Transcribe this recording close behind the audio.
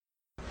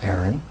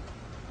Aaron,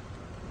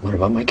 what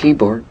about my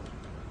keyboard?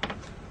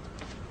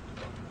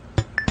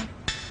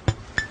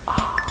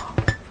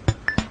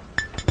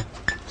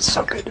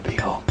 So good to be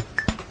home.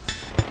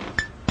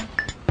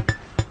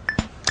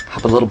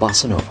 Have a little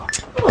bossa nova.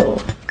 Oh.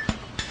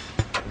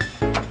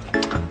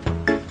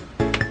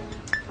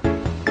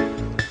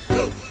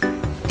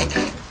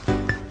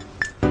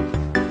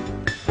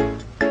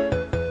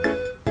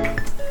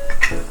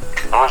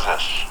 Who is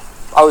this?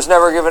 I was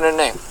never given a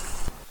name.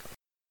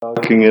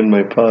 Talking in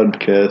my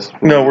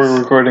podcast. No, we're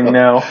recording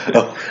now.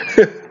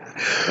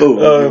 You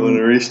want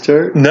to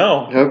restart?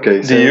 No.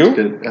 Okay, Do you?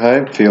 good.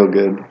 I feel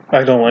good.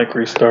 I don't like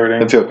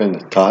restarting. I feel kind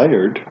of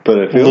tired, but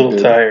I A feel little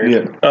good. tired.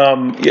 Yeah.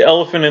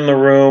 Elephant in the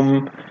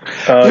room.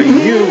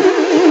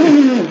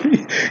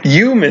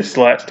 You missed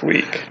last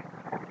week.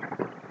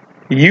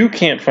 You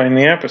can't find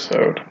the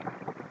episode.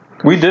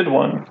 We did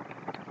one,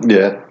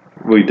 Yeah,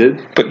 we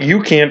did. but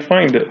you can't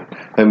find it.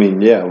 I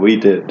mean, yeah, we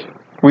did.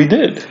 We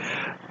did.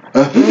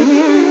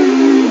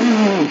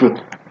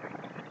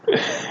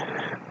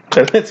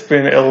 That's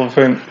been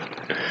Elephant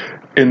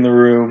in the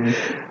room.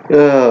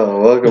 Oh,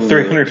 welcome.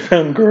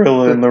 300-pound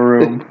gorilla in the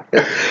room.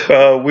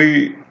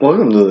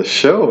 Welcome to the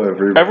show,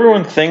 everybody.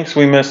 Everyone thinks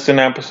we missed an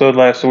episode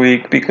last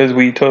week because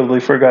we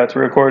totally forgot to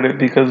record it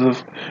because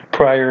of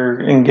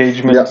prior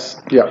engagements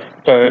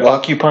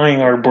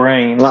occupying our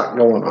brain. A lot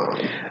going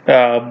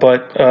on.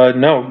 But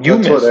no, you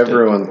That's missed what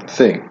everyone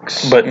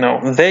thinks. it. But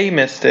no, they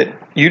missed it.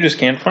 You just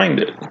can't find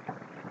it.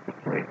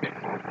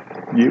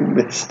 You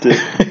missed it.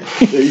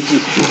 They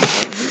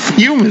just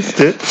You missed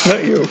it,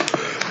 not you.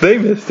 They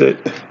missed it,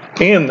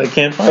 and they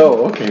can't find it.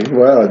 Oh, okay.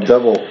 Wow,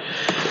 double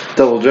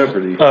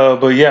jeopardy.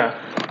 But yeah,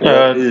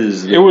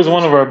 it was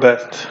one of our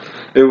best.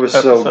 It was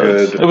episodes. so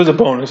good. It was a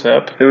bonus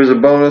ep. It was a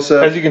bonus As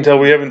episode. you can tell,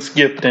 we haven't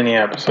skipped any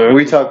episodes.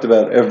 We talked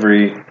about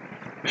every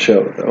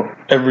show, though.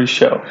 Every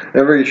show.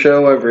 Every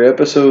show, every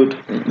episode.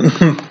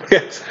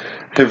 Yes.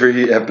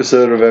 Every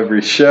episode of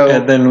every show.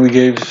 And then we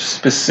gave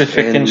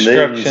specific And then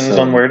instructions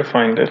some. on where to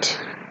find it.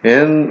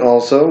 And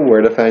also where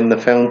to find the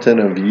fountain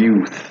of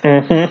youth.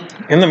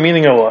 Mm-hmm. In the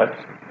meaning of life.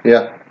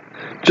 Yeah.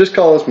 Just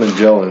call us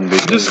Magellan.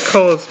 Because Just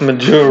call us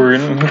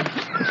Majoran.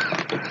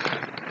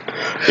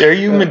 Are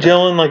you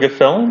Magellan like a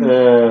felon?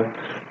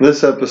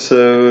 this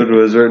episode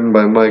was written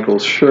by Michael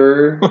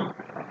Schur.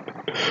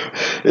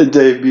 It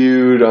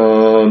debuted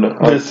on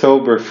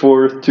October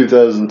 4th,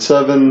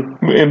 2007.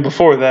 And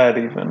before that,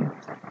 even.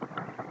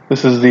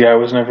 This is the I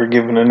Was Never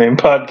Given a Name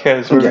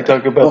podcast where we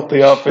talk about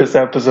The Office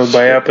episode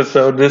by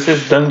episode. This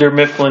is Dunder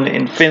Mifflin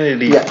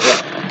Infinity. Yeah.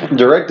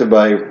 Directed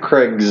by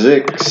Craig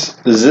Zisk.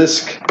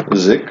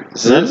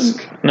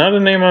 Not a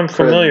name I'm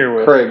familiar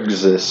with. Craig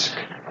Zisk.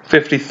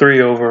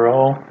 53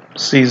 overall.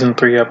 Season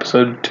 3,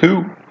 episode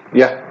 2.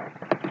 Yeah.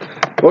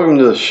 Welcome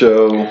to the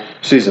show,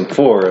 Season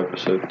 4,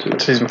 Episode 2.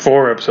 Season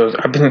 4 episodes.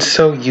 I've been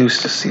so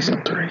used to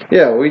Season 3.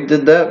 Yeah, we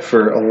did that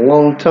for a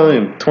long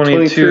time.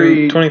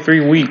 23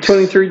 weeks.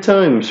 23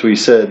 times we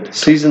said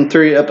Season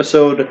 3,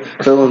 Episode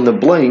fill in the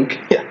blank.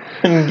 Yeah.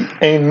 And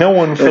ain't no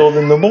one filled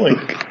in the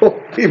blank.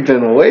 We've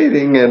been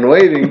waiting, and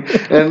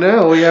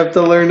now we have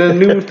to learn a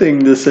new thing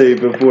to say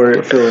before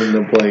it fill in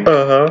the blank.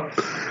 Uh-huh.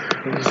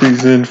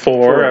 Season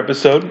 4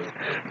 episode.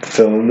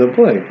 Fill in the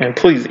blank. And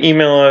please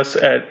email us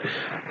at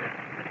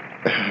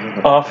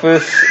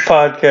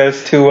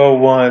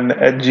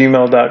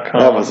officepodcast201@gmail.com.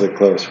 That was a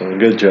close one.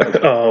 Good job.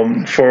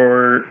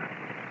 For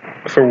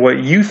what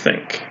you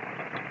think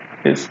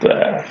is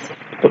the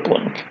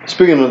blank.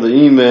 Speaking of the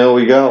email,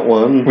 we got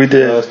one. We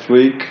did. Last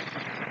week.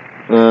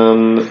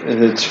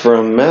 It's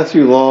from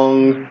Matthew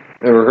Long.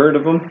 Ever heard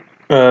of him?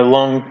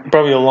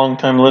 Probably a long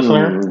time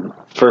listener.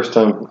 First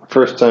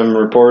time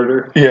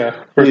reporter.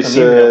 Yeah. He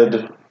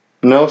said,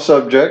 no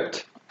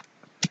subject.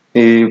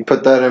 He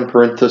put that in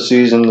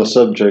parentheses in the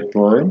subject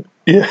line.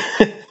 Yeah.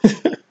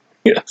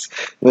 Yes.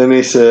 Then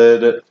he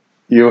said,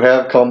 you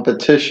have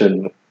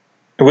competition.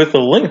 With a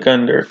link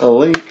under. A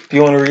link. Do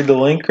you want to read the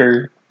link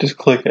or just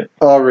click it?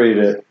 I'll read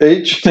it.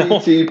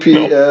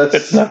 HTTPS. No,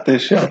 it's not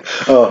this show.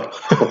 Oh,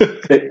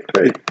 okay,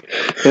 great.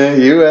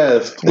 You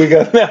asked. We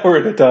got an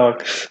hour to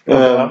talk.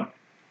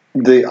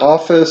 The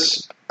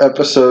Office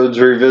episodes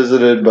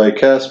revisited by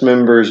cast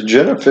members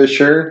Jenna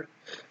Fisher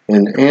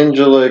and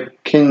Angela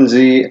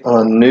Kinsey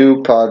on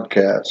new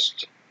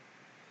podcast.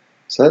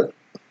 Is that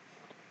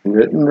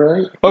written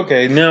right?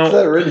 Okay, now... Is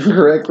that written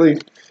correctly?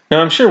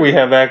 Now, I'm sure we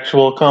have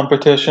actual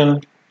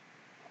competition.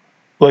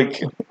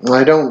 Like...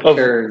 I don't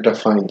care to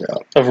find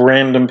out. Of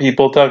random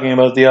people talking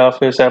about The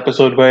Office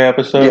episode by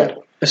episode. Yeah.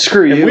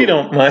 Screw you. And we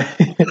don't mind.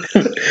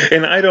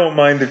 And I don't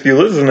mind if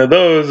you listen to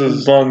those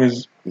as long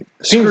as...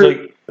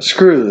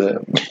 Screw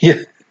them.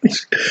 Yeah.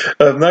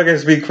 I'm not going to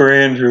speak for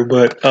Andrew,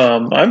 but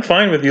I'm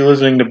fine with you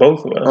listening to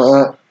both of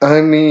us.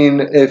 I mean,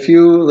 if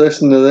you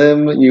listen to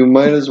them, you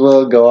might as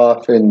well go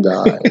off and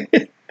die.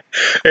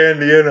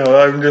 And,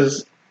 I'm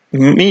just...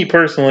 Me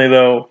personally,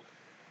 though,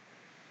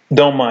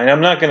 don't mind.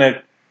 I'm not going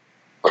to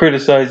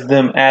criticize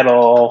them at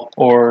all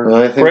or...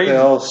 I think they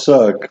all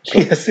suck.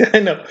 Yes, I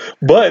know.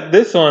 But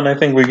this one I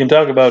think we can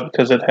talk about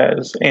because it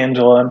has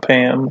Angela and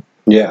Pam.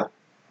 Yeah.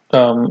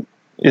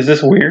 Is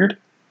this weird?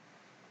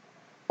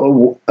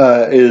 Oh,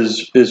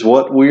 is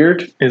what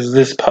weird? Is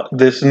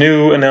this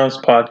new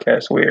announced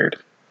podcast weird?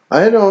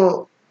 I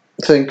don't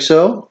think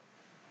so.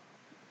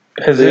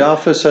 The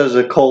Office has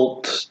a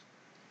cult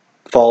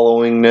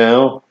following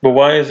now. But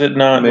why is it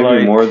not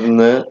Maybe more than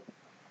that?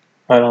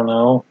 I don't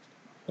know,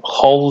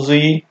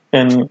 Halsey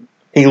and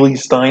Haley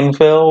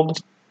Steinfeld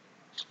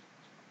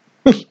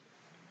doing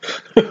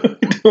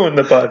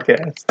the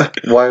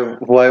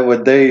podcast? Why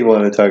would they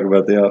want to talk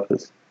about The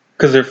Office?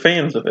 Because they're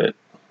fans of it.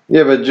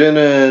 Yeah, but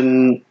Jenna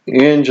and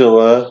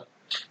Angela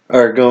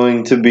are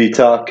going to be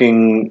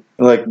talking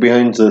like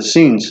behind the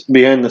scenes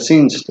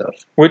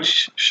stuff.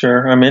 Which,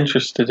 sure, I'm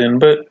interested in,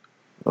 but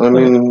I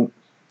mean,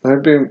 I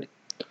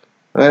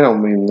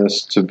don't mean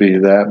this to be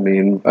that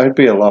mean. I'd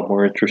be a lot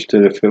more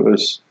interested if it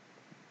was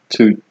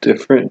two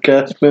different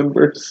cast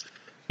members.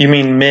 You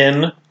mean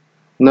men?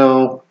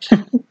 No.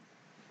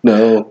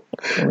 No,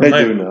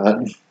 I do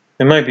not.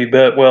 It might be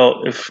better.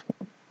 Well, if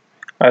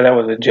that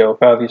was a joke,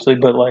 obviously,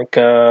 but like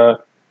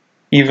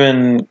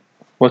even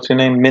what's her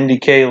name, Mindy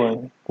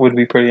Kaling, would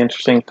be pretty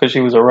interesting because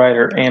she was a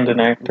writer and an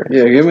actor.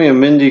 Yeah, give me a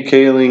Mindy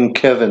Kaling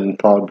Kevin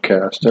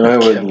podcast, and I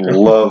would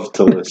love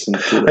to listen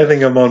to it. I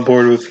think I'm on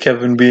board with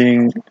Kevin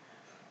being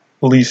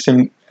least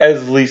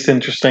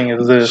interesting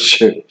as this.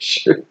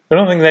 Sure. I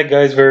don't think that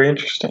guy's very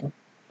interesting.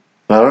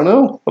 I don't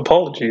know.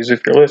 Apologies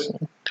if you're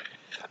listening.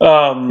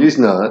 He's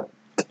not.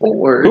 Don't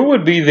worry. Who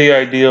would be the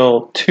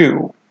ideal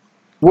two?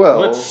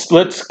 Well,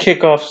 let's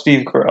kick off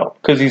Steve Carell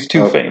because he's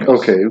too famous.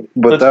 Okay,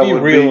 but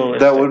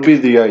that would be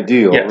the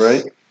ideal, yes.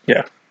 Right?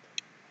 Yeah.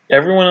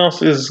 Everyone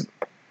else is.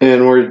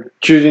 And we're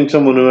choosing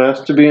someone who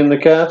has to be in the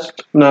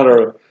cast, not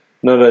a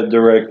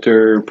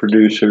director,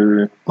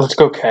 producer. Let's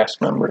go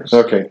cast members.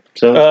 Okay.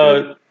 Sounds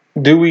good.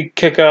 Do we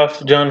kick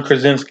off John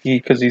Krasinski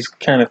because he's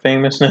kind of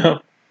famous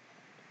now?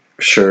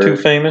 Sure. Too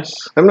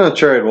famous? I'm not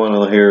sure I'd want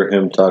to hear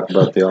him talk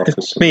about The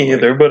Office. Me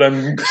either, but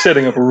I'm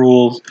setting up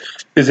rules.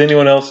 Is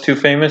anyone else too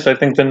famous? I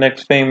think the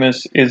next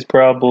famous is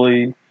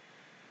probably...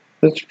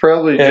 It's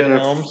probably Ed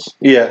Helms.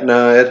 Yeah,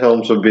 no, Ed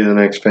Helms would be the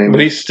next famous.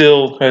 But he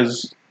still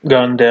has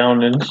gone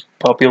down in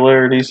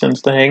popularity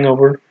since The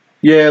Hangover.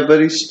 Yeah,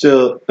 but he's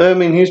still... I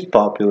mean, he's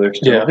popular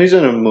still. Yeah. He's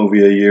in a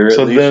movie a year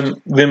so at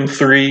least. them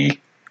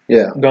three...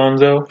 Yeah.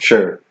 Gonzo?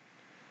 Sure.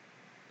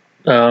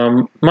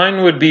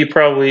 Mine would be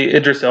probably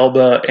Idris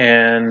Elba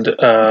and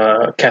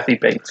Kathy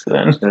Bates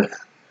then.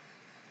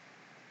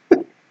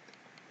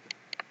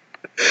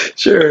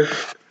 Sure.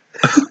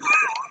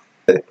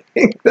 I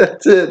think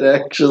that's it,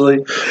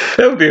 actually.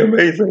 That would be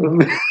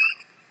amazing.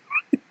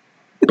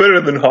 Better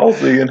than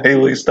Halsey and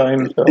Haley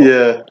Steinfeld.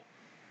 Yeah.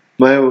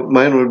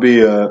 Mine would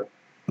be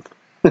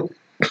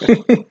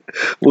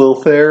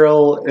Will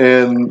Ferrell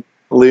and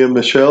Lea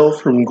Michele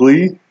from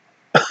Glee.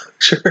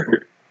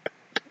 Sure.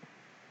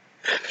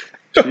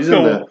 She's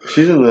in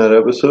that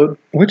episode.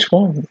 Which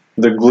one?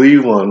 The Glee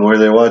one, where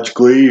they watch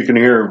Glee. You can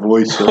hear her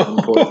voice at one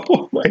point.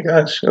 Oh my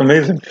gosh,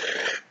 amazing.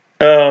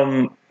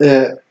 No,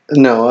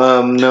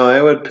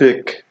 I would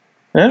pick...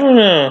 I don't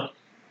know.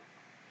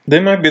 They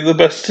might be the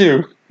best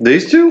too.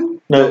 These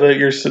two? Now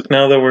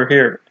that we're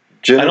here.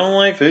 Jenna I don't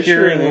like Fisher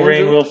hearing and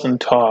Rainn Angela? Wilson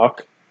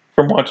talk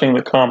from watching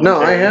the commentary.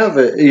 No, I have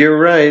it. You're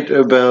right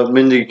about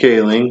Mindy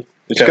Kaling.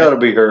 It's got to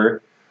be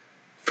her.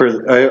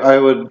 I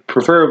would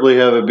preferably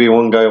have it be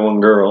one guy,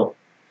 one girl.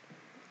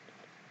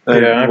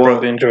 Yeah, I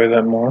probably enjoy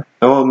that more.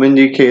 I want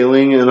Mindy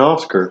Kaling and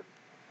Oscar.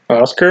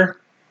 Oscar?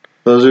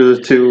 Those are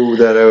the two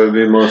that I would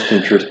be most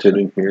interested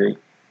in hearing.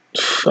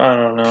 I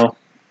don't know.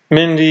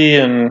 Mindy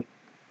and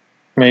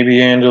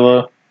maybe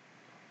Angela.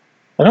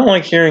 I don't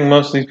like hearing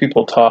most of these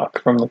people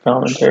talk from the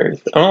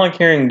commentaries. I don't like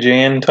hearing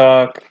Jan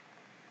talk.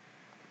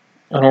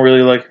 I don't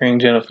really like hearing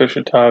Jenna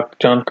Fisher talk.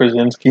 John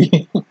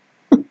Krasinski.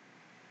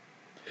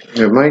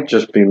 It might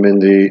just be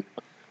Mindy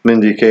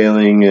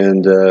Kaling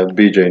and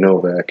BJ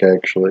Novak,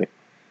 actually.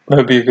 That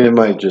would be a good... It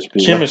might just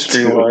be...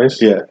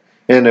 Chemistry-wise. Yeah.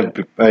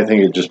 And I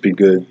think it'd just be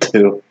good,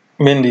 too.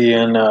 Mindy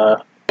and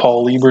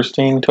Paul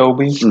Lieberstein,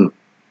 Toby.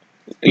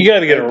 You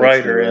got to get a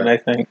writer in, I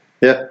think.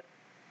 Yeah.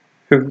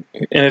 And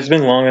it's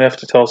been long enough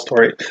to tell a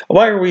story.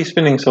 Why are we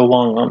spending so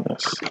long on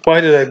this?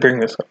 Why did I bring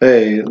this up?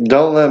 Hey,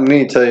 don't let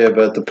me tell you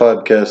about the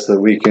podcast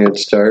that we can't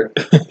start.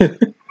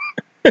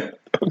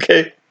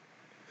 Okay.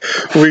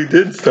 We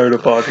did start a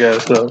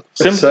podcast, though.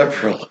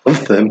 Several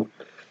of them.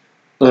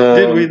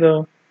 Did we,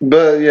 though?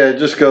 But, yeah,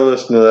 just go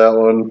listen to that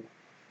one.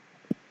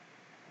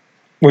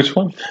 Which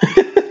one?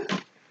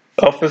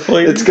 Office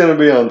Ladies? It's going to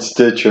be on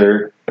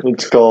Stitcher.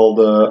 It's called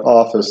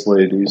Office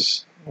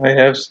Ladies. I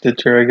have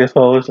Stitcher. I guess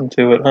I'll listen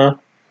to it, huh?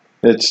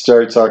 It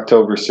starts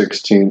October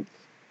 16th.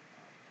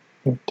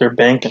 They're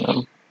banking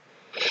them.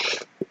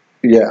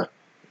 Yeah.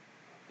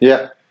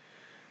 Yeah.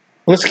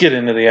 Let's get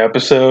into the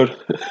episode.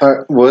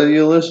 Will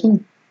you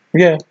listen?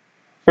 Yeah,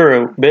 for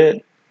a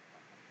bit.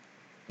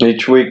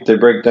 Each week they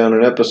break down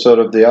an episode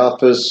of The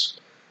Office.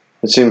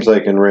 It seems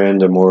like in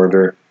random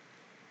order.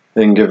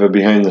 And give a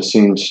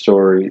behind-the-scenes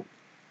story.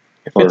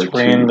 If it's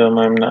random,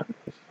 I'm not...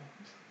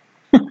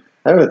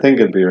 I would think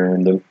it'd be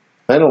random.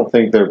 I don't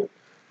think they're...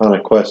 on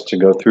a quest to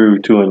go through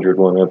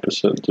 201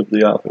 episodes of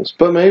The Office.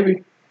 But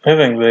maybe. I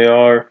think they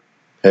are.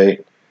 Hey,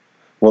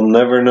 we'll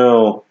never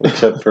know,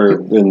 except for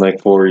in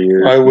like 4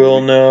 years. I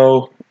will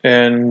know,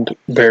 and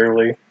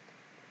barely.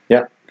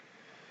 Yeah.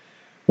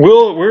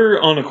 We're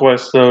on a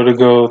quest, though, to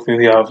go through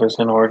The Office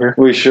in order.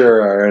 We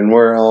sure are, and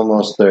we're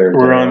almost there.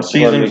 We're Darryl. on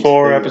season Let me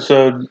 4, tell you.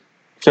 episode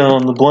fill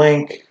in the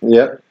blank.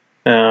 Yep.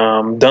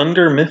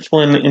 Dunder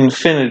Mifflin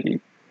Infinity.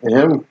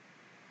 Him.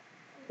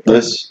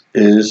 This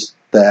is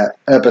that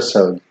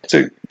episode. It's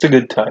a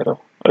good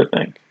title, I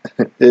think.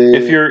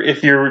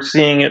 If you're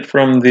seeing it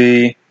from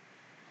the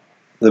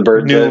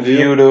bird's eye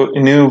view.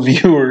 new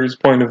viewers'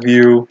 point of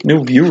view,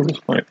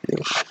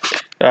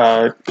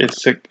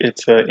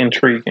 it's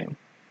intriguing.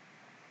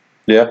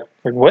 Yeah.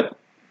 Like what?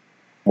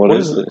 What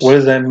is this? What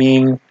does that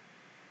mean?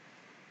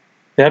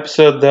 The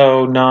episode,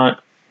 though,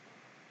 not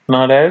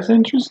as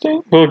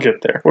interesting. We'll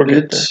get there. We'll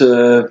get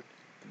there.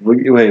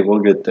 We'll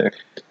get there.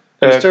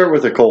 We start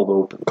with a cold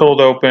open.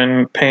 Cold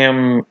open.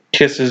 Pam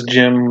kisses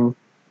Jim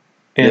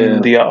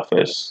in the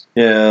office.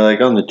 Yeah, like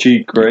on the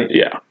cheek, right?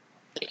 Yeah.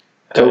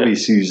 Toby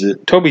sees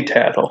it. Toby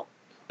Tattle.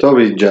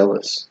 Toby's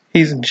jealous.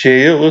 He's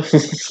jealous.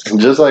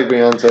 Just like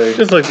Beyonce.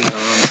 Just like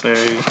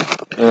Beyonce.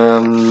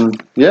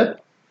 Yeah.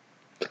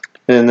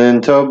 And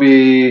then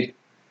Toby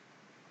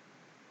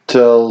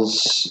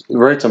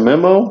writes a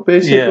memo,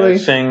 basically. Yeah,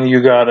 saying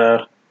you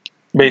gotta,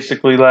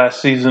 basically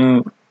last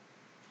season,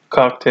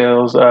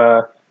 cocktails,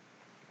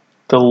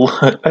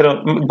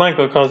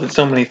 Michael calls it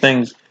so many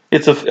things.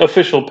 It's an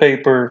official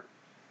paper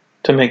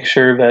to make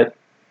sure that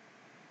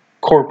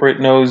corporate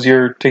knows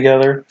you're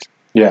together.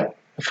 Yeah.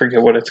 I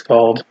forget what it's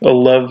called. A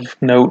love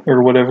note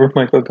or whatever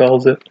Michael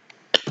calls it.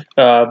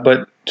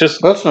 But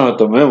just... That's not what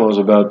the memo's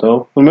about,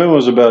 though. The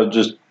memo's about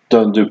just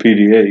don't do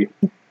PDA.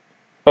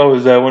 Oh,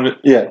 is that what it...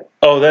 Yeah.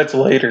 Oh, that's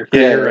later.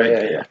 Yeah, you're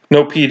right. Yeah.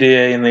 No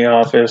PDA in the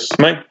office.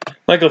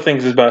 Michael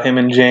thinks it's about him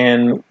and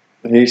Jan.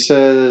 He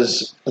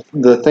says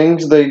the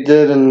things they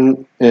did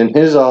in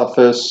his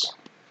office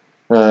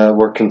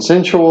were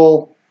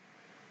consensual.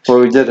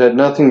 What we did had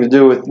nothing to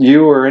do with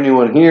you or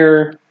anyone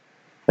here.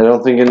 I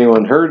don't think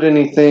anyone heard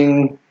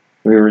anything.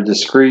 We were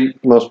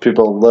discreet. Most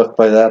people left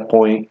by that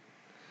point.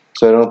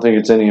 So I don't think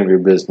it's any of your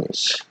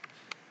business.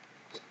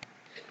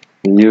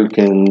 You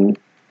can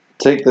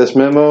take this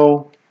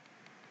memo,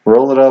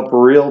 roll it up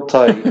real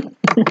tight.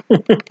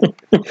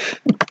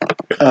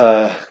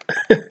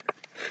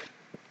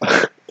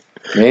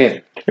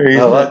 Man,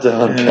 a lot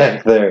to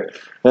unpack there.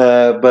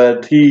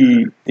 But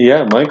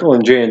Michael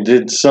and Jan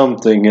did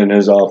something in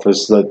his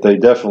office that they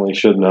definitely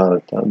should not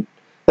have done.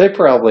 They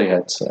probably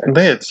had sex.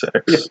 They had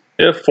sex.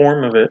 Yeah, a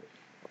form of it.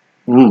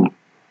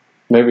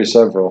 Maybe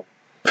several.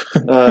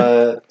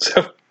 So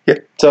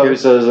Toby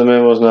says the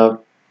memo's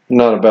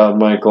not about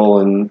Michael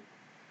and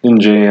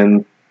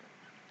Jan.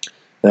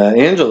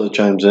 Angela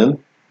chimes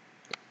in.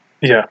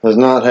 Yeah. Has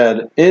not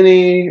had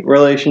any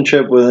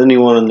relationship with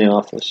anyone in the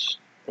office.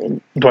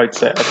 Dwight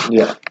said.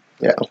 Yeah,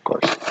 of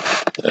course.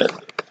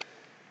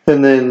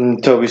 And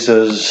then Toby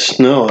says,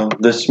 no,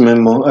 this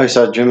memo, I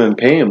saw Jim and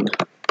Pam.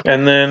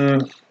 And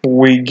then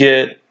we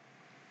get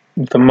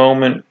the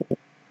moment.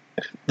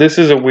 This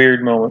is a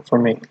weird moment for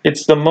me.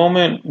 It's the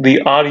moment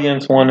the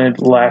audience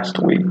wanted last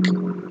week.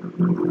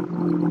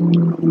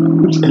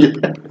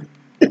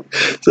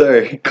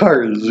 Sorry,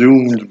 car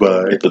zoomed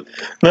by.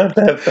 Not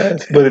that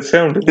fast, but it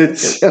sounded.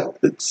 It's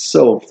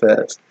so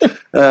fast.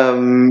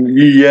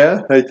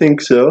 Yeah, I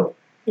think so.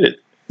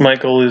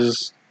 Michael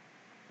is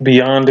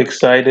beyond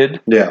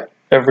excited. Yeah.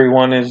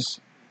 Everyone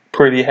is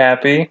pretty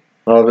happy.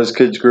 All of his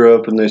kids grew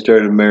up and they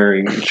started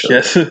marrying each other.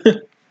 Yes.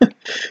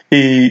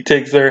 He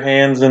takes their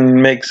hands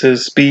and makes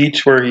his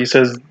speech where he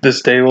says,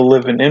 "This day will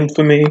live in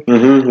infamy."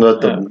 Mm-hmm.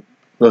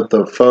 Let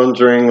the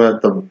phones ring.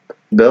 Let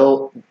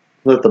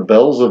the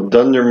bells of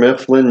Dunder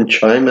Mifflin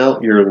chime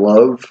out your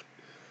love.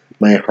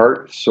 My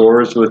heart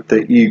soars with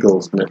the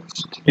eagle's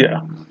nest.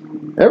 Yeah.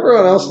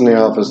 Everyone else in the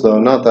office, though,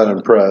 not that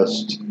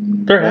impressed.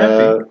 They're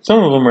happy.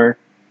 Some of them are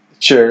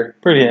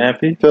pretty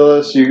happy.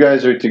 Phyllis, you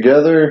guys are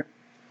together.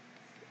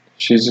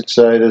 She's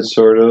excited,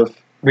 sort of.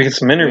 We get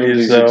some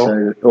interviews, Andy's though.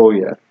 excited. Oh,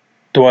 yeah.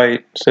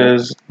 Dwight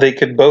says they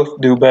could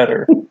both do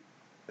better.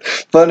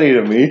 Funny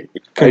to me.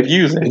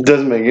 Confusing. It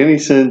doesn't make any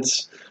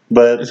sense,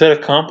 but... Is that a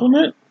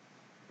compliment?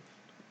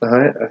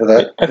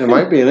 It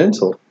might be an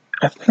insult.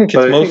 I think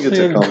it's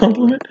mostly a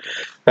compliment.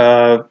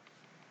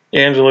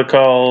 Angela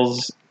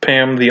calls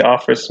Pam the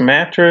office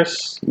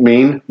mattress.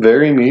 Mean.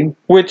 Very mean.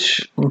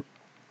 Which,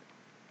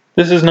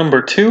 this is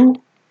number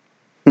 2?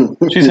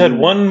 She's had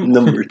one...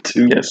 Number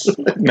 2. Yes,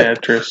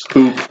 mattress.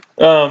 Poop.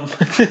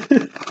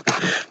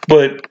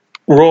 But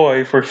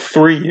Roy for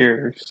 3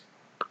 years.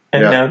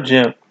 And now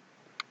Jim.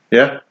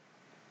 Yeah.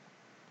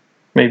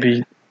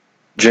 Maybe...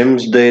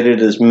 Jim's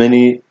dated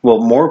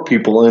more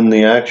people in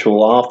the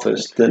actual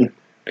office than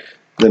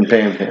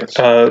Pam has.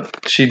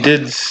 She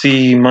did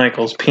see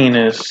Michael's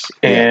penis,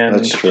 and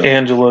that's true.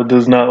 Angela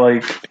does not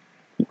like...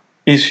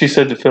 She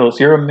said to Phyllis,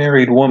 "You're a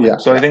married woman,"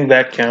 so I think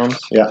that counts.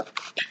 Yeah.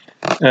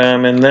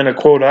 And then a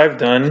quote I've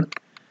done,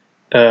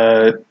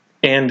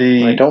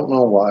 Andy... I don't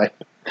know why.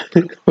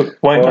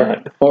 Why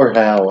not? Or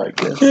Hal, I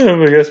guess. Yeah,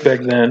 I guess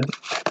back then.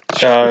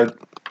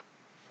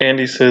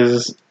 Andy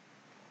says,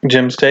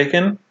 Jim's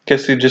taken.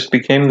 Guess he just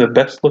became the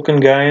best looking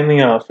guy in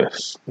the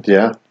office.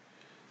 Yeah.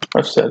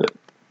 I've said it.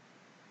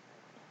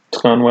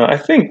 It's gone well. I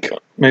think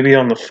maybe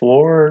on the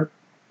floor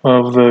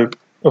of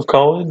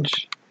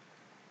college.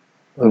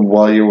 And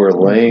while you were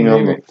laying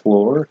on the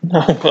floor? No,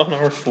 on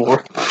our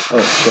floor.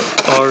 Oh,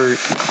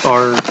 shit.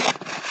 Our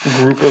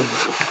group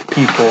of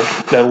people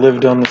that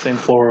lived on the same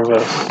floor of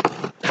us.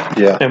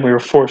 Yeah. And we were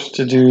forced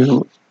to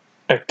do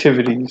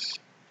activities.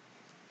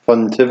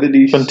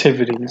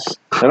 Funtivities?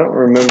 I don't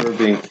remember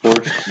being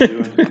forced to do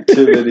an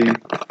activity.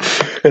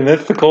 And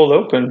that's the cold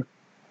open.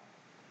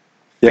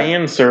 Yeah.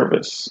 Fan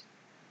service.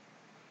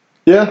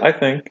 Yeah. I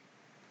think.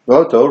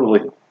 Oh,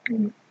 totally.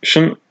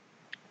 Shouldn't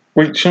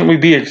we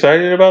be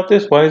excited about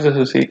this? Why is this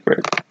a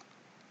secret?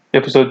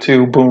 Episode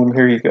 2, boom,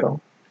 here you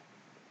go.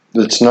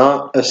 It's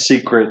not a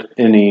secret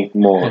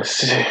anymore.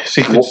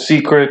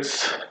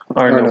 Secrets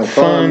are no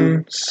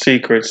fun.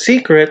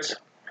 Secrets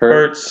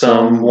hurt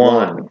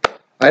someone.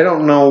 I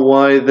don't know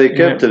why they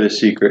kept it a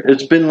secret.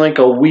 It's been like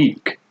a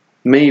week,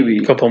 maybe.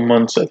 A couple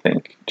months, I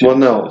think. Well,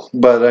 no,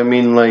 but I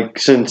mean, like,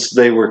 since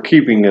they were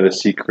keeping it a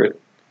secret.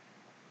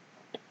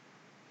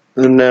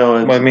 And now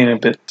it's... Well, I mean,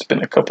 it's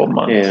been a couple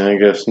months. Yeah, I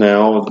guess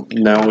now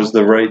is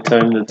the right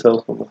time to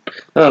tell someone.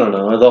 I don't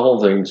know. The whole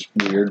thing's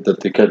weird that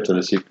they kept it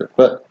a secret,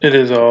 but... It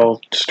is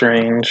all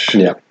strange.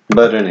 Yeah,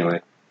 but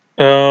anyway.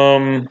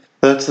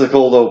 That's the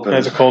cold open.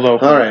 That's a cold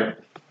open. All right.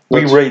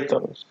 We rate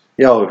those.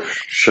 Yeah, oh,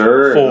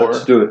 sure. 4.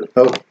 Let's do it.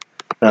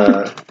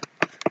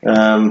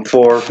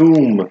 For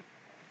whom?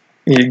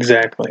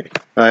 Exactly.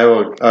 I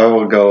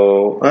will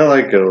go. I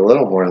like it a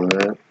little more than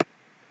that.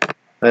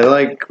 I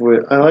like it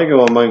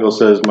when Michael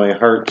says my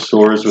heart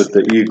soars with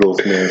the eagle's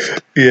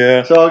nest.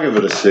 Yeah. So I'll give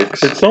it a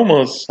 6. It's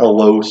almost a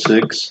low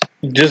 6.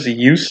 Just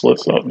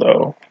useless,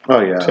 though. Oh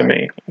yeah. To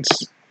me,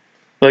 it's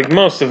like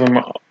most of them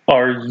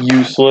are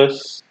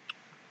useless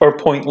or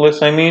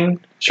pointless. I mean,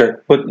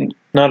 sure, but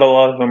not a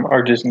lot of them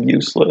are just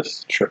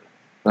useless. Sure.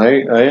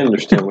 I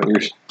understand what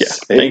you're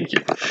saying. Thank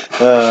you.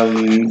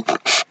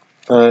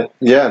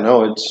 Yeah,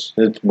 no,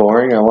 it's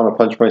boring. I want to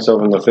punch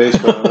myself in the face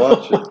when I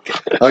watch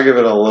it. I'll give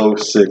it a low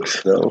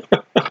 6, though.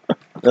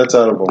 That's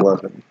out of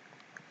 11.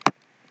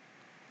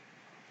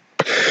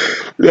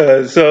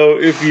 So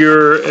if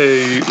you're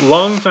a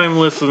long-time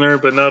listener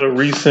but not a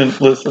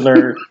recent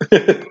listener,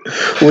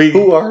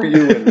 who are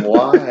you and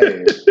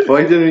why?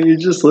 Why didn't you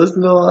just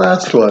listen to the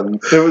last one?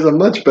 It was a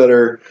much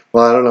better...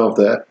 Well, I don't know if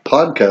that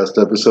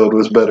podcast episode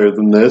was better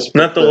than this.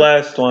 Not the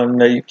last one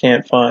that you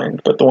can't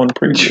find, but the one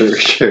previous.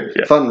 Sure.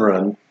 Yeah. Fun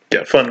Run.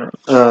 Yeah, Fun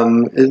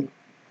Run.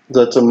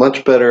 That's a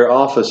much better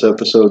Office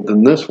episode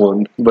than this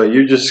one, but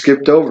you just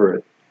skipped over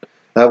it.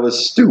 That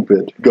was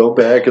stupid. Go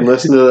back and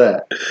listen to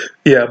that.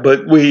 Yeah,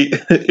 but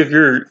if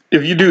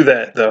you do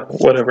that though,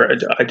 whatever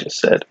I just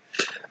said,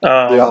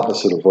 the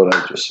opposite of what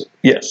I just said.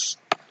 Yes,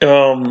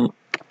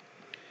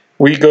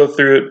 we go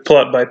through it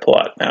plot by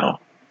plot now.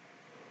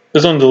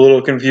 This one's a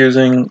little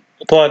confusing.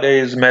 Plot A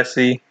is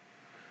messy,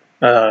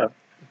 but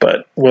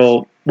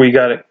we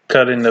got it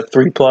cut into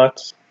 3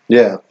 plots.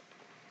 Yeah.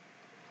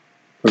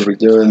 Are we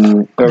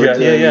doing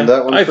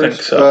that one I first?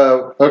 think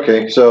so.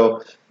 Okay,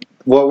 so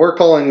what we're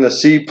calling the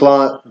C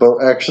plot, but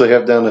actually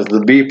have down as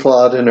the B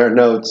plot in our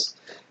notes,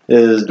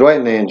 is Dwight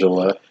and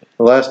Angela.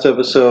 The last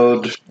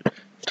episode,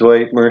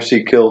 Dwight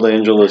Mercy killed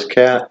Angela's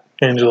cat.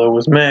 Angela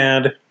was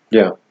mad.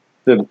 Yeah,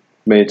 it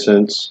made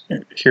sense.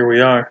 Here we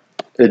are.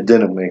 It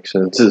didn't make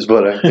sense, is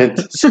what I meant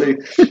to say.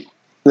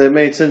 It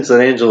made sense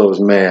that Angela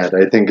was mad,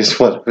 I think is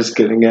what I was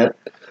getting at.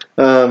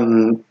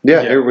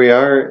 Here we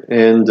are,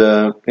 and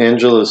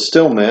Angela's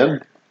still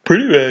mad.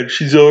 Pretty bad.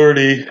 She's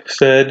already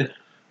said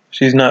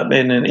she's not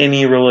been in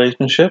any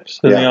relationships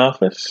in the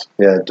office.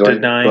 Yeah,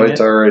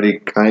 Dwight's already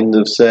kind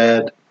of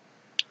sad.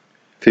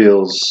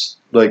 Feels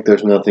like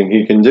there's nothing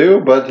he can do,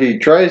 but he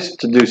tries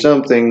to do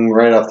something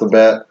right off the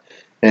bat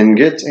and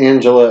gets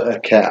Angela a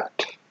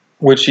cat.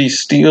 Which he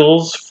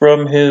steals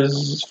from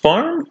his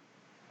farm?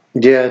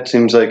 Yeah, it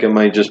seems like it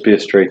might just be a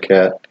stray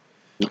cat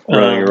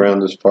running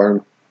around his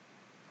farm.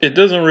 It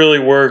doesn't really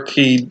work.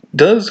 He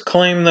does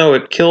claim, though,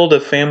 it killed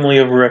a family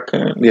of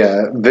raccoons.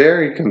 Yeah,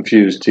 very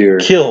confused here.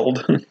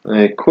 Killed.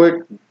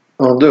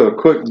 I'll do a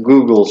quick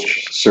Google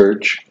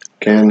search.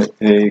 Can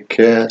a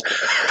cat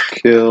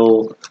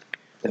kill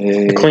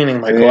a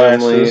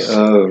family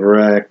of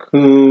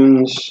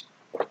raccoons?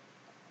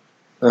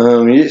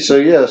 So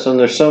yes,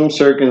 under some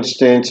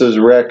circumstances,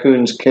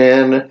 raccoons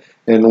can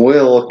and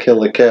will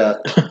kill a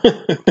cat.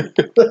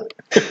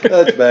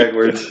 That's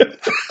backwards.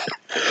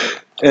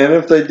 And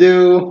if they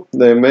do,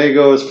 they may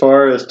go as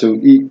far as to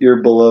eat your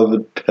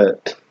beloved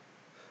pet.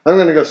 I'm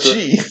gonna go.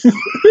 Jeez.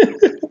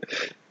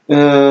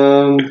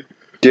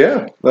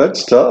 Yeah,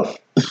 that's tough.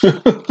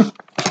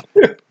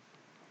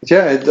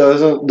 Yeah, it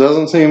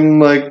doesn't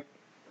seem like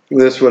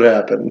this would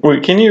happen.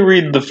 Wait, can you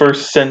read the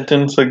first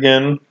sentence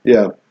again?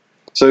 Yeah.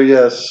 So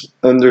yes,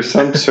 under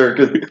some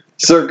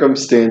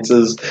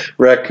circumstances,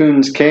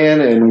 raccoons can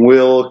and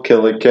will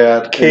kill a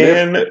cat.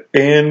 Can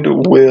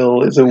and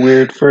will is a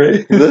weird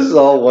phrase. This is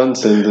all one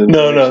sentence.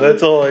 No, actually.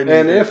 that's all I need.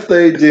 And if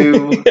they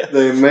do, Yes.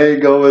 they may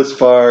go as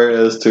far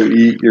as to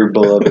eat your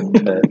beloved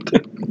pet.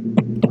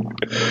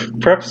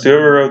 Perhaps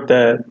whoever wrote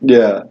that.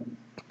 Yeah.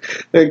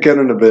 It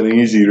couldn't have been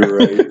easy to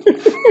write.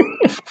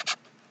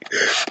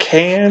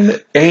 Can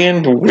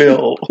and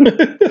will.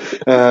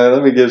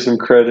 Let me give some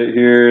credit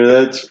here.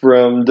 That's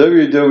from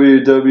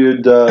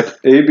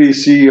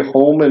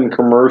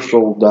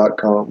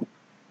www.abchomeandcommercial.com.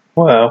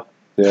 Wow.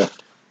 Yeah.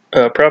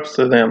 Props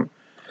to them.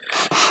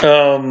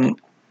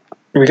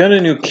 We got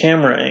a new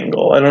camera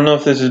angle. I don't know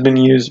if this has been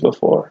used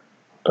before,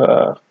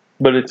 but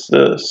it's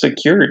the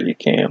security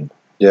cam.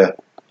 Yeah.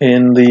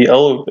 In the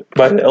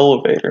by the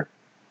elevator.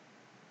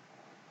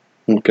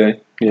 Okay.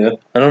 Yeah.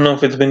 I don't know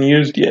if it's been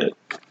used yet.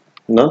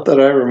 Not that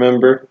I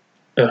remember.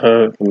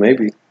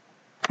 Maybe.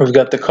 We've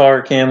got the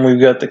car cam, we've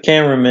got the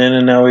cameraman,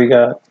 and now we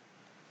got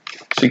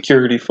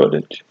security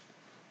footage.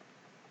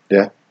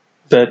 Yeah.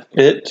 Is that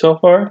it so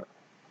far?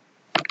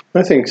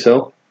 I think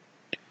so.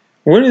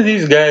 When are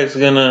these guys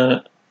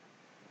gonna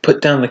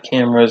put down the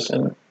cameras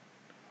and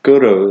Go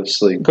to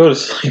sleep. go to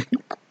sleep?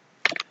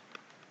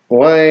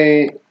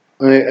 Why?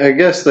 I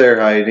guess they're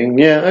hiding.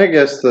 Yeah, I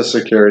guess the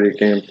security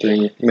cam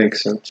thing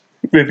makes sense.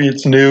 Maybe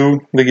it's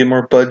new, they get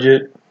more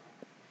budget.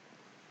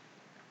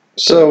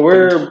 So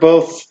we're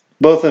both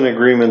in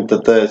agreement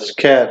that this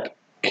cat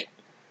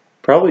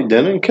probably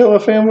didn't kill a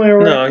family or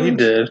No, he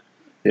did.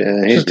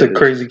 Yeah, he Just did. a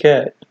crazy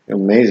cat.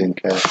 Amazing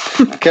cat.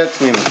 Cat's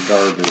name is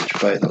Garbage,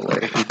 by the way,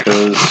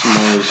 because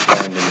Moore's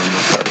found him in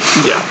the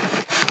garbage.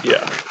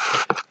 Yeah.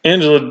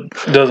 Angela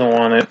doesn't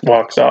want it,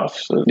 walks off.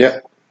 So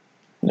Yeah.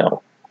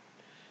 no.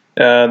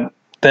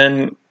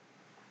 Then,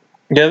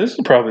 this is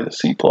probably the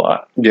C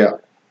plot. Yeah.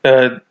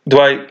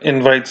 Angela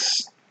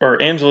invites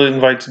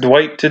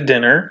Dwight to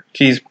dinner.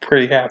 She's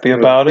pretty happy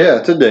about it. Yeah,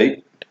 it's a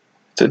date.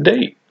 It's a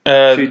date.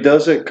 She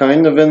does it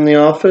kind of in the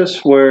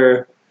office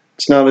where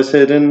it's not as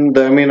hidden.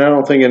 I mean, I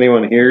don't think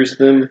anyone hears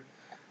them,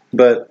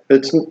 but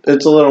it's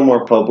a little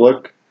more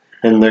public,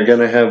 and they're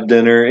gonna have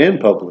dinner in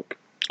public.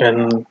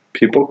 And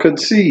People could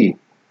see.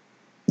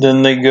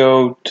 then they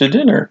go to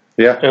dinner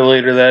Yeah,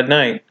 later that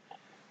night.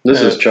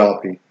 this is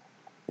choppy.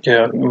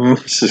 Yeah,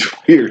 This is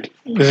weird.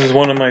 this is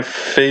one of my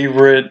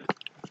favorite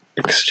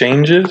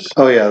exchanges.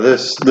 Oh yeah,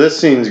 this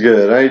scene's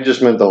good. I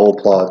just meant the whole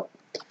plot.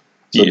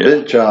 It's a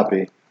bit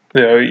choppy.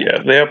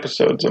 The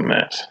episode's a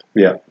mess.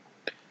 Yeah.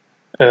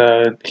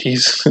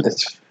 It's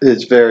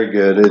It's very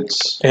good.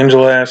 It's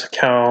Angela asks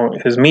how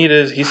his meat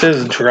is. He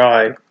says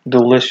dry,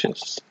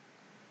 delicious.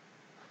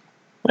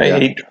 I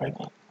hate dry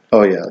meat.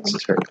 oh yeah,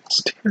 it's terrible.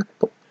 It's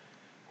terrible.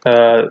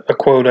 A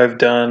quote I've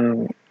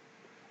done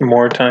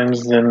more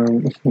times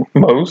than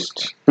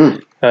most.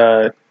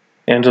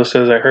 Angela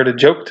says, I heard a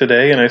joke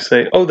today, and I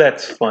say, oh,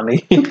 that's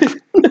funny.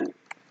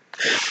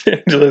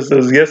 Angela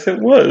says, yes, it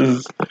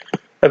was.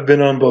 I've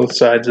been on both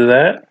sides of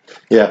that.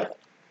 Yeah.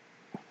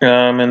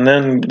 And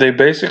then they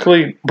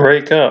basically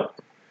break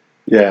up.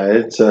 Yeah,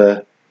 it's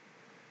a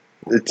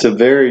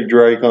very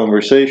dry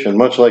conversation,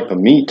 much like the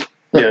meat.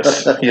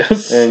 Yes,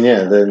 yes. And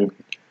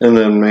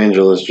then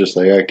Angela's just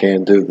like, I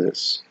can't do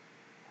this.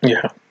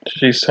 Yeah.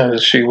 She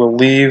says she will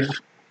leave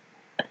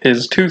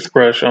his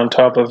toothbrush on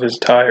top of his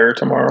tire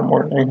tomorrow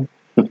morning.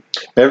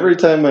 Every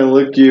time I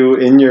look you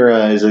in your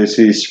eyes, I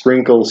see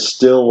Sprinkle's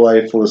still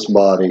lifeless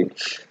body.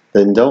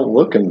 Then don't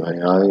look in my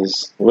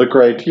eyes. Look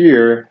right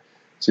here.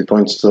 As he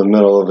points to the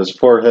middle of his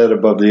forehead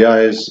above the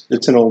eyes.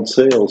 It's an old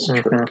sales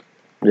trick.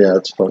 Yeah,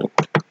 it's funny.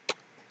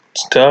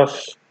 It's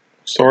tough.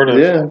 Sort of.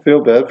 Yeah, I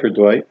feel bad for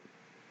Dwight.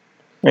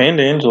 And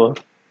Angela.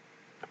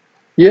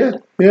 Yeah,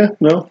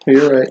 no,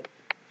 you're right.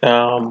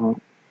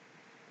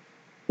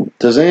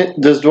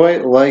 Does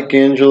Dwight like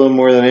Angela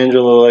more than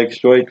Angela likes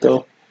Dwight,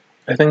 though?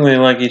 I think they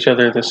like each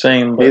other the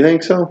same, You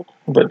think so?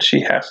 but she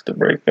has to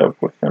break up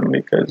with him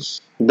because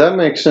That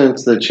makes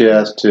sense that she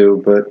has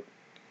to, but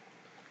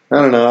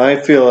I don't know. I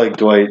feel like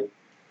Dwight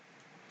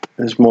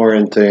is more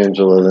into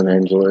Angela than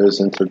Angela is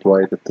into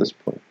Dwight at this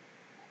point.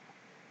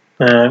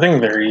 I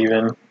think they're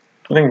even.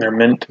 I think they're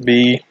meant to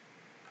be.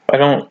 I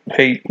don't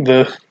hate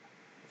the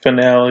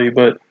finale,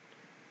 but it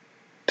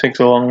takes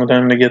a long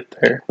time to get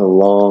there. A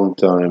long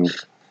time.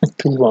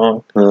 Too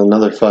long.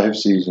 Another 5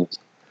 seasons.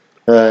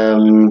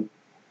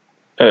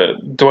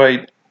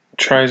 Dwight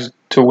tries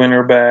to win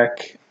her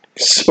back.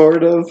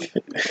 Sort of.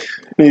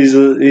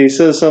 He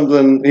says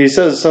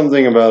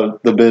something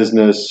about the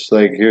business,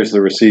 like here's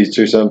the receipts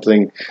or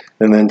something,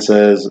 and then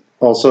says,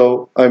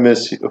 also, I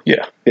miss you.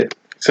 Yeah.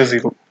 Says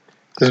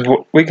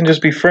we can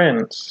just be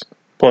friends.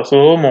 Plus a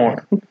little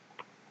more.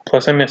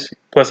 Plus I miss you.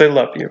 Plus I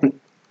love you.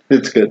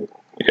 It's good.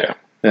 Yeah.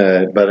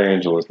 But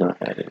Angela's not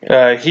having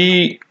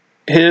it.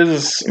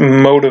 His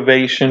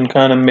motivation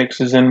kind of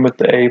mixes in with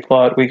the A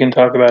plot. We can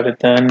talk about it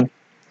then,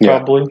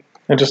 probably.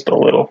 And just a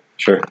little.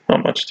 Sure.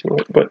 Not much to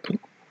it, but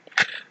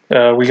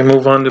we can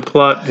move on to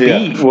plot B.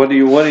 Yeah. What do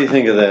you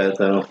think of that,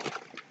 though?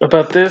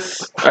 About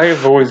this, I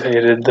have always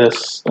hated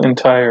this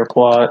entire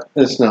plot.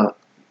 It's not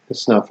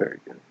very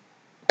good.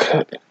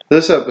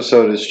 This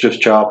episode is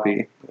just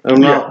choppy.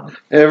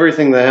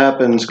 Everything that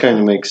happens kind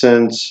of makes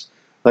sense.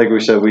 Like we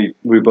said,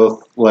 we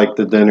both like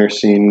the dinner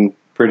scene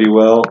pretty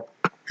well,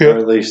 or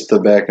at least the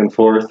back and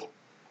forth.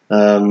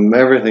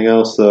 Everything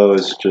else, though,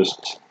 is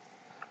just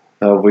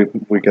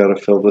we got to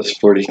fill this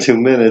 42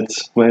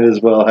 minutes. Might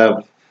as well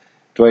have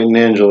Dwight and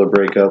Angela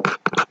break up.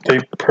 They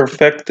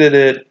perfected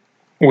it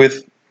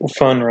with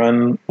Fun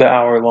Run, the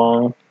hour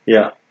long.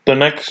 Yeah. The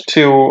next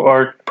two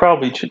are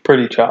probably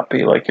pretty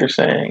choppy, like you're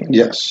saying.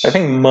 Yes. I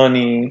think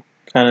Money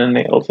kind of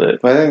nails it.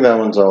 I think that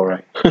one's all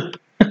right.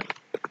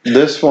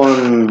 This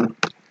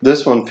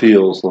one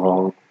feels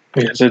long,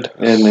 Yes, it does.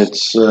 and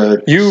it's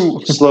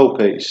slow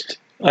paced.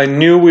 I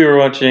knew we were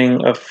watching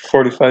a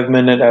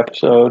 45-minute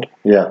episode.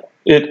 Yeah.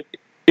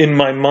 In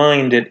my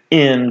mind, it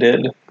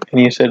ended,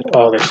 and you said,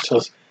 "Oh, there's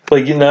still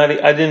like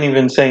I didn't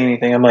even say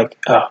anything. I'm like,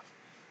 oh,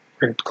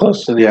 we're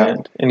close to the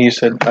end, and you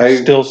said,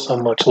 "There's still so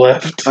much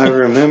left." I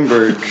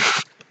remembered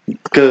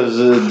because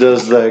it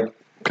does that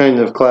kind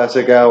of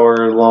classic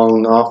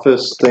hour-long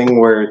Office thing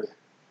where,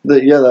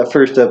 that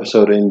first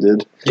episode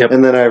ended,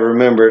 and then I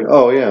remembered,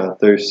 oh yeah,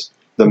 there's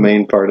the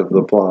main part of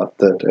the plot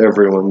that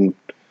everyone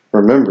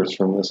remembers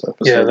from this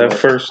episode. Yeah, that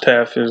first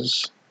half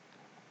is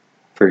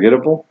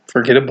forgettable.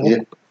 Yeah.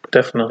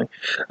 Definitely.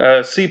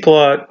 C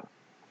plot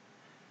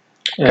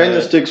kind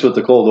of sticks with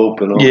the cold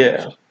open.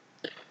 Yeah.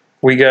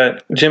 We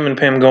got Jim and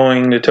Pam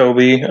going to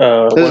Toby.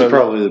 This is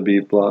probably the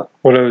B plot.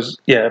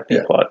 B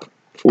plot.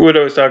 What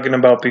I was talking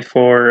about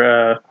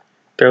before,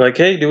 they're like,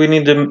 hey, do we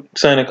need to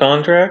sign a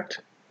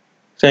contract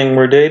saying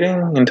we're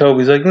dating? And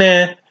Toby's like,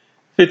 nah, if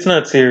it's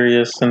not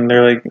serious. And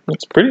they're like,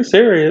 it's pretty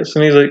serious.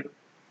 And he's like,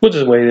 we'll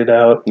just wait it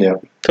out. Yeah.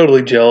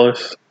 Totally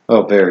jealous.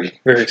 Oh, very.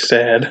 Very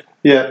sad.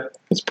 Yeah.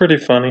 It's pretty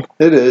funny.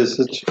 It is.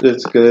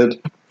 It's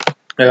good.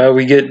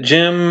 We get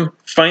Jim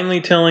finally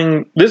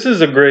telling... This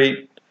is a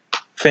great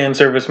fan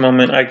service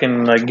moment I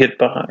can get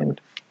behind.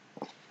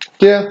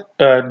 Yeah.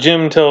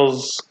 Jim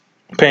tells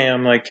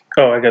Pam,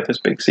 oh, I got this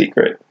big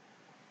secret.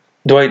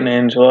 Dwight and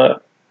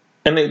Angela.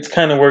 And it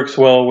kind of works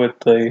well with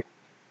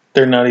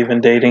they're not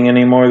even dating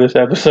anymore this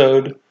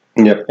episode.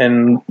 Yep.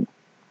 And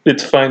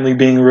it's finally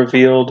being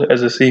revealed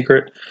as a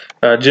secret.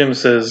 Jim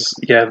says,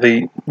 yeah,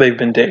 they've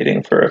been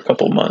dating for a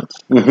couple months.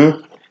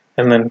 Mm-hmm.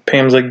 And then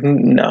Pam's like,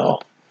 no,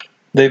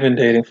 they've been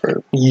dating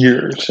for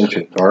years. Since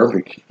your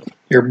barbecue.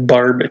 Your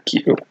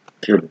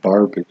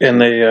barbecue.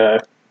 And they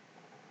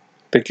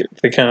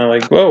kind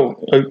of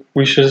whoa,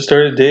 we should have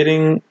started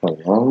dating a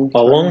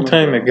long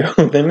time ago.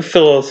 Then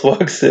Phyllis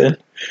walks in.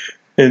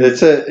 And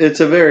it's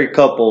a very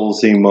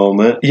couplesy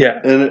moment.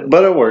 Yeah.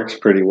 But it works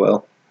pretty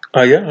well.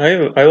 Yeah,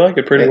 I like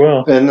it pretty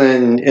well. And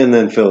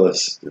then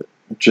Phyllis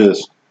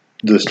just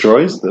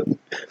destroys them.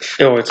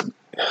 Oh,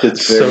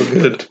 it's so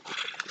good.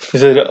 He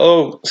said,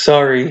 "Oh,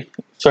 sorry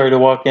to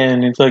walk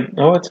in." It's like,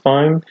 "Oh, it's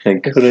fine." I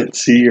couldn't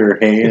see your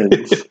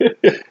hands.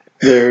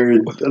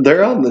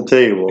 They're on the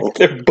table.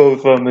 They're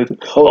both on the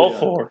all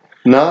four,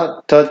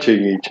 not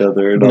touching each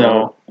other at all.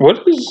 No.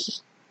 What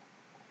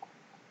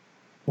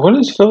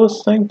does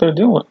Phyllis think they're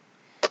doing?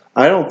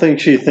 I don't think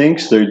she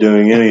thinks they're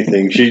doing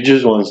anything. She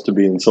just wants to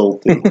be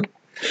insulting.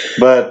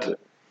 But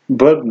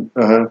hands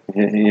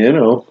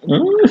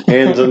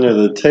under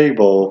the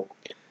table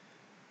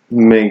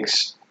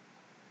makes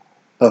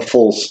a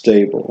full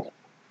stable.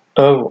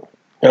 Oh.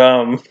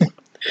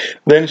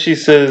 Then she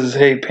says,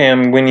 hey,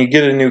 Pam, when you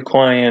get a new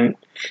client,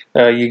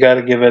 you got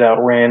to give it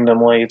out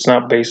randomly. It's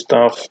not based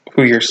off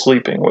who you're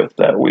sleeping with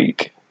that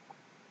week.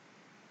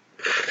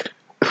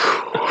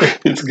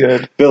 It's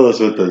good. Phyllis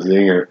with the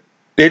zinger.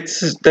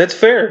 That's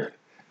fair.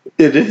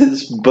 It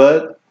is,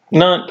 but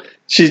not.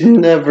 She's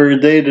never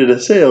dated a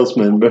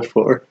salesman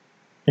before.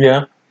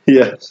 Yeah.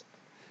 Yes.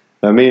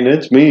 I mean,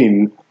 it's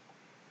mean,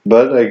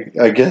 but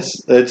I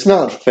guess it's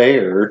not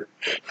fair.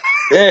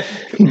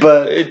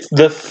 But it's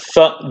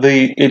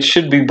it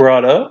should be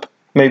brought up.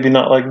 Maybe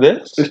not like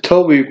this.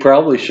 Toby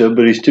probably should,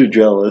 but he's too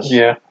jealous.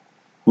 Yeah.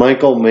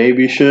 Michael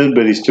maybe should,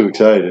 but he's too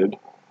excited.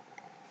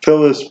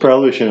 Phyllis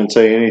probably shouldn't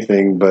say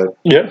anything, but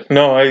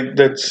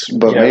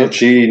man,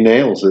 she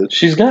nails it.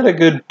 She's got a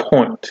good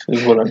point,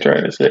 is what I'm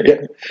trying to say.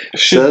 Yeah.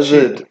 Says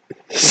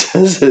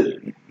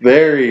it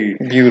very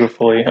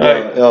beautifully.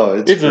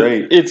 It's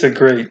great. It's a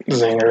great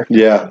zinger.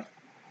 Yeah.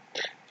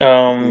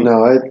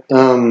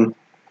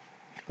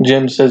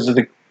 Jim says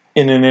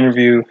in an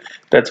interview,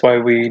 that's why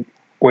we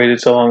waited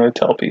so long to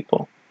tell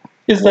people.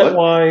 Is that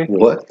why?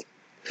 What?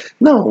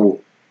 No,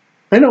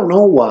 I don't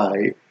know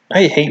why.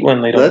 I hate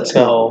when they don't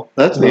tell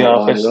the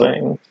office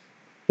thing.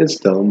 It's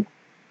dumb.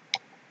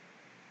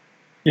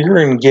 You're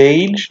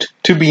engaged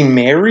to be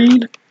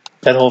married?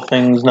 That whole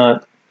thing's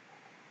not...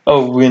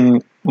 Oh,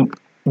 when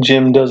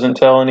Jim doesn't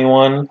tell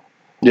anyone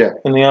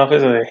in the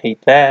office? I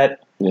hate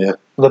that. Yeah.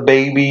 The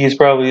baby is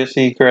probably a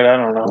secret. I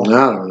don't know.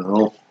 I don't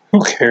know.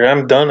 Who cares?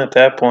 I'm done at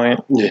that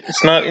point. Yeah.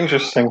 It's not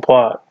interesting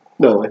plot.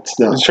 No, it's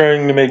not. It's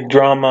trying to make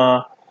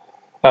drama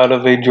out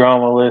of a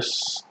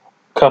dramaless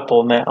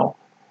couple now.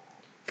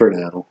 For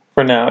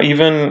now.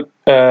 Even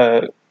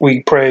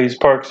we praise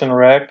Parks and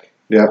Rec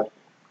Yeah.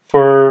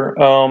 for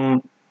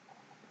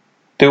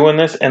doing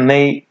this, and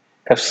they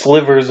have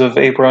slivers of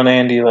April and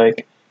Andy.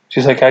 Like,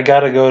 she's like, I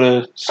gotta go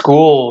to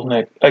school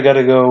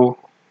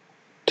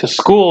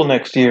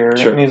next year.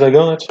 Sure. And he's like,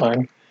 oh, that's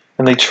fine.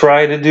 And they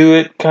try to do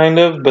it, kind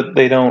of, but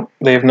they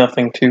have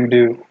nothing to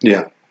do.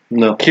 Yeah.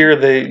 No. Here,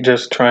 they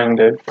just trying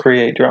to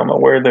create drama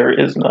where there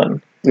is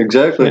none.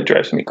 Exactly. It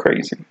drives me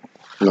crazy.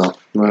 No.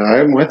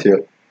 I'm with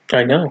you.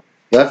 I know.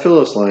 That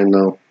Phyllis line,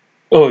 though,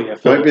 Oh, yeah.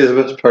 might be the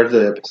best part of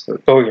the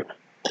episode. Oh,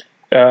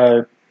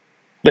 yeah.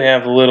 They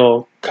have a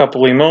little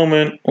coupley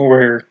moment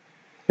where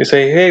they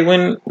say, hey,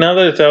 now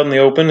that it's out in the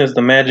open, is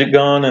the magic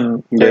gone?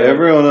 And Yeah,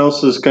 everyone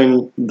else has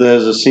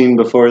there's a scene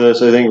before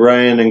this. I think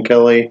Ryan and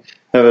Kelly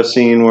have a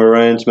scene where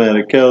Ryan's mad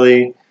at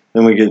Kelly.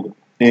 Then we get,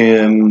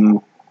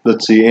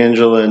 let's see,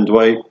 Angela and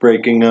Dwight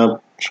breaking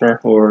up, Sure.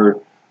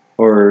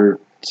 or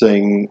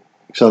saying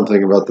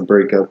something about the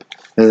breakup.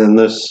 And then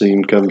this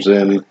scene comes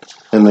in,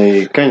 and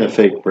they kind of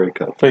fake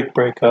breakup, Fake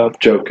breakup.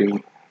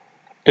 joking.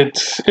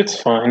 It's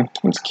fine.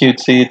 It's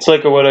cutesy. It's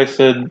like what I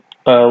said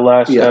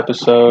last Yeah.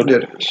 episode,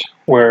 It is.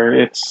 where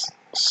it's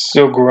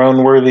so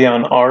groan-worthy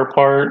on our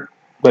part,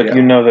 but Yeah.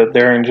 you know that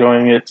they're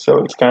enjoying it,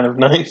 so it's kind of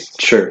nice.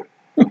 Sure.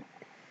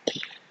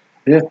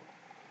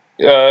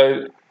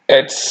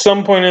 At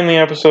some point in the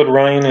episode,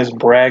 Ryan is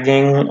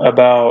bragging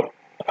about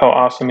how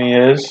awesome he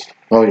is.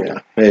 Oh, yeah.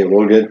 Hey,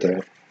 we'll get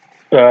there.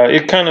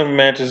 It kind of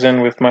matches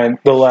in with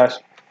the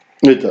last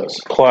It does.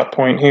 plot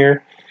point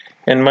here.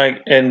 And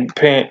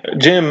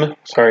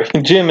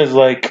Jim is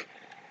like,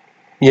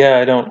 yeah,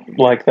 I don't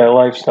like that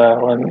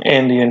lifestyle. And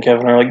Andy and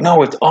Kevin are like,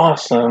 no, it's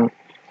awesome.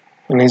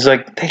 And he's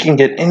like, they can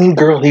get any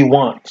girl he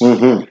wants.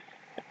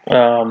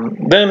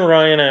 Mm-hmm. Then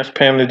Ryan asked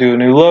Pam to do a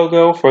new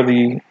logo for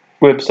the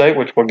website,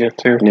 which we'll get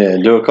to. Yeah,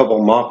 do a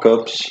couple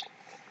mock-ups.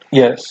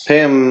 Yes.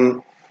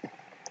 Pam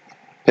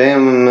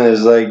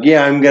is like,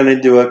 yeah, I'm going to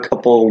do a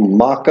couple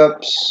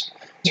mock-ups,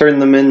 turn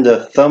them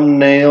into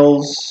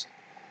thumbnails,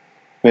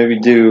 maybe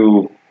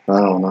do, I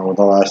don't know,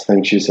 the last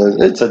thing she says.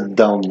 It's a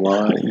dumb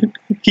line.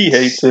 He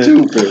hates it.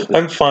 Stupid.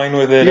 I'm fine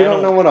with it. You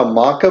don't know what a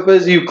mock-up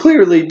is? You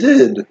clearly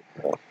did.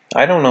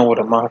 I don't know what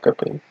a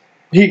mock-up is.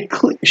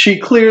 She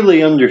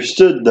clearly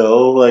understood,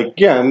 though, like,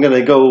 yeah, I'm going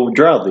to go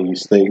draw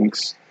these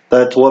things.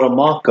 That's what a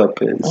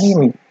mock-up is.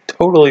 I'm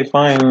totally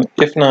fine,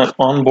 if not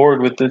on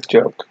board with this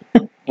joke.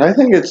 I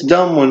think it's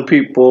dumb when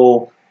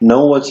people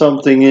know what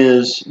something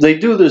is. They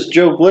do this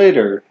joke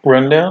later.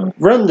 Rundown?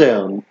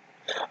 Rundown.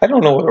 I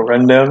don't know what a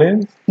rundown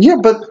is. Yeah,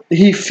 but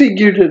he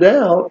figured it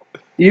out.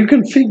 You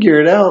can figure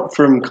it out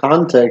from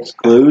context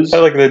clues. I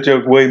like that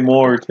joke way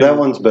more, too. That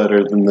one's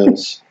better than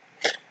this.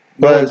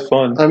 That one's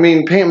fun. I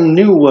mean, Pam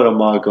knew what a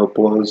mock-up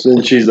was,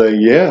 and she's like,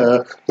 yeah,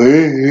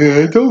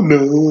 I don't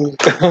know.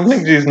 I don't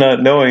think she's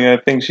not knowing. I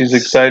think she's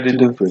excited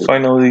to Stupid.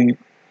 finally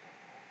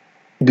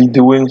be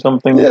doing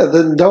something. Yeah,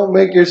 then don't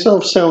make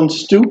yourself sound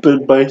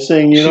stupid by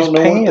saying you don't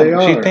know Pam. what they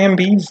are. She's Pam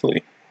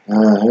Beasley.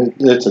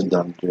 It's a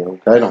dumb joke.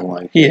 I don't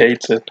like He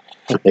hates it.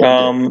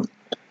 it.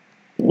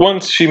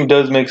 Once she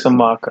does make some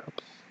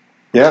mock-ups.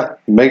 Yeah,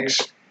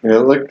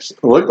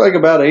 it look like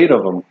about 8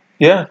 of them.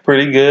 Yeah,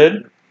 pretty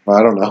good.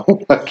 I don't know.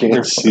 I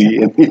can't see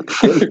anything.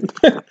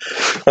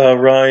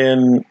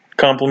 Ryan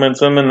compliments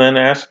them and then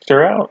asks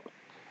her out.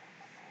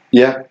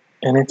 Yeah,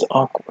 And it's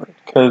awkward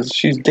because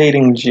she's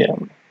dating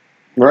Jim.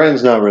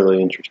 Ryan's not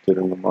really interested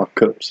in the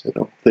mock-ups, I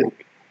don't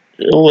think.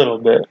 A little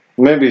bit.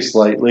 Maybe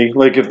slightly.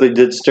 Like if they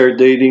did start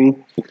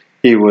dating,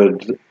 he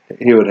would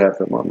have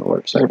them on the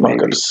website. Their Maybe.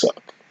 mock-ups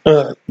suck.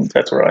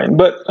 That's Ryan.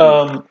 But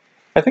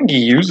I think he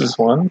uses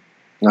one.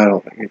 I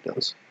don't think he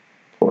does.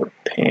 Poor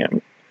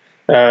Pam.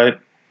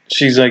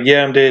 She's like,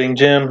 yeah, I'm dating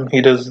Jim.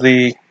 He does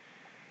they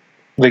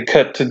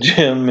cut to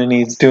Jim and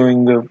he's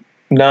doing the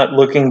not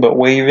looking but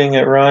waving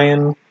at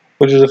Ryan,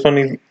 which is a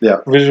funny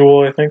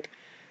visual, I think.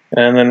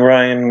 And then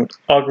Ryan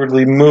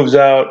awkwardly moves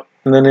out,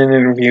 and then in an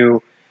interview,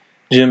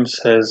 Jim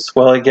says,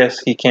 well, I guess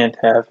he can't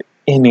have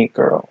any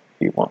girl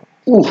he wants.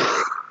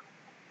 Oof.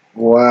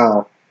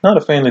 Wow. Not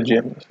a fan of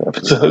Jim this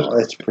episode. No,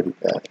 that's pretty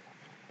bad.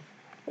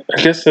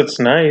 I guess that's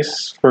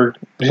nice for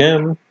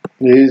Jim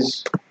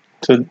He's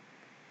to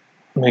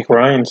make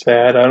Ryan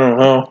sad. I don't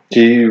know.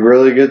 He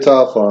really gets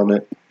off on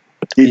it.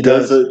 He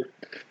does it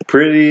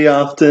pretty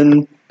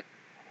often.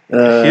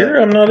 Here,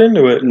 I'm not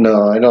into it.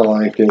 No, I don't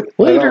like it.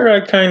 Later,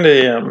 I kind of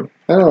am.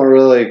 I don't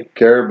really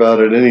care about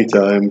it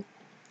anytime.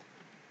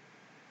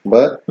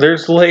 But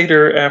There's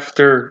later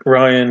after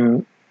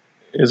Ryan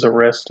is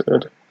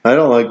arrested. I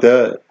don't like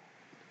that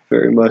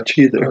very much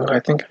either.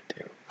 I think I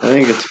do. I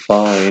think it's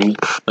fine.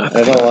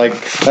 I like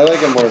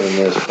it more than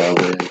this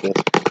probably, I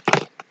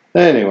guess.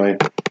 Anyway,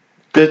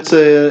 it's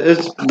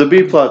the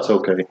B plot's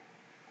okay.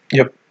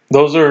 Yep.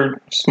 Those are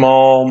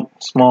small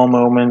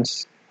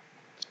moments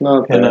It's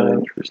not that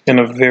interesting. in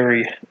a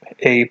very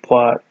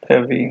A-plot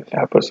heavy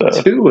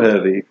episode. Too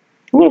heavy.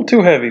 A little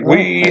too heavy.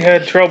 We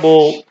had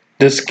trouble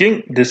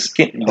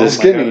distinguishing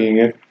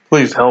it.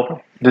 Please help me.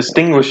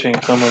 Distinguishing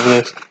some of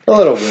this. A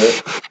little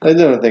bit. I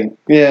don't think.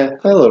 Yeah,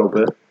 a little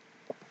bit.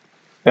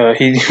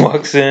 He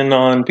walks in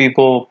on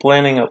people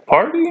planning a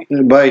party.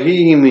 By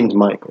he means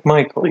Michael.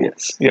 Michael,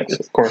 yes,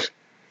 of course.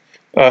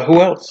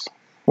 Who else?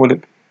 Would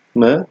it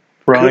Man,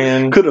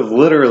 Ryan? could have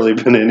literally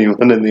been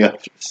anyone in the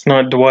office.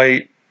 Not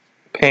Dwight,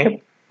 Pam,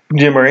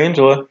 Jim, or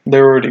Angela.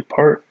 They're already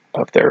part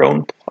of their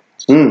own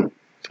plots. Hmm.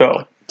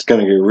 So It's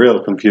going to get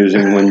real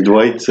confusing when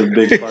Dwight's a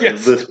big part Yes.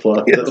 of this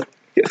plot, Yes. though.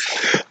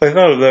 Yes. I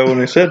thought of that when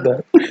I said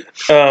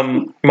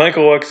that.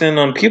 Michael walks in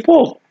on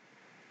people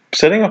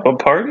setting up a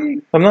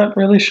party. I'm not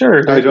really sure.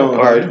 I There's no don't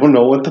party.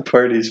 know what the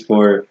party's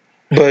for.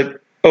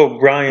 But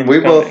Ryan. We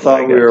both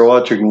thought we were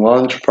watching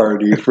Launch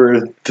Party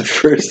for the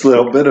first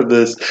little bit of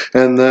this,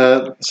 and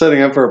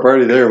setting up for a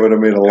party there would have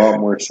made a lot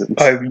more sense.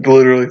 I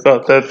literally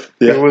thought that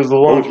Yeah. it was the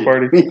launch Okay,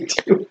 party. Me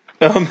too.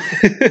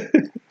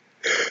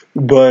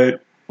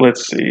 But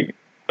let's see.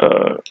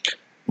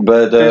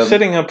 But They're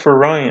setting up for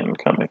Ryan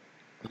coming,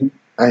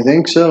 I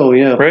think so,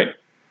 yeah. right?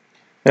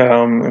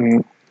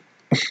 And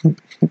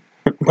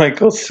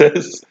Michael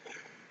says,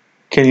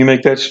 "Can you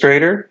make that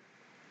straighter?"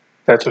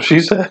 That's what she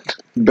said.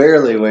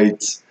 Barely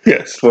waits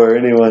Yes. for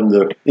anyone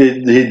to.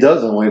 He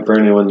doesn't wait for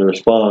anyone to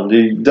respond.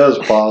 He does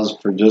pause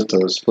for just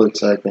a split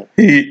second.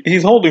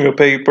 He's holding a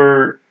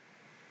paper.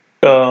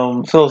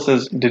 Phil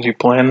says, "Did you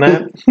plan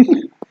that?"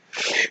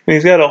 And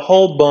he's got a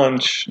whole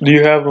bunch. Do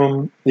you have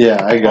them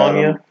Yeah, I got on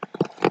him.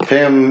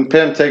 you?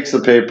 Pam takes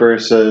the paper,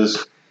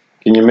 says,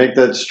 "Can you make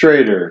that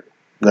straighter?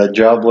 That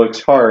job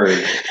looks hard.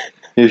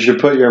 You should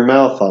put your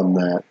mouth on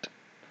that.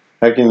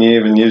 How can you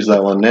even use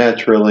that one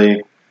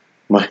naturally?"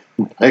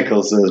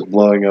 Michael says,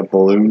 "Blowing up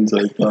balloons,"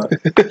 I thought.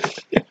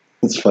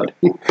 It's funny.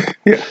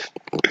 Yeah.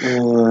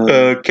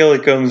 Kelly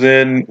comes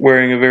in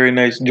wearing a very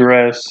nice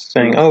dress,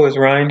 saying, "Oh, is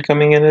Ryan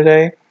coming in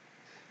today?"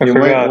 I You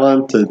forgot. might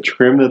want to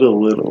trim it a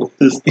little.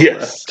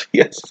 Yes,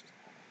 yes.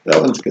 That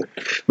one's good.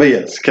 But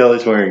yes,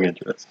 Kelly's wearing a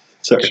dress.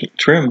 Sorry.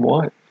 Trim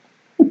what?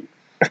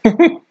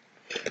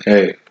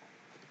 Hey.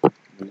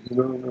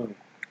 No.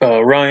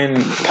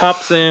 Ryan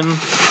pops in.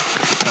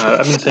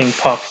 I've been saying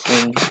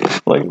pops in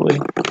lately.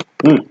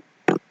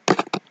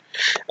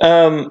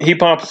 He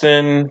pops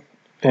in,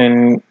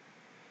 and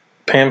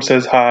Pam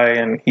says hi,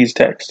 and he's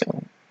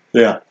texting.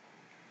 Yeah.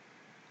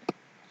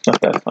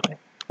 Not that funny.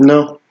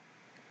 No,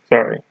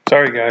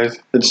 Sorry, guys.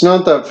 it's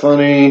not that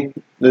funny.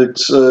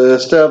 It's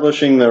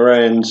establishing that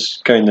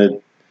Ryan's kind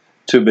of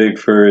too big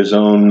for his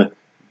own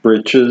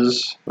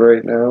britches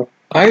right now.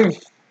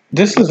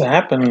 This has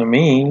happened to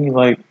me.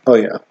 Like, Oh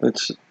yeah,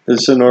 it's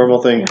a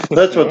normal thing.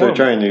 That's what they're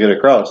trying to get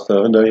across,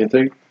 though, don't you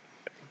think?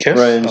 guess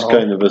Ryan's so.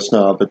 kind of a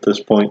snob at this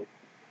point.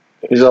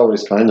 He's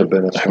always kind of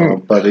been a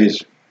snob, but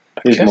he's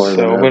Guess more than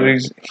so, ever. but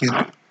he's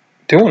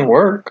doing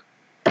work.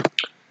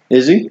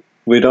 Is he?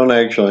 We don't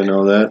actually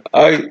know that.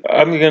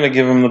 I'm gonna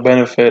give him the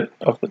benefit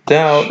of the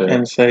doubt Sure.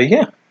 and say,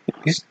 yeah,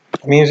 he's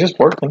just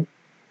working.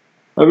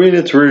 I mean,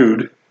 it's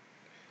rude.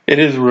 It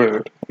is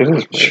rude. It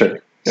is rude. Sure.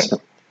 Yeah.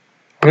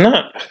 I'm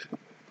not.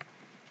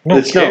 I don't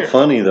It's care. not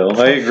funny, though.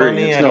 I agree.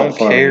 Funny, it's I not don't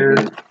funny. care.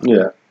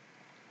 Yeah.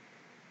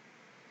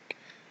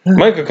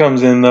 Michael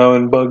comes in though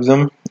and bugs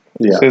him.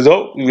 Yeah. Says,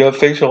 "Oh, you got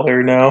facial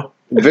hair now."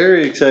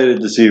 Very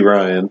excited to see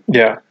Ryan.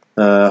 Yeah.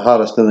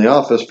 Hottest in the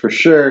office for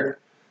sure.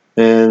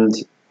 And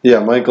yeah,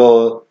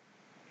 Michael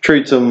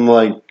treats him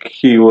like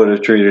he would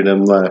have treated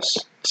him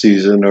last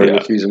season or Yeah.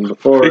 the season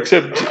before.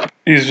 Except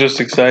he's just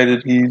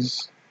excited.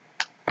 He's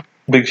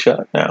big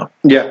shot now.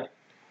 Yeah.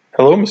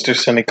 Hello, Mr.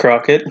 Sonny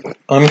Crockett.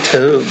 I'm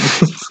Toad.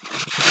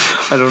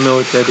 I don't know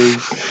what that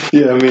is.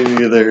 Yeah, me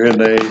neither.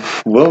 And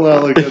I will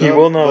not look it up. He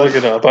will not but- look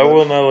it up. I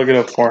will not look it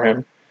up for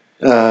him.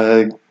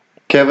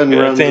 Kevin Yeah,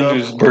 runs it's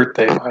Andrew's up.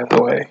 birthday, by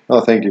the way.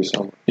 Oh, thank you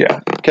so much. Yeah.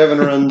 Kevin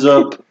runs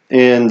up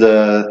and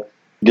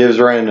gives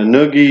Ryan a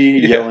noogie,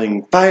 Yeah.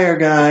 yelling, "Fire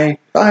guy!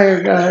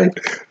 Fire guy!"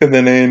 And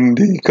then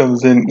Andy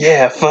comes in.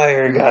 Yeah,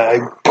 fire guy.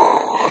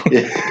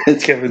 Yeah.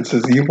 Kevin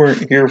says, "You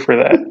weren't here for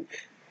that."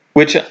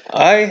 Which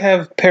I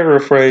have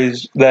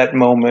paraphrased that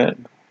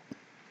moment.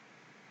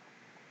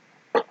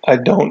 I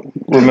don't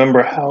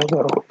remember how,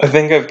 though. I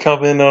think I've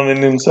come in on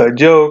an inside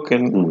joke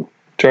and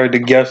tried to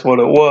guess what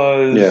it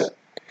was. Yeah.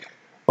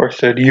 Or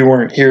said, "You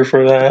weren't here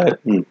for that."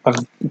 Mm.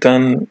 I've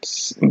done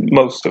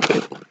most of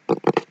it.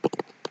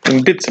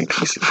 In bits and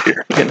pieces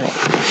here, you know.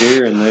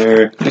 Here and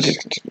there.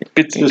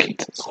 Bits and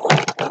pieces.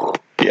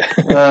 Yeah.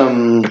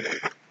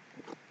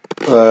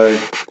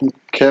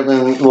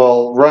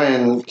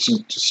 Ryan's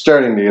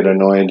starting to get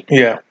annoyed.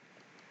 Yeah.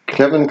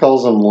 Kevin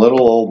calls him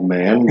little old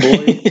man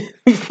boy.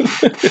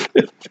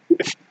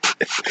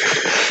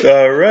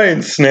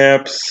 Ryan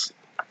snaps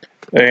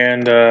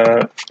and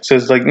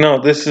says, like, "No,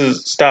 this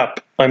is, stop.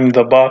 I'm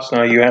the boss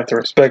now. You have to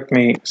respect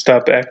me.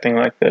 Stop acting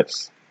like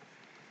this."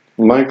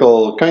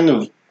 Michael kind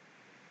of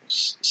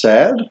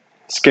sad,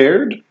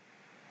 scared,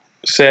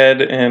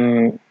 Said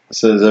and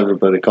says,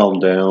 "Everybody calm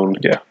down."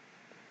 Yeah.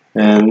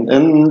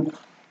 And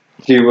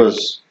he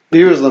was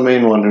the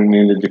main one who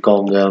needed to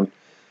calm down.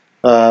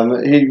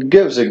 He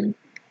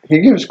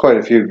gives quite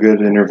a few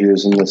good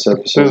interviews in this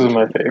episode. this is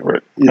my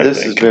favorite.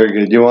 This is very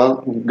good. You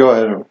want? Go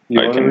ahead.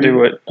 I can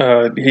do it.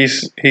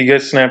 He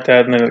gets snapped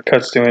at and then it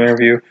cuts to an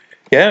interview.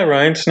 "Yeah,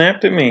 Ryan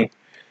snapped at me.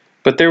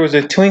 But there was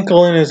a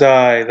twinkle in his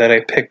eye that I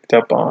picked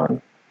up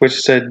on,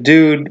 which said,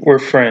 'Dude, we're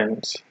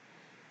friends.'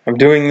 I'm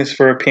doing this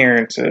for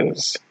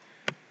appearances.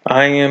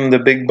 I am the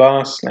big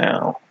boss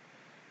now.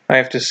 I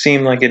have to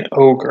seem like an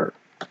ogre.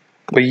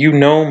 But you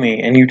know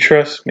me and you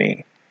trust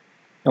me.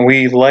 And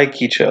we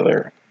like each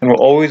other. And we'll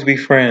always be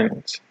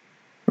friends.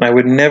 And I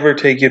would never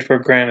take it for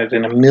granted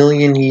in a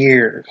million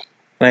years.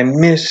 And I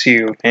miss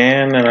you,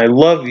 man, and I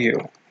love you.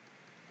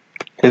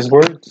 His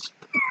words.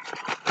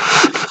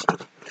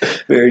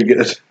 Very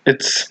good.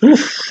 It's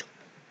oof.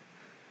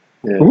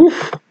 Yeah.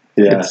 Oof.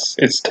 Yeah.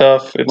 It's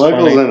tough. It's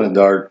Michael's funny. in a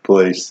dark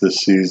place this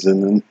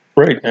season, and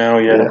Right now,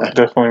 yeah, Yeah.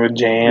 definitely with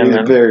Jan. he's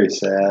And very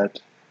sad.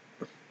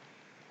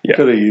 Yeah.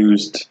 Could have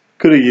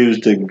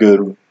used a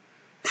good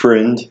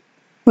friend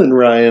in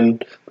Ryan,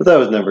 but that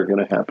was never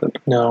going to happen.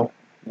 no.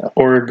 No.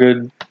 Or a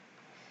good.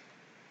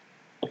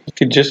 He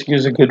could just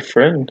use a good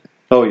friend.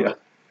 Oh yeah.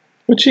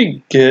 Which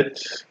he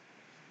gets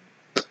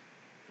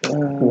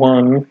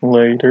one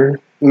later.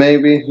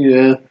 Maybe,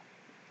 yeah.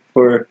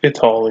 Or It's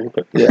Holly,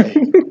 but yeah.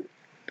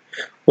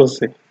 we'll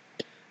see.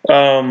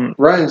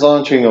 Ryan's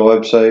launching a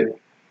website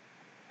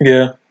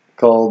Yeah.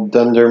 called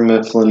Dunder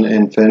Mifflin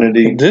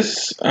Infinity.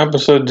 This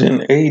episode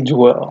didn't age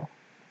well.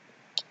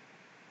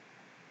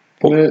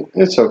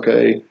 It's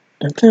okay.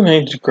 It didn't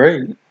age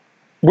great.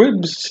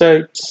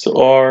 Websites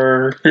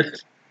are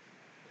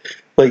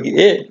like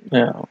it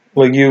now.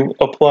 Like you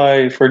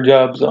apply for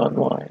jobs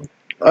online.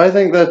 I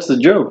think that's the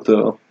joke,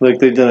 though. Like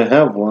they didn't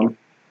have one.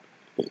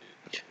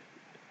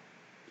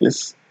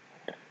 It's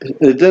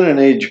It didn't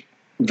age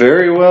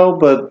very well,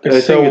 but I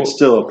So- think it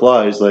still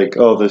applies. Like,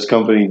 oh, this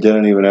company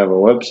didn't even have a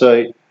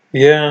website.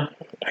 yeah,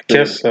 I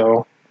guess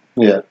so.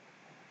 Yeah.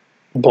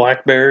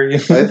 BlackBerry.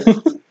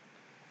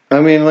 I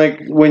mean,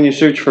 like when you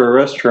search for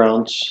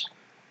restaurants,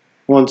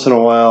 once in a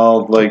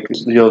while, like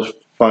you'll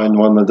find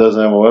one that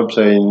doesn't have a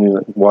website, and you're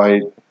like,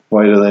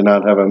 why do they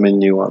not have a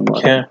menu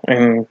online? Yeah,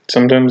 and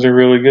sometimes they're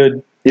really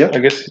good. Yeah. I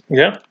guess,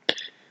 yeah.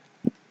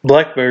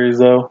 Blackberries,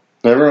 though.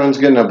 Everyone's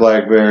getting a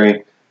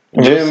BlackBerry.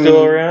 Are they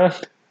still around?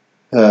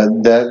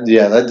 That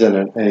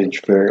didn't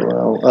age very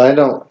well. I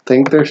don't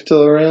think they're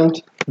still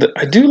around.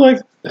 I do like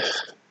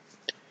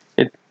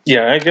it.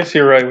 Yeah, I guess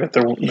you're right with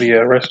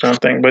the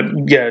restaurant thing. But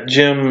yeah,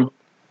 Jim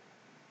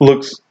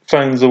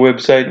finds the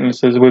website and it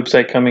says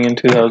website coming in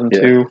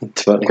 2002.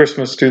 It's funny.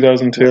 Christmas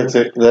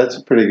 2002. That's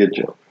a pretty good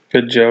joke.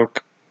 Good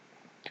joke.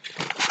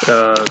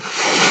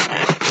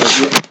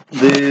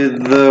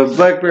 The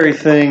BlackBerry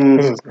thing,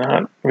 This is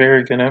not a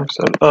very good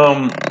episode.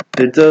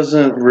 it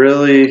doesn't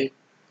really.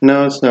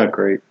 No, it's not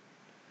great.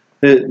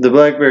 The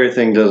BlackBerry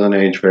thing doesn't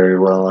age very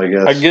well, I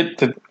guess.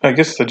 I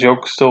guess the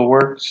joke still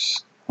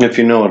works. If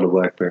you know what a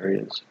BlackBerry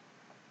is,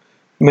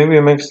 Maybe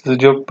it makes the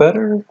joke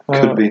better.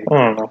 Could be. I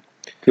don't know.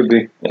 could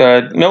be.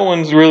 No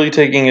one's really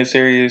taking it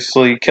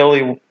seriously.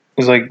 Kelly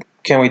was like,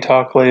 "Can we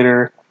talk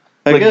later?"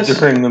 I Like guess.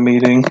 during the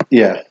meeting.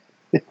 Yeah.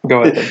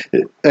 Go ahead.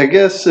 I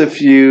guess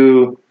if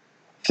you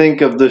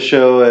think of the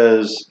show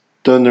as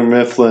Dunder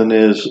Mifflin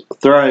is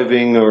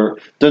thriving, or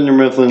Dunder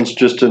Mifflin's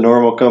just a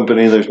normal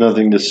company, there's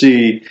nothing to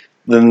see,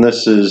 then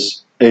this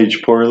is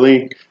aged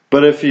poorly.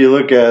 But if you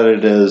look at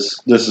it as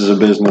this is a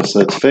business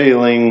that's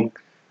failing,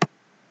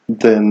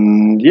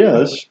 then yeah,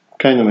 this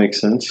kind of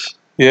makes sense.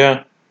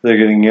 Yeah. They're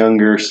getting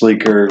younger,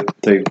 sleeker.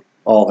 They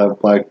all have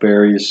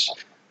Blackberries.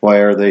 Why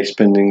are they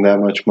spending that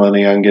much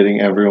money on getting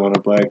everyone a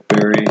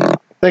Blackberry?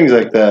 Things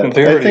like that.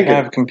 They I already think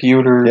have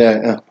computers.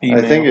 yeah, I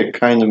email. think it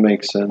kind of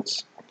makes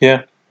sense.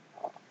 Yeah.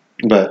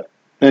 But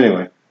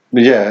anyway,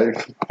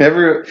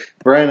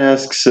 Brian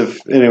asks if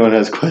anyone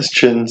has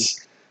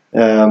questions.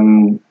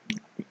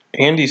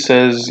 Andy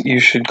says you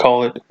should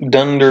call it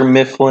Dunder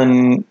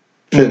Mifflin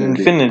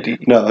Infinity.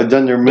 No,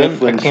 Dunder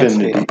Mifflin I can't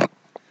say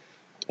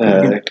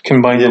Infinity.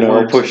 Combine the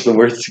words. Push the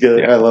words together.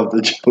 Yeah. I love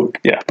the joke.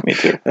 Yeah, me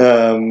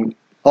too.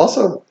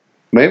 Also,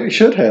 maybe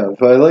should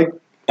have. I I do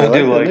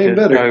the like name it.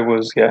 better. I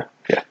was, yeah.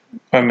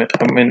 I'm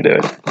into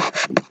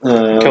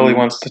it. Kelly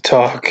wants to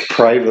talk.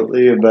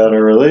 privately about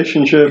a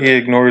relationship. He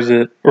ignores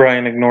it.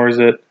 Ryan ignores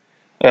it.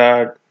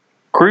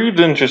 Creed's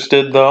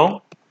interested,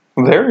 though.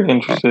 Very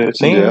interested, it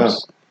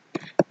seems.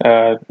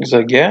 He's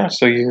like, yeah,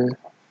 so you're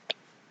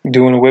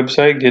doing a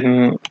website,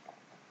 getting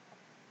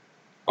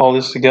all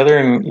this together,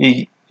 and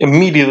he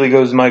immediately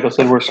goes, Michael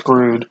said, we're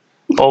screwed.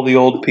 All the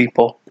old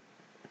people.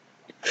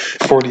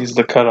 40's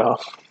the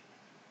cutoff.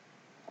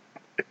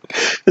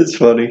 It's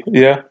funny.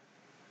 Yeah,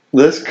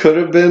 This could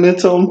have been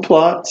its own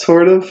plot,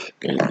 sort of.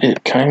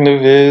 it kind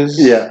of is.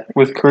 Yeah.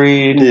 With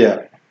Creed.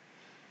 Yeah.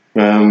 He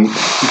And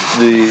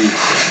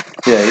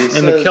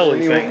the says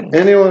Kelly thing.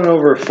 Anyone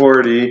over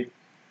 40.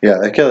 Yeah,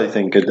 the Kelly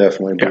thing could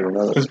definitely be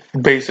another. It's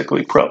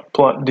basically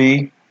plot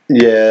D.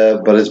 Yeah,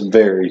 but it's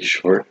very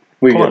short.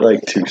 We Plot- get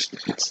like 2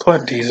 scenes.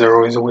 Plot D's are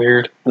always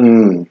weird.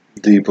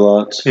 D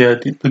plots. Yeah,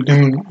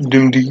 the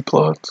Doom D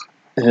plots.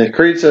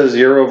 Creed says,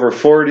 you're over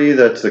 40.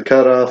 That's the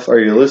cutoff. Are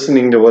you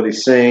listening to what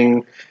he's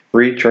saying?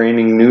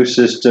 Retraining new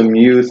system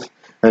youth.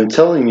 I'm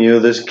telling you,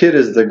 this kid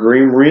is the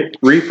Grim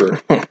Reaper.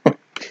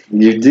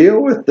 You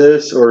deal with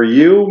this, or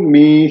you,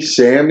 me,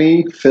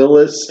 Sammy,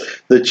 Phyllis,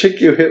 the chick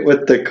you hit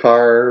with the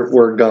car,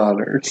 we're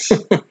goners.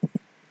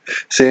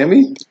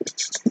 Sammy?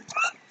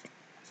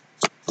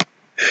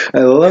 I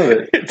love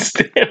it. It's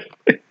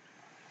Stanley.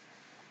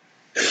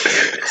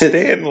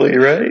 Stanley,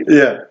 right?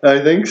 Yeah, I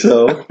think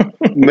so.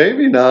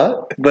 Maybe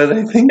not, but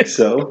I think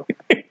so.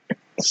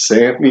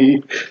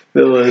 Sammy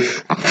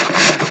Phyllis.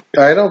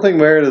 I don't think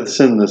Meredith's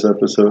in this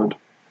episode.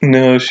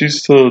 No,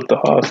 she's still at the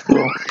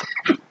hospital.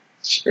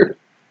 Sure.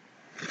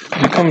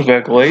 She comes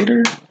back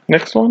later.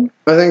 Next one.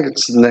 I think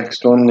it's the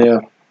next one, yeah.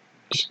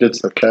 She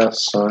gets the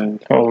cast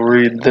signed. I'll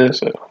read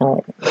this at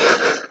home.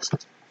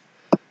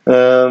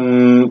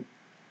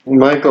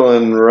 Michael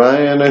and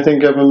Ryan, I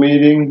think, have a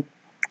meeting.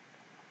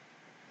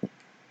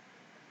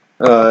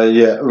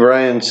 Yeah,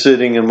 Ryan's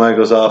sitting in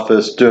Michael's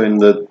office doing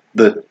the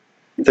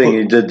thing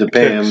he did to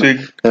Pam,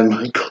 and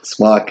Michael's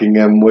mocking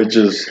him, which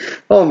is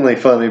only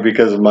funny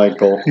because of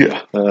Michael.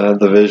 Yeah.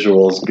 The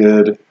visual's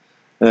good.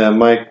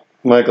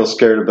 Michael's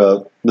scared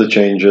about the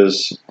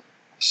changes.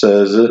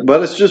 Says,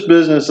 but it's just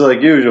business like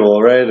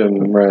usual, right?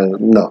 And Ryan,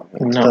 no,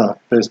 it's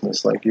not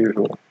business like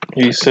usual.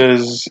 He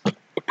says,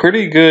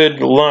 pretty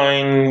good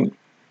line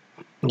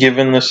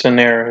given the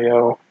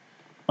scenario.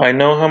 I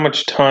know how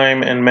much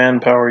time and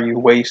manpower you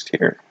waste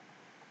here.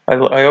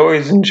 I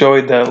always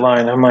enjoyed that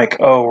line. I'm like,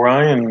 oh,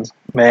 Ryan's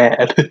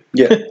mad.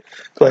 Yeah.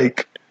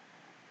 Like,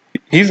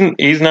 he's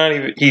not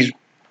even, he's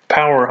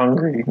power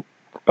hungry,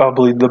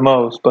 probably the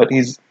most, but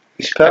he's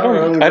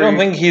Power hungry. I don't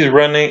think he's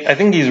running, I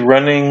think he's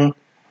running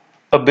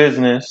a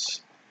business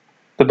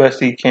the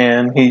best he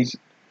can. He's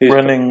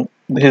running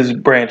his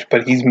branch,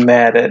 but he's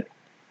mad at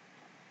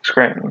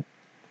Scranton.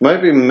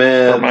 Might be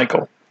mad. Or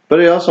Michael.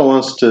 But he also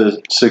wants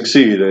to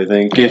succeed, I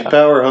think. He's Yeah.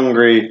 power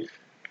hungry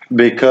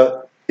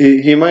because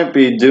he might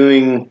be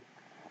doing...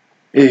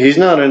 He's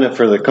not in it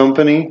for the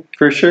company,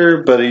 for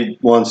sure, but he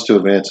wants to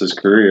advance his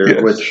career,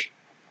 Yes. which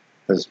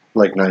is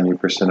like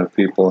 90% of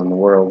people in the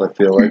world, I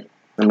feel like.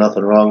 There's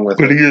nothing wrong with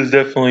But it. he is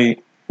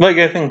definitely, like,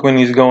 I think when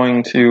he's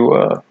going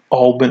to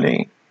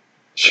Albany,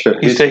 Sure.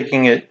 he's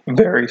taking it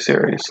very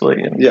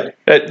seriously. And Yeah.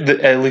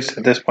 at least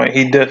at this point,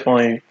 he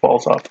definitely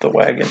falls off the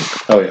wagon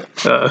Oh,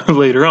 yeah.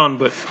 later on.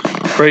 But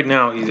right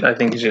now, I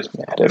think he's just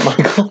mad at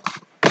Michael.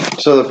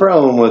 So the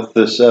problem with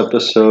this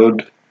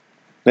episode,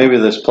 maybe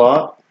this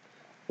plot,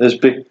 is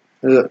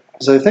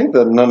I think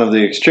that none of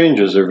the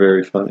exchanges are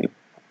very funny.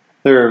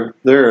 There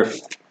are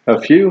a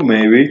few,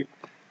 maybe.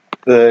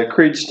 The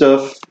Creed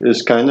stuff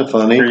is kind of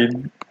funny.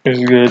 Creed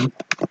is good.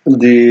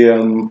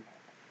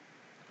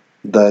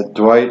 That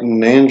Dwight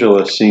and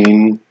Angela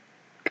scene,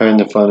 kind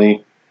of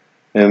funny.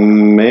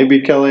 And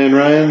maybe Kelly and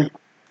Ryan.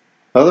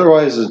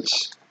 Otherwise,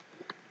 it's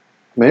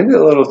maybe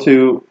a little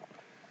too...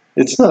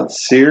 It's not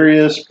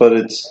serious, but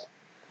it's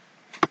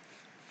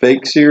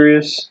fake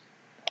serious.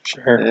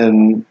 Sure.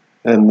 And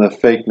the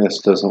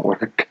fakeness doesn't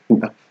work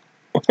enough.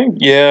 I think,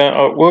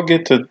 we'll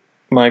get to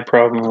my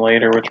problem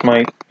later, which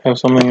might have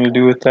something to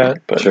do with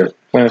that. But Sure.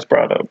 when it's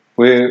brought up.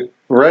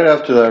 Right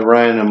after that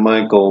Ryan and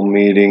Michael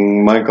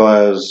meeting, Michael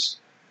has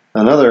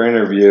another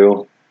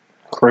interview.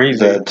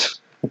 Crazy.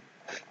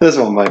 This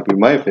one might be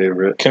my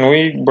favorite. Can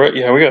we we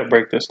gotta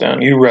break this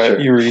down. You Sure.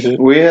 You read it.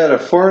 We had a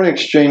foreign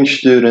exchange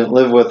student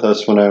live with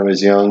us when I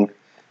was young,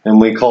 and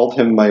we called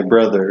him my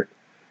brother.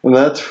 And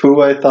that's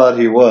who I thought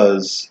he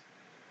was.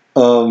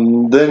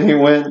 Then he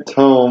went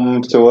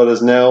home to what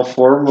is now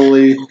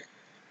formerly...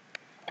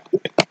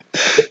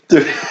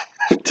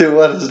 to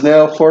what is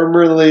now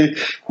formerly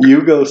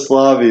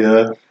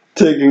Yugoslavia,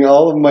 taking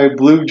all of my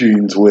blue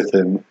jeans with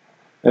him.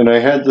 And I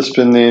had to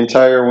spend the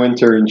entire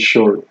winter in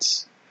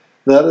shorts.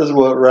 That is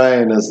what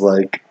Ryan is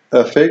like.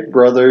 A fake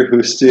brother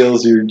who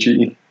steals your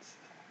jeans.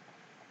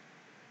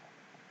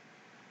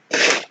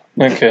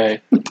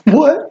 Okay.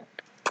 What?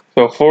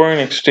 So, foreign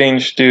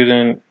exchange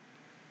student.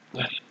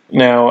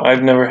 Now,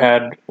 I've never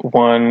had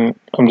one.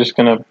 I'm just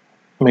going to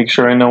make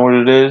sure I know what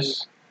it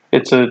is.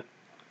 It's a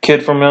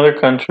kid from another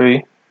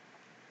country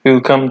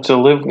who comes to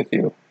live with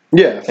you.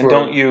 Yeah. And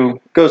don't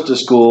you... Goes to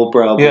school,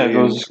 probably. Yeah,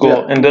 goes to school.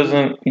 Yeah. And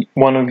doesn't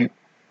one of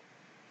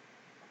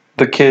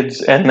the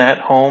kids in that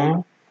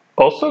home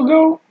also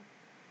go?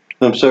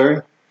 I'm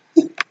sorry?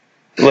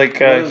 Like,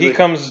 he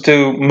comes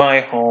to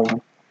my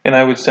home, and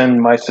I would send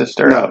my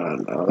sister out.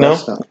 No. No?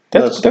 That's not,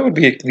 That would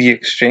be the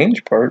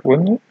exchange part,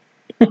 wouldn't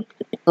it?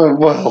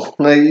 well,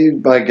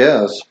 I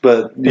guess.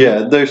 But,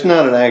 yeah, there's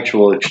not an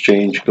actual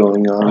exchange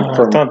going on I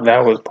from thought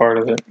that was part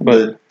of it, but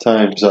the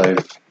times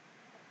I've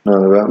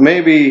known about.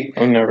 Maybe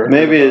I've never heard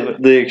about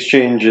it. the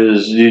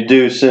exchanges, you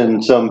do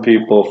send some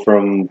people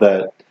from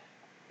that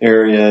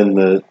area in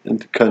the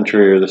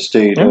country or the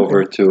state Okay.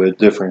 over to a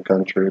different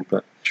country,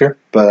 but Sure.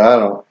 But I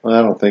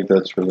don't think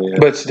that's really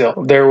it. But still,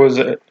 there was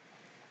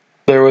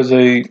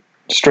a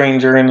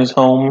stranger in his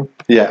home,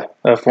 Yeah.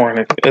 a foreign,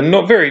 a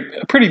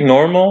pretty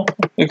normal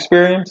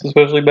experience,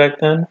 especially back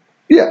then.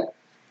 Yeah.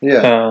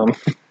 Yeah.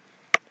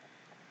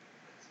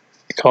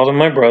 He called him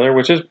my brother,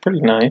 which is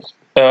pretty nice.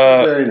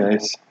 Very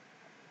nice.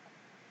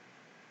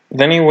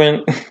 Then he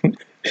went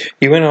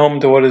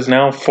home to what is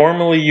now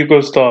formerly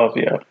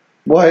Yugoslavia.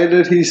 Why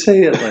did he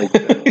say it like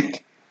that?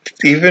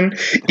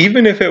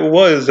 Even if it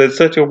was, that's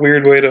such a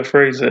weird way to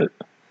phrase it.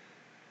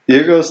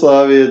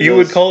 Yugoslavia. You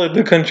would call it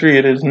the country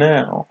it is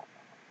now.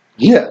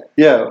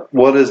 Yeah.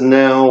 What is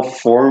now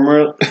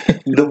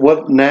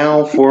what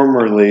now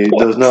formerly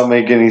does not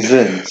make any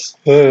sense.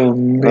 Oh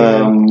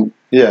man.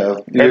 Yeah,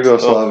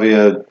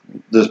 Yugoslavia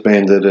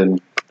disbanded in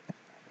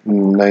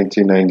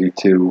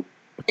 1992.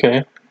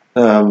 Okay.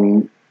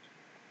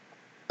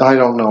 I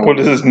don't know. What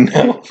is this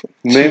now?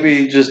 Maybe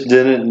he just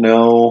didn't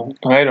know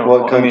I don't know.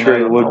 what country I it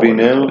don't would know be what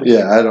it now. is.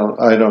 Yeah,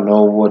 I don't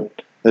know what.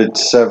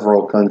 It's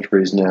several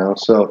countries now,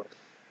 so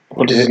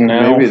What is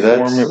now? maybe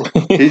that's.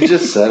 He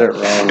just said it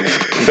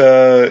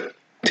wrong.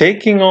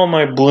 Taking all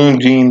my blue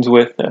jeans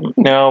with him.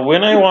 Now,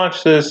 when I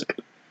watch this,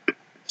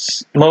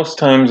 most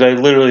times I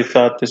literally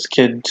thought this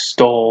kid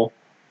stole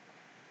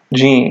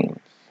jeans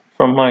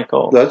from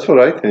Michael. That's what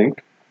I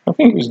think. I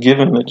think he was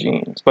given the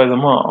jeans by the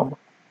mom.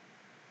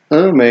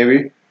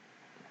 Maybe.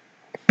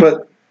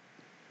 But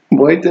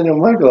why didn't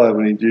Michael have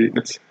any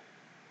jeans?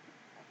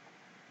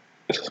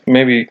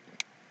 Maybe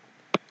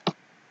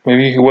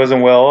he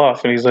wasn't well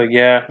off, and he's like,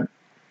 "Yeah,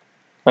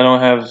 I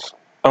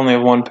only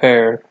have one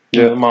pair."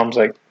 Yeah. And the mom's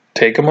like,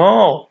 "Take them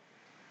all."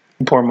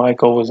 And poor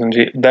Michael was in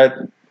jeans.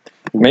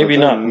 Maybe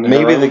But not. then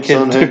Maybe the her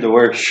son kid. had to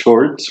wear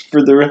shorts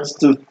for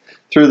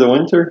through the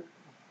winter.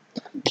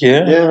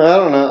 Yeah. Yeah, I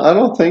don't know. I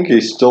don't think he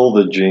stole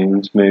the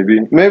jeans.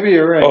 Maybe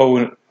you're right.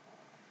 Oh,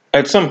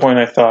 at some point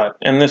I thought,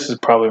 and this is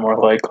probably more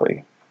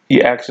likely,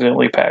 he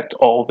accidentally packed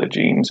all the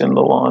jeans in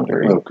the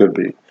laundry. Oh, could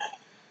be.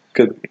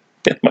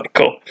 And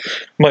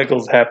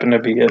Michael's happened to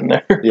be in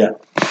there. Yeah.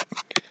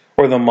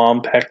 Or the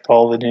mom packed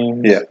all the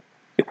jeans. Yeah.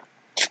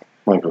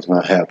 Michael's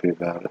not happy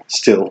about it.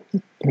 Still.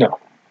 No.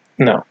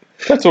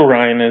 That's what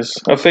Ryan is.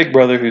 A fake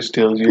brother who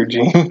steals your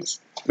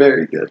jeans.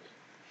 Very good.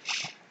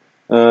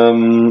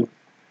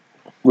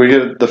 We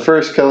get the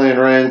first Kelly and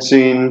Ryan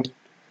scene.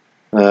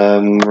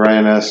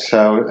 Ryan asks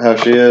how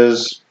she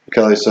is.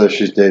 Kelly says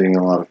she's dating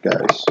a lot of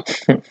guys.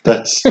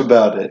 That's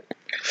about it.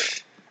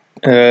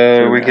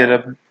 We get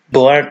a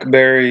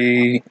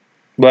Blackberries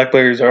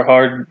are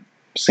hard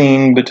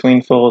scene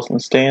between Phyllis and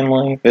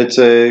Stanley.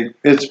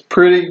 It's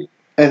pretty.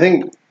 I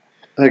think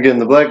again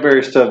the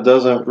BlackBerry stuff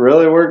doesn't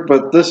really work,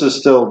 but this is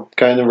still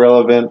kind of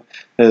relevant.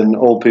 And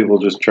old people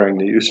just trying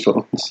to use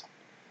phones.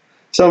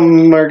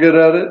 Some are good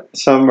at it,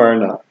 some are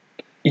not.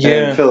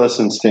 Yeah. And Phyllis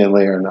and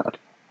Stanley are not.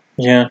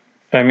 Yeah.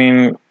 I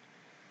mean,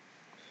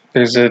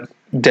 there's a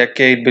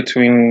decade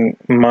between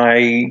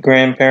my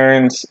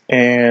grandparents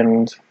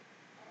and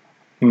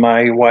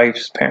my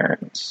wife's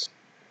parents.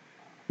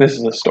 This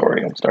is the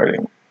story I'm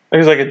starting.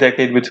 There's like a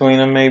decade between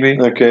them, maybe.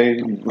 Okay,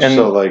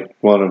 so like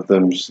one of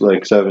them's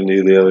like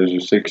 70, the others are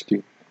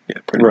 60. Yeah,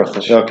 pretty Roughly.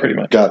 much. Okay, Pretty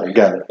much. Got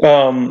it.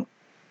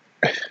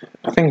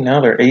 I think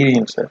now they're 80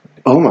 and 70.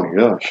 Oh my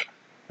gosh.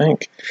 I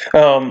think.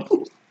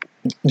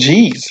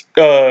 Geez.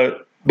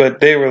 But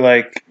they were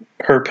like,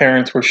 her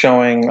parents were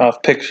showing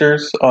off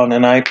pictures on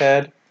an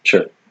iPad.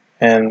 Sure.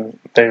 And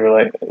they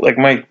were like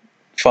my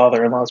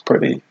father-in-law's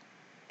pretty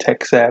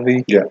tech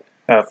savvy. Yeah.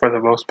 For the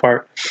most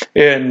part.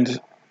 And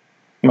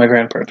my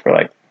grandparents were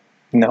like,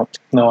 no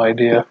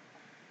idea.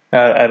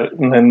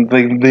 And then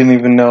they didn't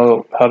even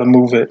know how to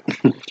move it.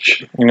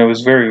 It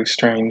was very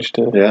strange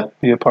to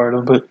be a part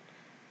of, but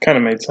kind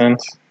of made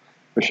sense.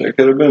 Wish I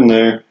could have been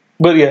there.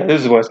 But yeah,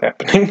 this is what's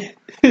happening.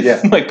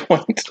 Yeah. My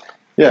point.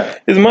 Yeah.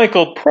 Is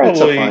Michael It's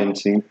a fine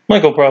scene.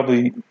 Michael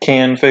probably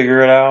can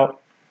figure it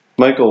out.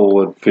 Michael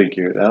would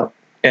figure it out.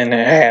 And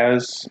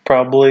has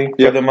probably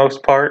for the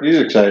most part. He's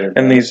excited.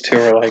 And these two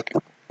are like,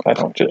 I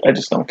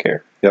just don't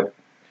care. Yep.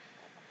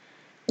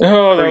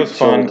 Oh, that was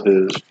fun. Sold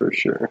his for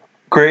sure.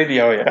 Great.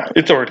 Oh yeah,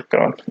 it's already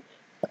gone.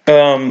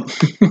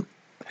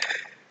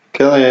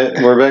 Kelly,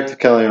 we're back to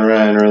Kelly and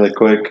Ryan really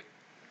quick.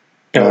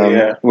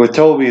 Yeah. With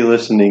Toby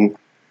listening.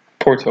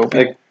 Poor Toby.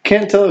 I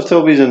can't tell if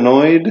Toby's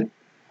annoyed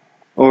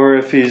or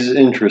if he's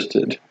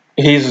interested.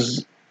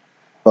 He's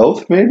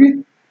both,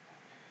 maybe?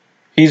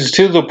 He's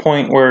to the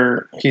point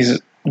where he's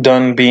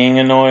done being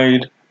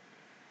annoyed.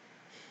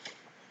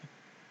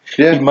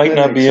 Yeah, he might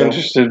not be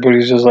interested, but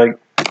he's just like,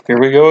 here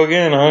we go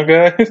again, huh,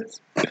 guys?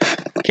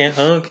 Can't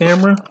hug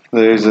camera?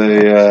 There's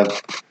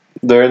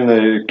they're in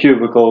the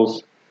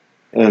cubicles,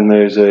 and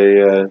there's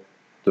a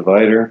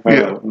divider. I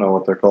don't know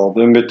what they're called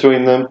in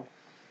between them.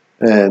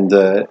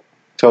 And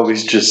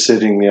Toby's just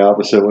sitting the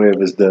opposite way of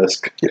his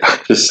desk,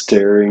 just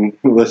staring,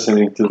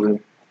 listening to them.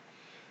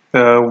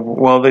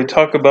 Well, they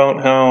talk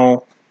about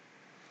how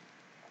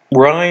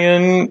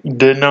Ryan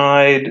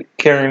denied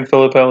Karen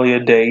Filippelli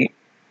a date,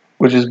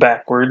 which is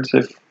backwards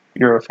if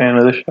you're a fan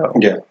of the show.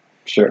 Yeah,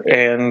 sure.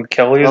 And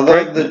Kelly is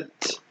pregnant.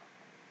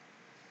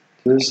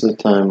 This is the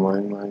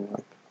timeline line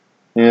up.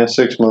 Yeah,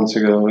 6 months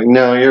ago.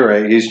 No, you're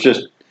right. He's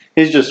just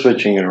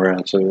switching it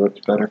around, so he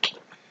looks better.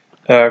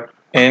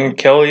 And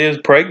Kelly is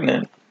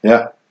pregnant.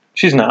 Yeah.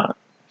 She's not.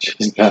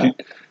 She's not.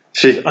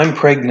 I'm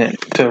pregnant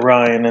to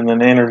Ryan, and then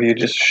the interview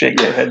just shake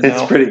your head.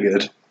 It's pretty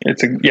good.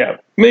 It's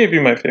maybe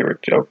my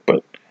favorite joke,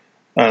 but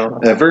I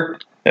don't know.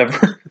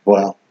 Ever.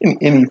 Wow. In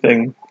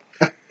anything.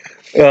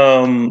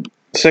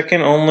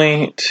 Second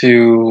only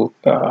to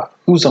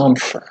who's on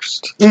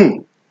first?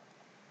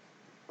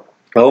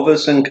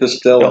 Elvis and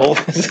Costello.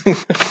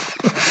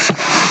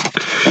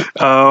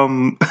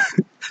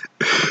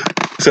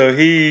 So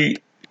he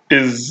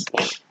is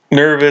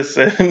nervous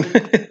and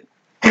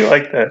you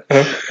like that,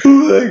 huh?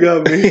 That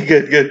got me.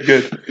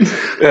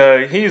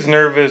 Good. He's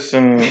nervous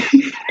and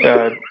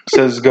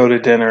says go to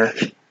dinner,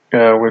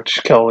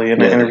 which Kelly in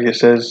the interview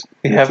says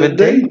we have a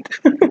date.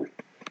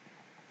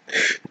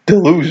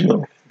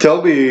 Delusional.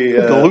 Toby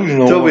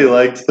Delusional.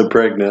 liked the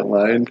pregnant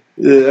line.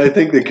 I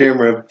think the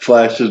camera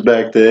flashes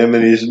back to him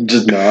and he's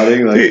just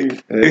nodding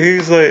like hey.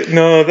 He's like,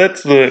 no,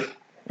 that's the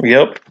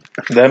yep.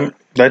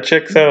 That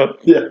checks out.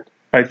 Yeah.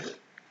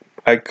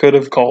 I could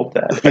have called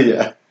that.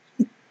 Yeah.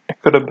 I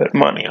could have bet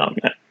money on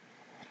that.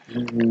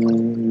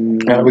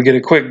 We get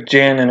a quick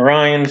Jan and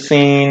Ryan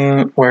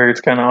scene where it's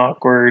kind of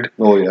awkward.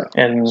 Oh yeah.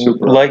 And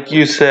Super like awkward.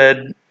 you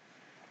said,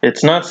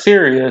 it's not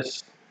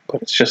serious,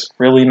 but it's just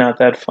really not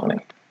that funny.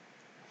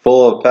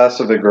 Full of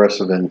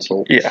passive-aggressive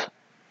insults. Yeah.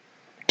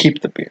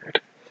 Keep the beard.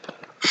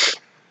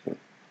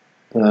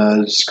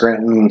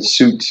 Scranton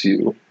suits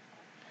you.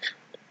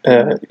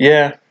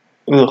 Yeah.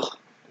 Ugh.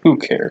 Who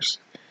cares?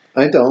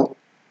 I don't.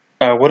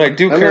 What I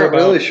do I'm care not about...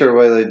 really sure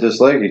why they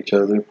dislike each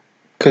other.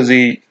 Because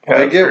he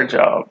has her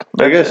job.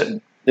 I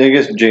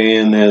guess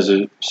Jan has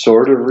a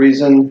sort of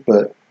reason,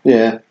 but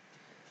yeah.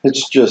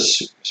 It's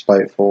just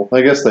spiteful.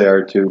 I guess they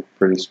are two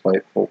pretty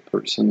spiteful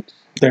persons.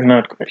 They're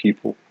not great.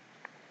 People.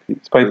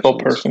 Spiteful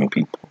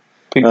people.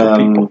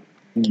 People.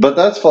 But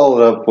that's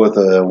followed up with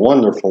a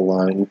wonderful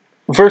line.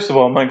 First of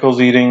all, Michael's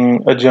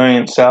eating a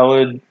giant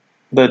salad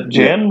that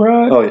Jan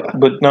brought. Oh yeah.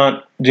 But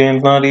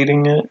Jan's not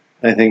eating it.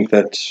 I think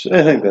that's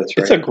right.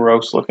 It's a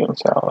gross looking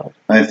salad.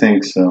 I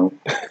think so.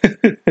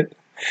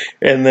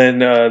 And then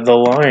the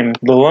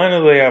line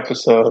of the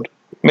episode,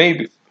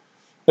 maybe.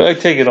 I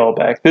take it all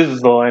back. This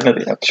is the line of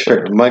the episode.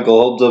 Sure. Michael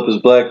holds up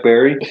his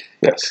BlackBerry.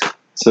 Yes.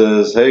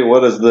 Says, hey,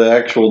 what is the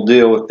actual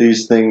deal with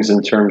these things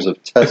in terms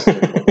of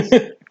testicles?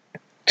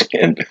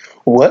 And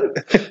what?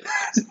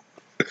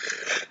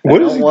 I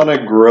don't want to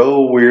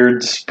grow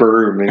weird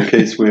sperm in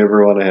case we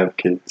ever want to have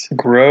kids.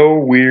 Grow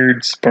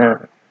weird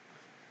sperm.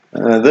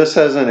 This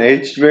hasn't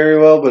aged very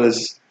well, but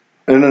it's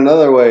in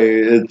another way,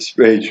 it's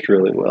aged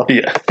really well.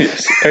 Yeah,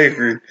 yes, I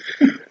agree.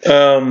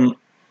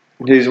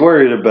 He's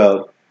worried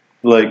about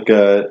like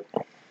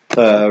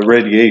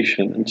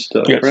radiation and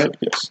stuff, Yes, right?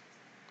 yes,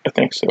 I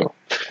think so.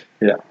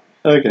 Yeah.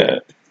 Okay.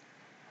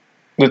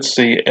 Let's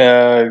see.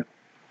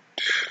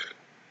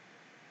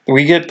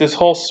 We get this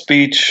whole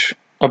speech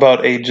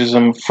about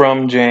ageism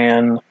from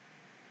Jan.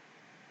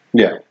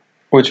 Yeah.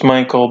 Which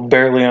Michael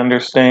barely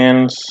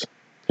understands.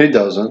 He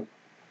doesn't.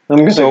 I'm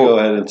going to go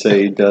ahead and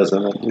say he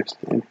doesn't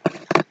understand.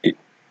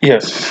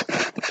 Yes.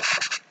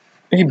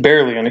 He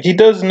barely understands. He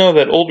does know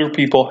that older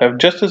people have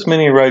just as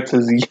many rights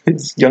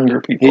as younger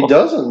people. He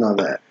doesn't know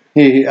that.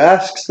 He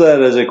asks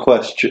that as a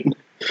question.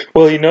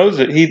 Well, he knows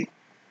it.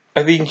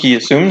 I think he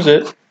assumes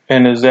it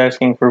and is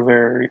asking for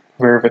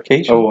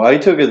verification. Oh, I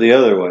took it the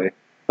other way.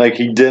 Like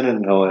he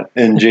didn't know it.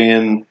 And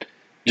Jan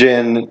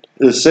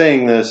is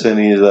saying this and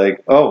he's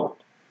like, oh.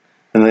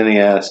 And then he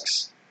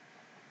asks.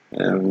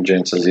 And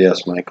Jan says,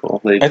 yes,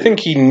 Michael. I think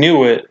he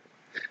knew it,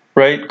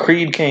 right?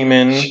 Creed came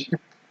in,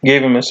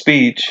 gave him a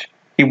speech.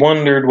 He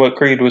wondered what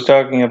Creed was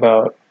talking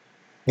about,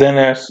 then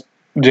asked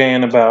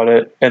Jan about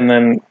it, and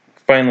then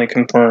finally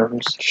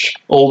confirms.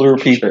 Older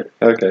people.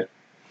 Sure. Okay.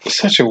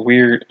 Such a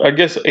weird... I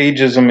guess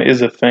ageism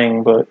is a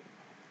thing, but...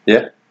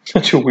 Yeah.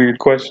 Such a weird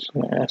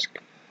question to ask.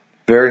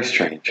 Very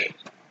strange.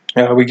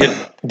 We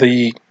get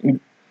the...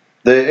 The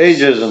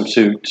ageism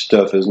suit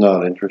stuff is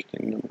not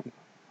interesting to me.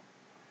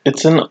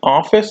 It's an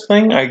office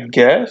thing, I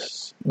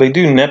guess. They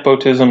do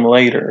nepotism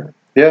later.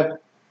 Yeah.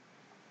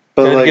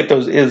 But like, get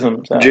those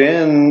isms out.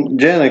 Jan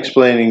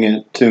explaining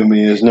it to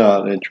me is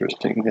not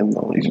interesting in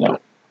the least.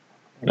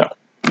 No.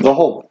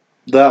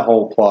 That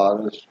whole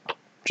plot is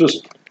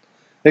just...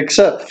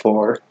 Except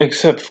for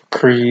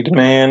Creed,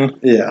 man.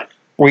 Yeah.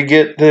 We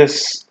get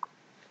this...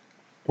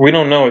 We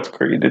don't know it's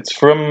Creed. It's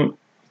from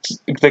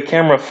the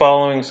camera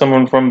following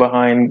someone from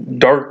behind,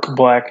 dark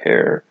black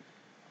hair.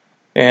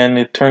 And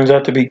it turns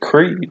out to be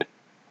Creed.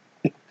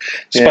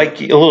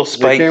 Spiky, a little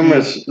spiky.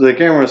 The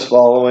camera's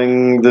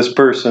following this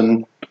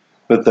person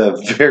with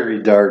that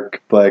very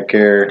dark black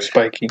hair.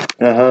 Spiky.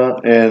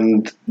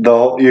 And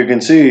you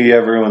can see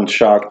everyone's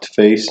shocked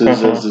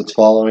faces as it's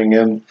following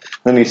him.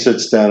 Then he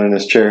sits down in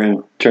his chair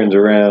and turns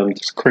around.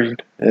 It's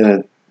Creed.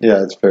 And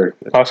it's very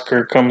good.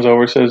 Oscar comes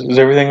over and says, is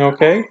everything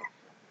okay?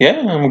 Yeah,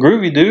 I'm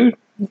groovy, dude.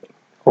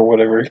 Or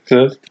whatever he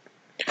says.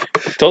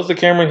 Tells the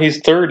camera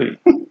he's 30.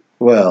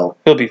 Well,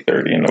 he'll be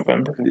 30 in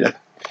November.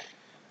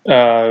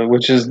 Yeah.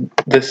 Which is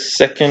the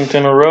second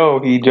in a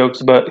row he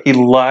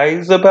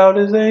lies about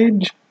his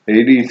age.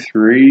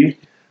 83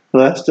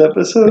 last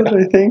episode,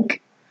 I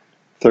think.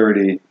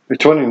 30.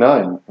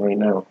 29 right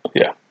now.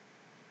 Yeah.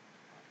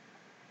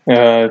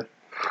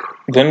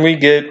 Then we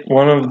get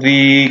one of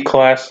the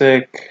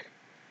classic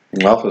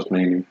office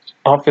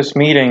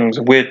meetings,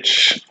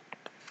 which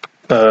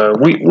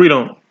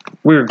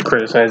we're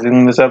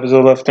criticizing this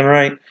episode left and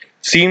right.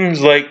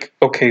 Seems like,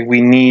 okay,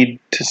 we need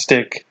to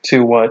stick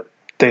to what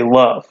they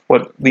love,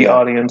 what the Yeah.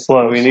 audience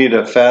loves. We need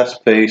a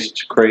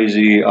fast-paced,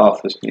 crazy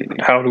office meeting.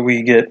 How do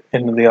we get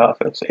into the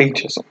office?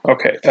 Ageism.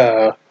 Okay.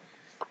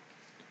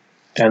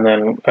 And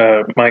then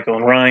Michael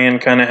and Ryan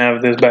kind of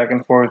have this back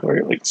and forth where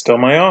you're like, still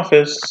my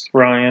office,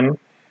 Ryan.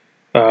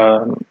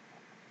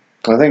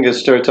 I think it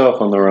starts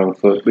off on the wrong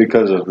foot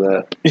because of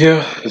that.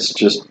 Yeah. It's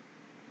just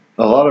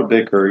a lot of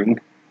bickering.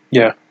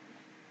 Yeah.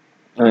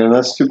 And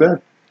that's too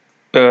bad.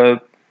 A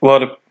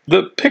lot of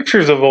the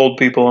pictures of old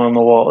people on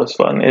the wall is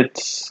fun.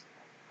 It's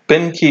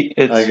Ben Key.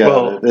 It's I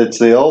got it. It's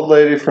the old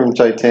lady from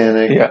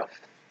Titanic. Yeah.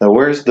 Now,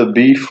 where's the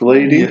beef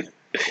lady?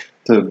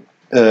 The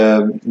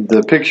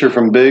picture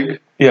from Big.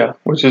 Yeah,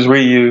 which is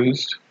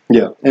reused.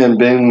 Yeah, and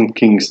Ben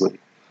Kingsley,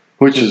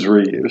 which is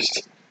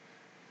reused.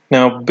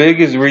 Now,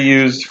 Big is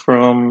reused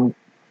from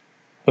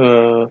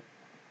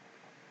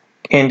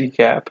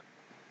handicap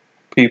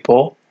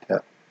people. Yeah.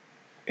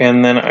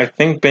 And then I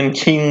think Ben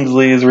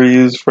Kingsley is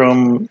reused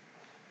from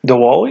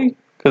Diwali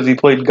because he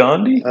played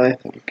Gandhi. I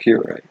think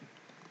you're right.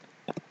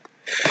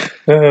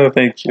 Oh,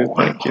 thank you.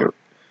 Thank you.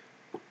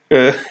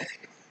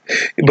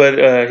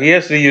 But he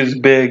has to use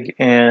Big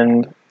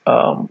and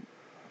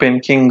Ben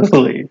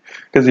Kingsley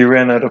because he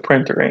ran out of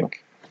printer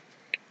ink,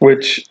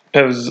 which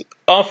has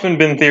often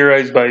been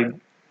theorized by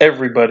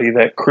everybody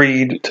that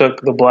Creed took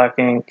the black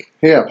ink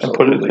Yeah, and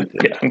put it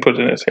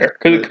in his hair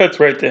because it cuts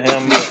right to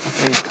him and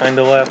he's kind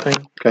of laughing.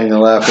 Kind of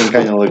laughing,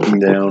 kind of looking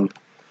down.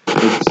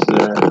 It's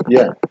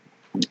yeah,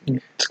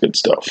 It's good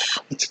stuff.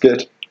 it's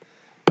good.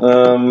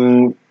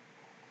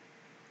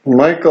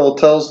 Michael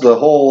tells the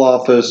whole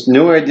office,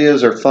 new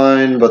ideas are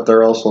fine, but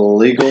they're also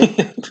illegal.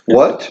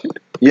 What?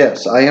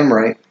 Yes, I am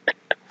right.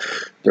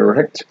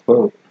 Direct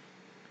quote.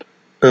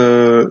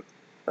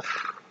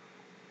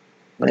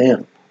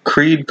 Man.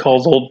 Creed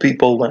calls old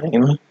people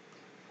lame,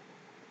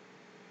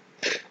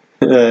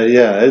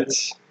 Yeah,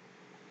 it's...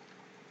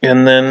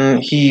 and then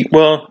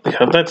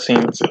that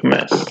scene's a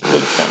mess. But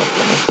it's kind of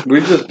funny.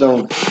 We just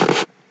don't...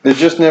 It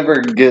just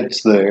never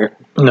gets there.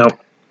 No.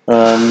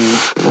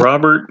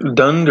 Robert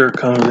Dunder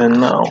comes in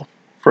now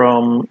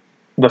from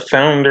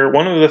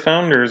one of the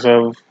founders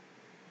of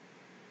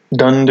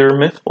Dunder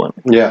Mifflin.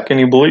 Yeah. Can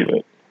you believe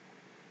it?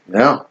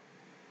 Yeah.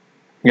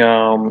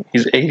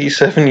 He's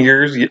 87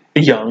 years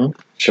young,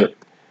 Sure.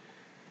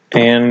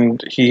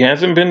 and he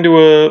hasn't been to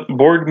a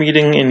board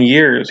meeting in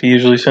years. He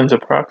usually sends a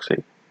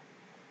proxy.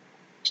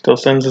 Still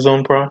sends his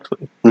own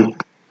proxy.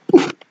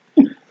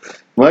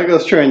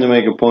 Michael's trying to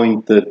make a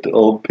point that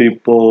old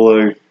people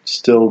are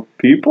still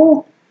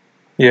people?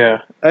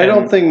 Yeah. I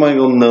don't think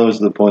Michael knows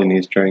the point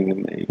he's trying to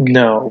make.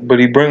 No, but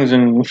he brings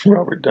in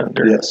Robert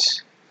Dunder.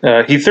 Yes.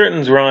 He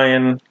threatens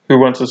Ryan, who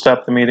wants to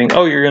stop the meeting.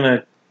 Oh, you're going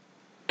to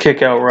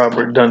kick out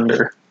Robert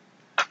Dunder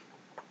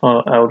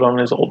out on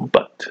his old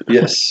butt.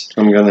 Yes.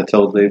 I'm going to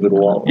tell David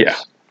Wallace. Yeah.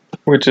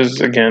 Which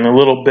is, again, a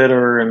little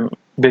bitter and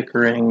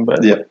bickering, but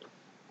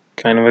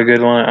kind of a good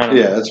line. I don't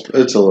know.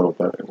 It's a little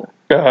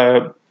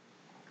better.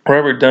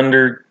 Robert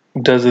Dunder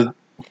just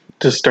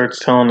starts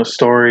telling a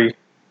story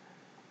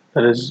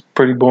that is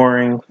pretty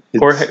boring,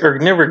 or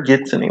never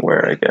gets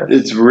anywhere, I guess.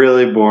 It's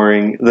really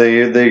boring.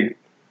 They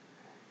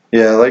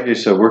like you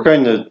said, we're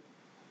kind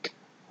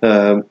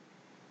of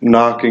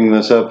knocking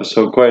this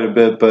episode quite a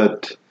bit,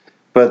 but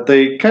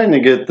they kind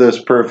of get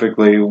this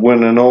perfectly.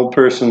 When an old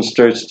person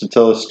starts to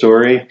tell a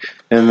story,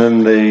 and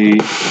then they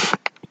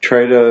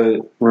try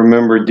to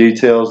remember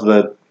details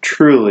that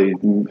truly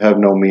have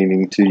no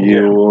meaning to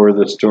you or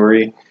the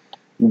story,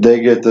 they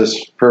get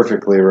this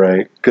perfectly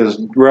right. Because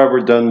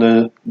Robert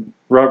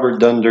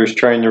Dunder's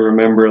trying to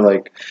remember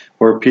like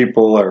where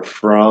people are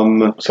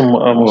from.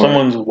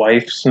 Someone's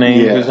wife's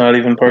name who's not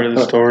even part of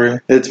the story.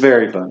 It's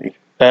very funny.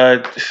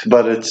 But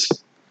is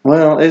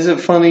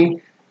it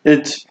funny?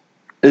 It's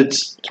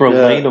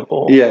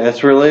relatable.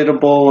 It's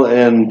relatable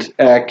and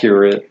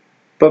accurate,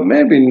 but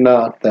maybe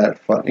not that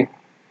funny.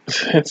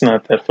 It's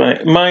not that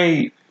funny.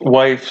 My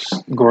wife's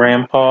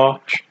grandpa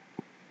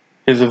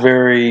is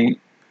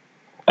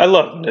I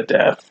love him to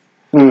death.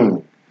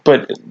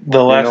 But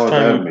the last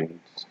time... that means.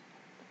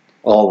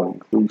 All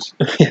inclusive.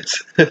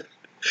 Yes.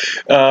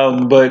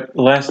 But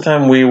last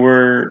time we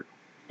were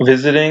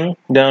visiting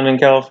down in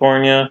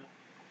California,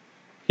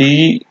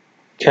 he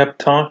kept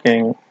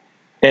talking,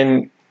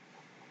 and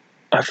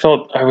I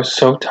felt I was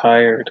so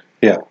tired.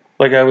 Yeah.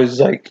 Like I was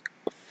like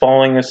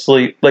falling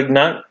asleep. Like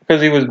not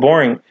because he was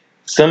boring.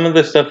 Some of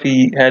the stuff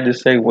he had to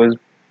say was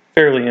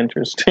fairly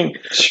interesting.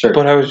 Sure.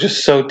 But I was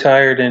just so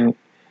tired and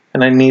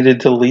I needed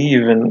to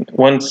leave. And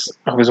once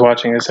I was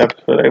watching this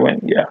episode, I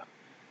went, yeah,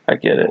 I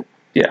get it.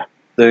 Yeah.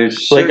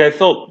 I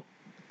felt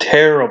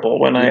terrible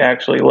when I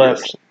actually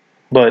left,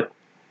 but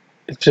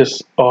it's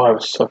just, I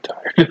was so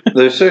tired.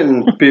 There's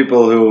certain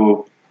people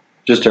who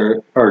just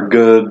are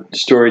good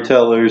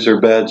storytellers or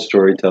bad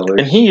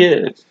storytellers. And he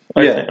is.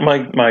 I think,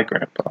 my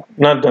grandpa.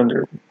 Not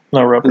Dunder.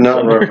 Not Robert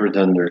Dunder. Not Robert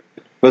Dunder.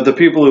 But the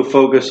people who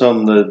focus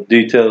on the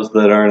details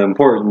that aren't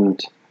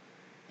important,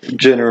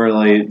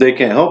 generally, they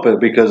can't help it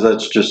because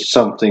that's just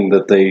something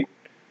that they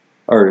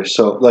are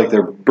so, like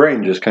their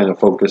brain just kind of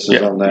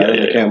focuses on that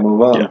and they can't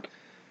move on. Yeah.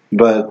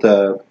 But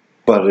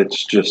but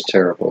it's just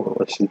terrible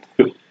to listen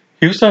to.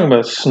 He was talking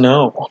about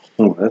snow.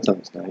 Oh, that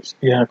sounds nice.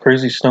 Yeah,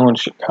 crazy snow in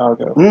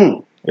Chicago.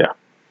 Yeah.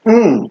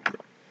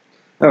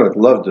 I would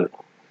love to.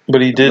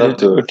 But he did Love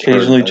to have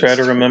occasionally heard try that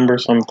to story. remember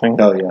something.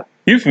 Oh yeah,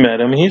 You've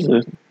met him. He's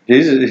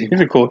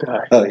a cool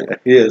guy. oh yeah,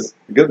 he is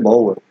a good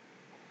bowler.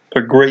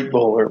 A great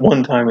bowler.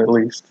 One time at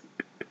least.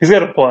 He's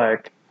got a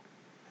plaque.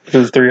 It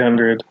was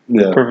 300.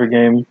 Yeah. Perfect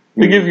game.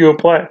 They give you a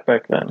plaque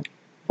back then.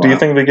 Do you Wow.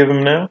 think they give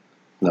him now?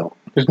 No.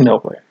 There's no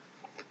way.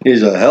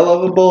 He's a hell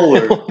of a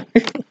bowler.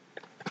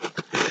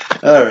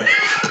 All right,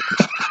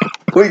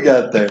 we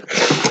got there.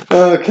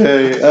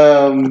 Okay.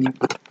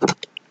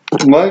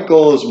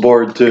 Michael is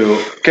bored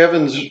too.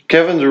 Kevin's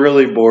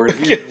really bored.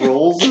 He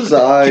rolls his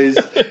eyes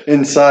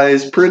and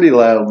sighs pretty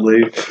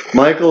loudly.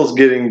 Michael's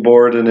getting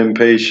bored and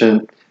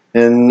impatient,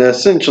 and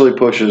essentially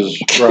pushes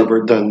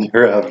Robert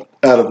Dunder out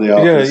of the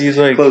office. Yeah, he's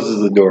like,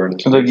 closes the door. In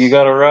his he's like, you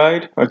got a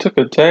ride? I took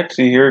a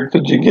taxi here.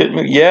 Could you get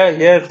me?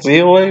 Yeah. See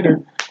you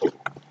later.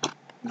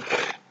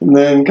 And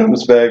then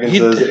comes back and He-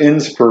 says,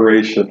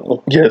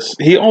 "Inspirational." Yes.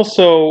 He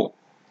also,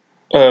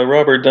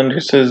 Robert Dunder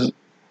says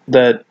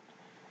that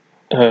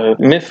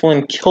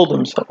Mifflin killed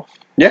himself.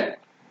 Yeah.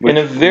 In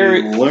a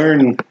very-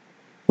 we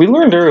We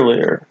learned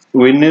earlier.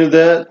 knew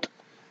that,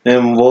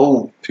 and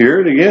we'll hear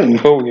it again.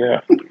 Oh,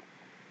 yeah.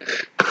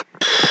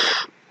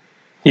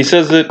 He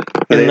says it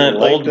in They that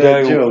like old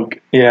that guy. joke.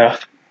 Yeah.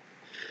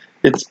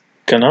 It's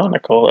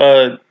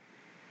canonical.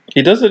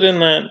 He does it in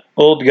that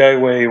old guy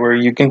way where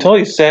you can tell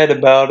he's sad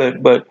about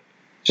it, but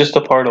just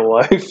a part of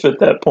life at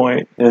that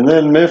point. And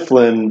then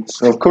Mifflin,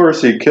 of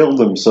course, he killed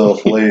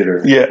himself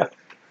later. Yeah.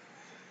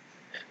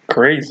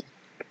 Crazy.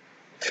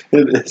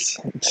 It is.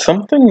 It's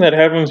something that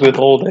happens with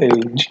old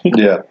age.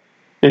 Yeah.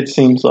 It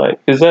seems like.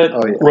 Is that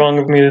Oh, yeah. wrong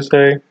of me to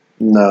say?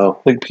 No.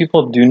 Like,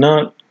 people do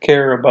not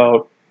care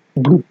about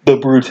the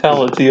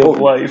brutality of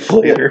life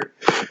later.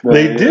 No,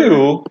 They yeah.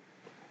 do,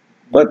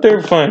 but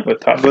they're fine with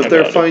talking But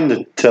they're about fine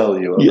to tell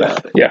you it.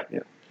 about it. Yeah.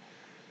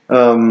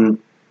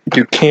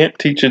 You can't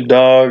teach a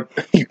dog.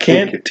 You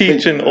can't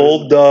teach an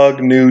old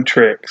dog new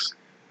tricks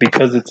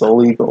because it's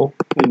illegal.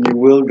 And you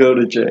will go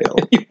to jail.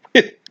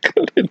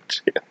 Go to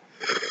jail.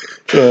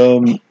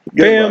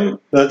 Pam,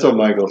 That's what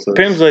Michael says.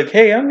 Pam's like,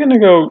 hey, I'm gonna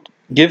go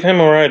give him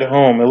a ride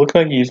home. It looks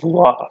like he's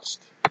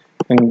lost.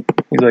 And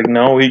he's like,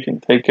 no, he can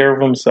take care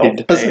of himself.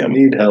 He doesn't Pam.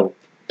 need help.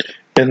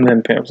 And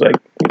then Pam's like,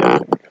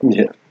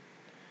 Yeah.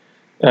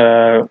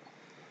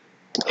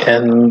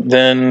 And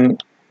then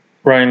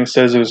Ryan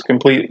says it was a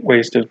complete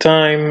waste of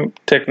time.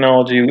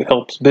 Technology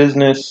helps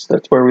business.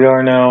 That's where we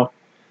are now.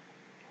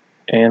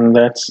 And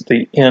that's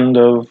the end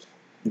of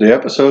The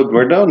episode,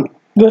 we're done.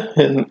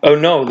 oh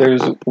no,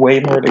 there's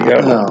way more to go.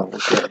 Oh,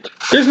 okay.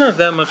 There's not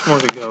that much more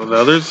to go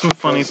though. There's some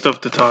funny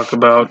stuff to talk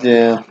about.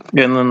 Yeah.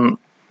 And then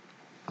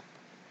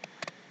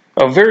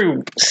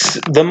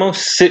the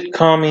most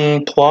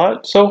sitcom-y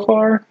plot so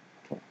far.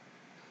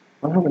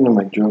 What happened to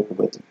my joke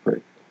about the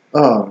break?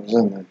 Oh, it was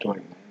in the Dwight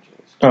and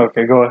Angela's.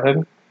 Okay, go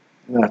ahead.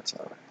 That's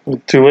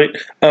alright. Too late.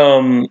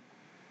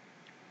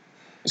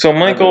 So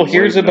Michael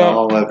hears the about.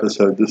 whole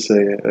episode to say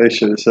it. I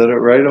should have said it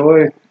right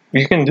away.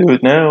 You can do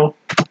it now.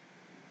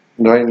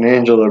 Dwight and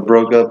Angela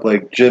broke up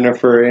like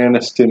Jennifer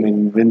Aniston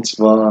and Vince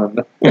Vaughn.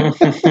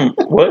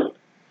 What?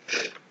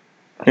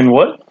 And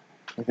what?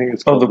 I think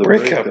it's Oh, called the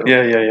breakup.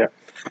 Yeah.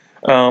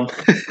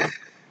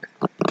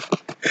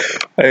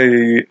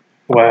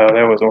 Wow,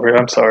 that was weird.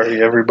 I'm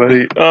sorry,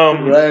 everybody.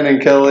 Ryan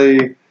and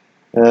Kelly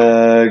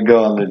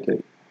go on their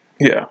date.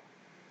 Yeah.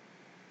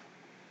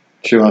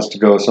 She wants to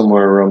go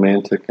somewhere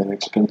romantic and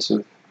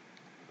expensive.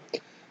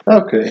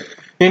 Okay.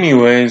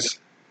 Anyways,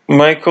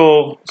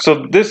 Michael.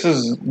 So this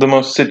is the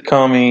most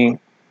sitcom-y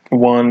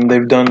one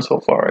they've done so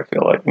far. I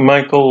feel like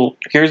Michael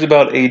hears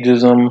about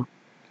ageism,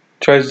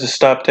 tries to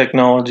stop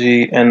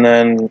technology, and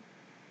then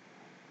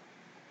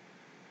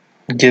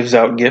gives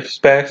out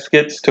gift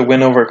baskets to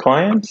win over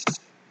clients.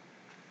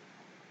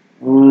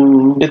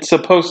 It's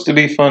supposed to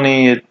be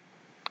funny. It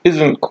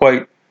isn't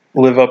quite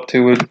live up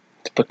to its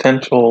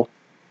potential.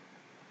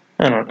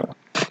 I don't know.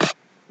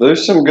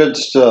 There's some good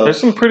stuff. There's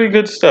some pretty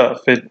good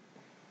stuff.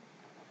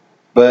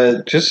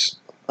 But Just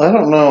I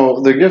don't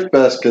know. The gift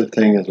basket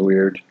thing is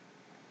weird.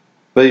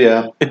 But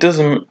yeah. it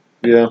doesn't.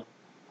 Yeah.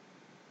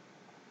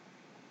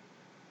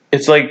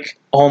 It's like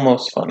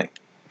almost funny.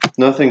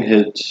 Nothing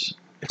hits.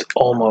 It's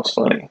almost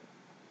funny.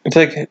 It's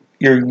like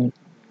you're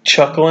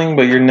chuckling,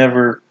 but you're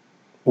never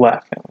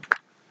laughing,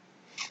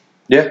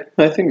 Yeah,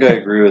 I think I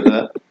agree with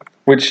that.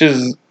 which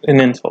is an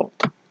insult.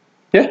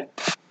 Yeah.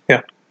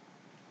 Yeah.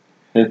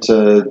 It's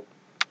a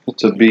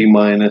B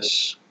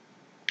minus.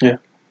 Yeah.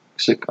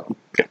 Sitcom.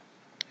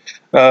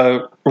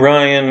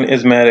 Ryan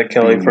is mad at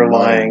Kelly B for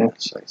lying.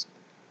 minus.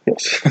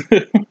 Yes.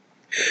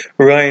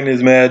 Ryan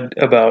is mad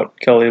about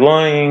Kelly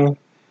lying.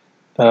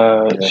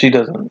 She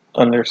doesn't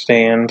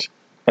understand.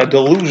 A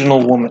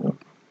delusional woman.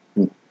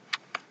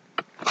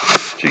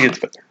 She gets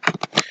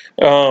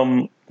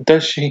better.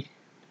 Does she?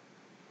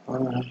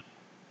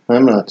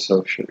 I'm not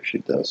so sure she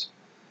does.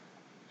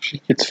 She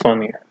gets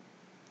funnier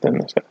than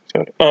this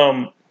episode.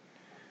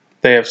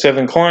 They have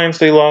 7 clients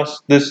they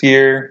lost this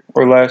year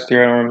or last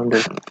year, I don't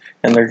remember.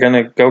 And they're going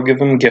to go give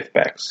them gift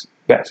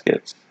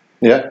baskets.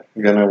 Yeah,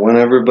 you're gonna win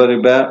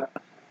everybody back.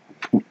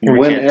 We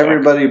Win can't talk.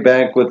 everybody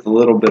back with a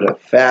little bit of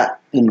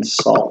fat and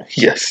salt.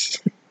 Yes.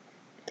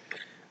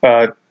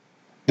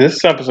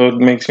 This episode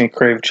makes me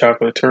crave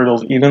chocolate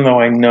turtles, even though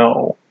I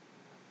know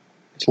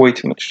it's way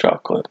too much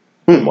chocolate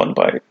in one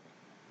bite.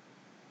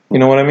 You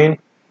know what I mean?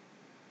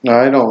 No,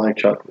 I don't like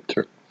chocolate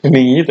turtle.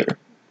 Me either.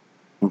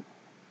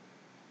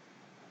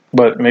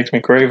 But it makes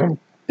me crave them.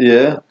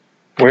 Yeah.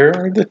 Where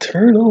are the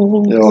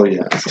turtles? Oh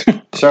yeah.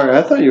 Sorry,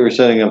 I thought you were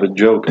setting up a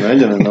joke, and I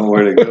didn't know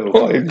where to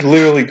go. I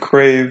literally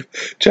crave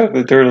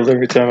chocolate turtles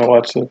every time I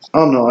watch this.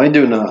 Oh no, I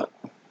do not.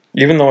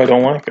 Even though I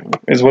don't like them,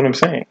 is what I'm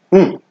saying.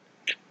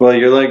 Well,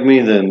 you're like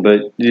me then,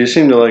 but you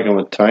seem to like them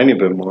a tiny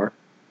bit more.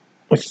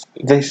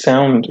 They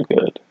sound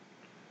good.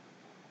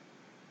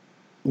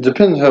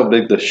 Depends how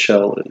big the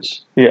shell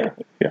is. Yeah.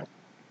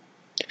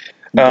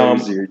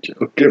 There's your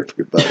joke,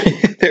 everybody.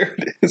 There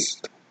it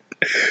is.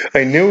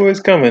 I knew it was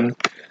coming.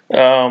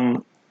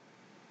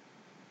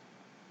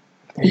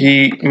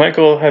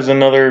 Michael has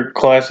another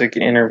classic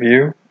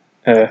interview.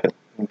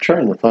 I'm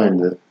trying to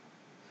find it.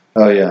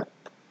 Oh yeah.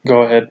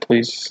 Go ahead,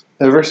 please.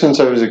 Ever since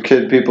I was a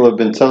kid, people have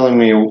been telling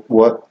me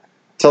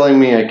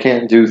I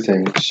can't do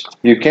things.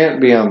 You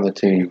can't be on the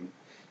team.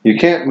 You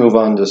can't move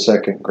on to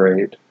second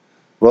grade.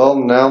 Well,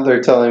 now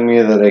they're telling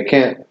me that I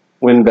can't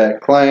win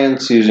back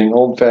clients using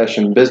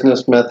old-fashioned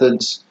business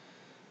methods.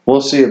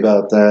 We'll see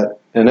about that.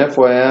 And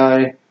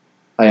FYI,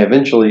 I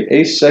eventually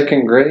aced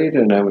second grade,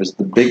 and I was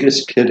the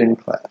biggest kid in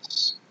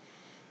class.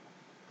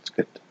 It's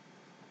good.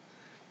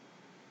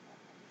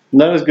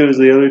 Not as good as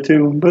the other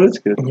two, but it's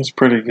good. It's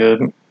pretty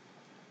good.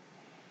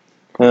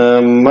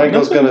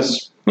 Michael's gonna.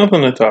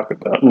 Nothing to talk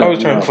about. No, I was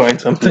trying to find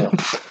something. No.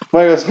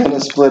 Michael's gonna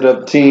split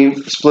up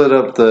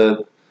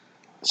the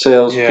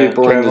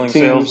salespeople into traveling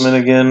teams. salesman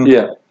again.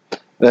 Yeah,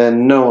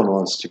 and no one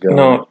wants to go.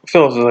 No,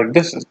 Phyllis is like,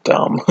 this is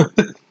dumb.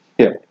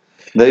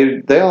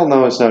 They all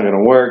know it's not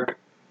gonna work.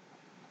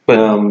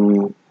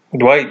 But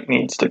Dwight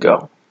needs to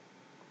go.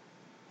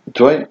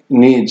 Dwight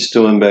needs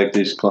to win back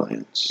these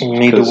clients. You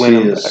need to 'cause win he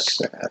them is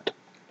back. sad.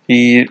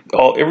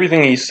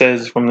 Everything he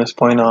says from this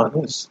point on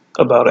is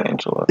about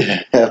Angela.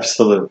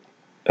 Absolutely.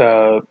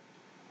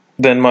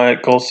 Then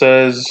Michael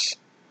says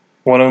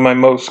one of my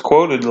most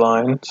quoted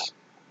lines.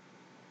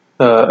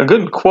 A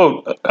good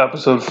quote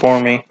episode for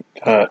me.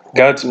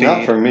 Godspeed.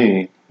 Not for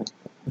me.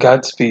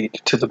 Godspeed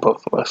to the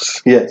both of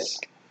us. Yes.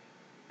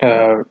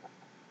 Uh,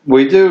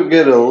 We do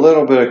get a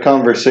little bit of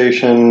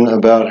conversation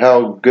about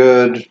how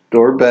good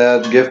or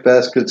bad gift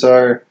baskets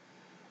are.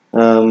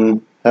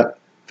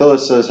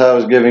 Phyllis says, how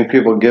is giving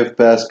people gift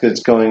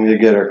baskets going to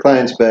get our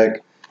clients back?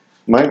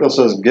 Michael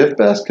says, gift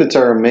baskets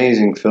are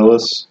amazing,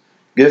 Phyllis.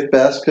 Gift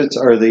baskets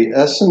are the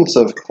essence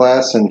of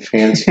class and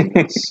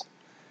fanciness.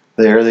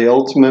 They are the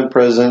ultimate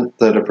present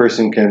that a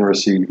person can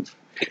receive.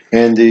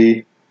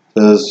 Andy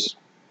says,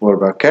 what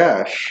about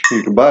cash?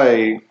 You can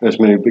buy as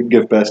many big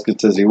gift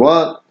baskets as you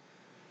want.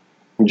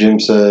 Jim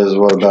says,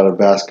 what about a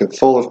basket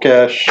full of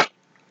cash?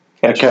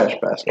 A cash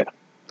basket.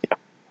 Yeah.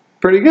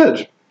 Pretty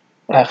good.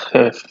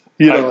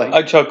 You don't like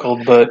I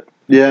chuckled, but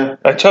Yeah.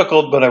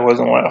 I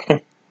wasn't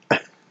laughing.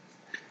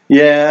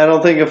 Yeah, I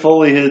don't think it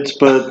fully hits,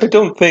 but I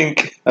don't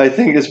think. I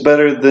think it's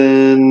better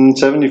than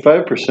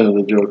 75% of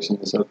the jokes in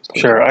this episode.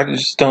 Sure, I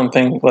just don't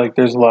think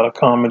there's a lot of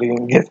comedy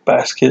in gift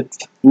baskets.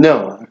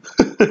 No.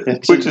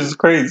 Which is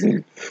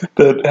crazy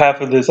that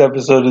half of this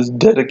episode is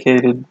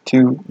dedicated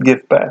to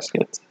gift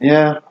baskets.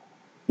 Yeah.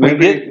 We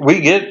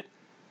get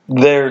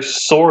there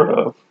sort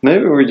of.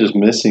 Maybe we're just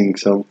missing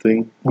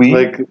something. We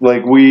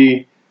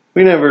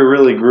never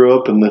really grew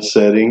up in this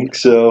setting,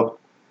 so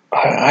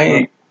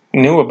I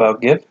knew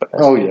about gift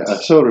baskets. oh yeah,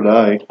 so did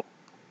I.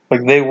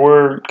 They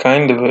were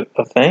kind of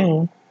a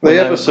thing. The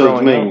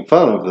episode's making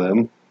fun of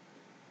them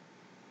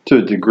to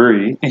a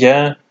degree,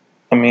 Yeah,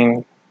 I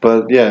mean,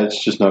 but yeah,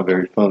 it's just not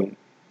very funny.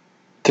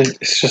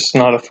 it's just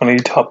not a funny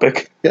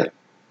topic. Yeah.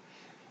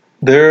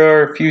 There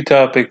are a few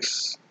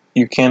topics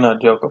you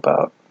cannot joke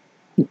about.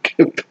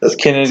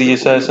 Kennedy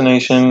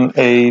assassination,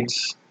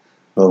 AIDS,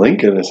 The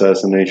Lincoln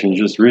assassination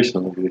just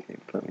recently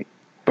became funny.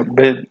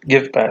 but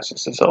gift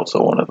baskets is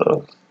also one of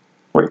those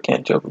where you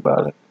can't joke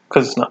about it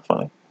because it's not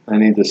funny. I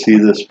need to see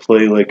this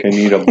play like I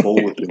need a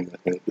bullet in the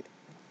head.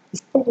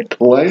 Is that what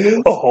the line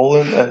is? A hole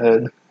in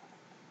the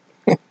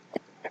head.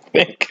 I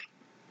think.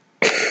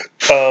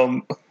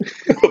 A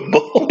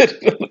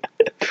bullet.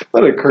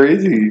 What a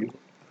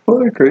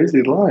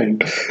crazy line.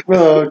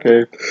 Oh,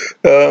 okay.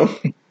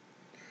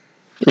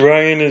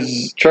 Ryan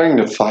is Trying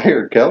to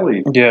fire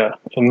Kelly.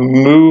 and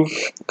move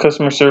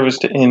customer service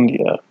to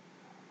India.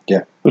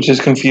 Yeah. Which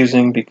is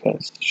confusing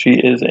because she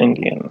is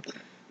Indian.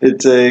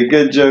 It's a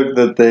good joke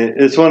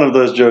it's one of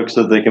those jokes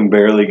that they can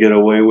barely get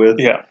away with.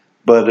 Yeah.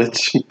 But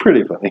it's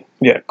pretty funny.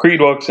 Yeah.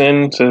 Creed walks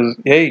in, says,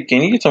 "Hey,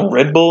 can you get some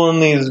Red Bull in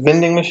these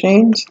vending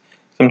machines?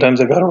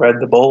 Sometimes I gotta Red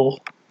the Bull."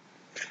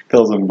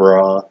 Calls him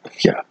bra.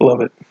 Yeah,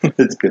 love it.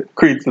 It's good.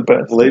 Creed's the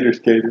best. Later,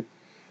 skater.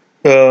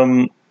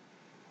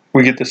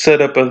 We get the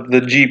setup of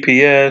the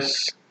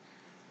GPS.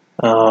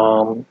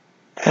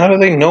 How do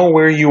they know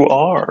where you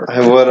are?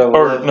 What I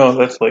Or love- no,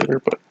 that's later.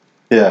 But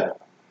Yeah.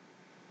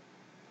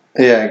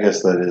 Yeah, I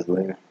guess that is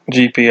later.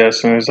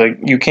 GPS, and it's like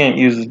you can't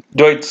use.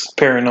 Dwight's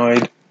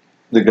paranoid.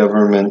 The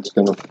government's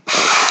gonna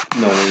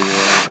know where you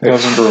are.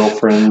 Government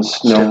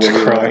Ex-girlfriends know Starts where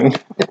you are. crying.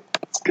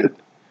 It's good.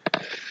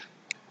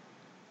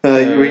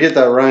 We get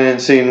that Ryan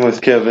scene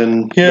with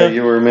Kevin Yeah. that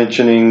you were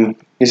mentioning.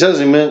 He says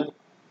he meant,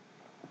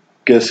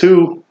 guess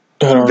who?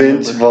 I don't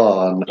Vince remember.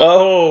 Vaughn.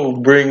 Oh,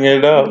 bring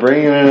it up.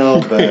 Bringing it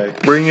all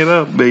back. Bring it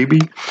up, baby.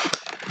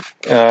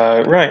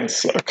 Ryan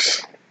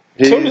sucks.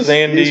 So does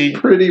Andy. He's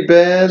pretty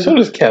bad. So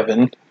does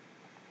Kevin.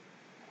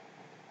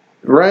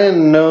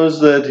 Ryan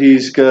knows that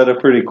he's got a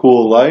pretty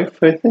cool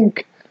life, I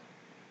think.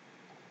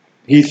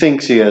 He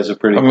thinks he has a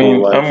pretty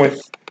cool life. I'm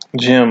with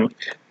Jim.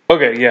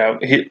 Okay, yeah,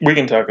 we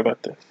can talk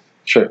about this.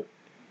 Sure.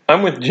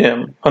 I'm with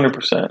Jim,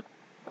 100%.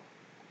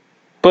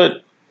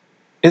 But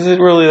is it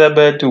really that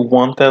bad to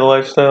want that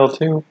lifestyle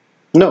too?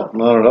 No,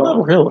 not at all.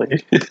 Not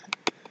really.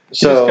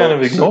 So just kind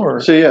of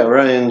ignore. So yeah,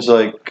 Ryan's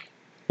like,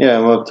 yeah,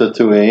 I'm up to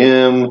 2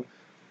 a.m.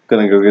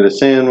 Gonna go get a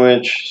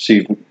sandwich,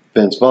 see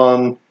Vince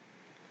Vaughn.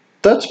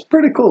 That's a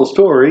pretty cool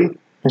story.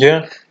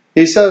 Yeah.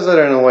 He says it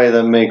in a way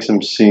that makes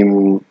him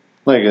seem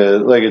like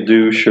a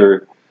douche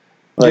or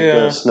like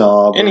Yeah. a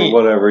snob And or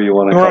whatever you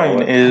want to call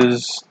Ryan it.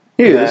 is.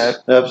 He that. is,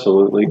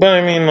 absolutely. But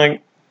I mean,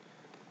 like,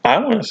 I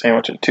want a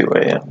sandwich at 2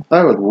 a.m.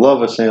 I would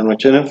love a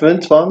sandwich, and if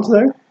Vince Vaughn's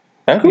there,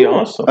 That'd be cool.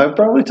 awesome. I'd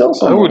probably tell I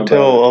someone. would about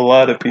tell a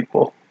lot of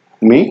people. it.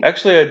 Me.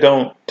 Actually, I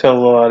don't tell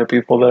a lot of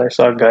people that I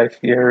saw Guy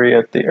Fieri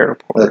at the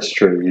airport, That's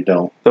true. You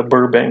don't. the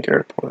Burbank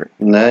airport.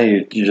 Now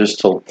you just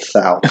told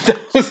thousands,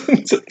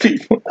 Thousands of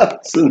people.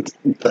 thousands,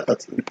 and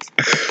thousands.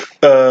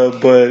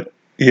 But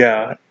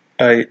yeah,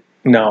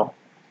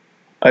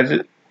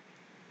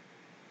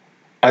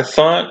 I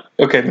thought,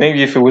 okay,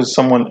 maybe if it was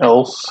someone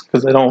else,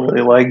 because I don't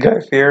really like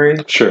Guy Fieri,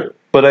 Sure.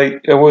 but I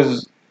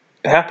was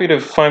happy to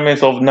find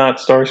myself not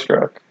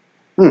starstruck.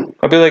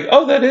 I'd be like,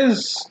 oh, that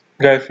is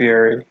Guy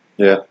Fieri.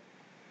 Yeah.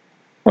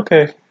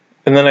 Okay.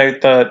 And then I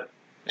thought,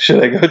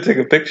 should I go take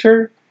a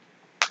picture?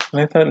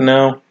 And I thought,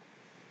 no,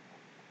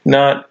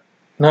 not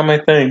my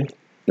thing.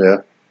 Yeah.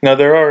 Now,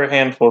 there are a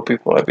handful of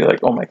people I'd be like,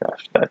 oh my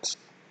gosh, that's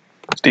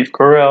Steve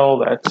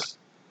Carell, that's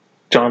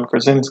John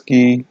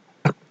Krasinski,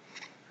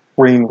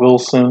 Rainn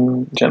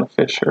Wilson, Jenna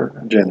Fisher,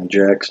 Janet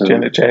Jackson.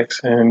 Janet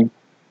Jackson,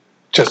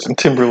 Justin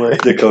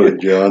Timberlake, Dakota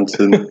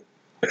Johnson.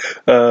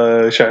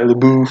 Shia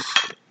LaBeouf,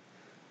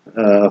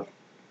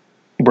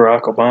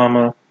 Barack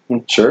Obama.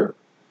 Sure.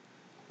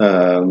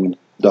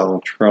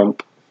 Donald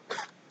Trump.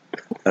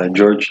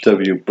 George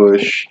W.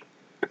 Bush.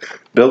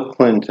 Bill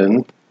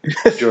Clinton.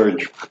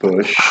 George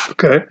Bush.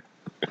 Okay.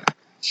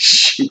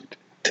 Shoot.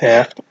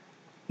 Taft.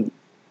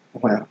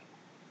 Wow.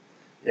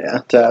 Yeah,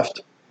 Taft.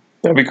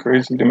 That'd be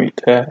crazy to meet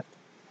Taft.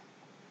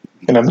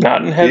 And I'm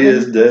not in heaven. He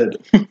is dead.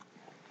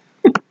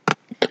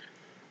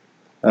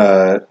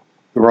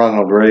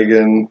 Ronald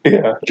Reagan.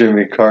 Yeah.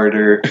 Jimmy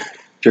Carter.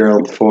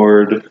 Gerald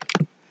Ford.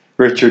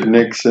 Richard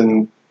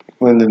Nixon.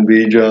 Lyndon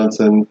B.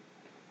 Johnson.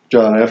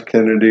 John F.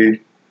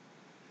 Kennedy.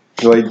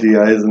 Dwight D.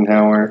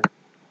 Eisenhower.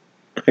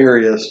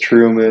 Harry S.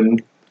 Truman.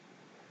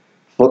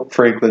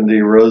 Franklin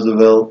D.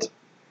 Roosevelt.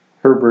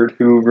 Herbert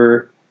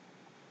Hoover.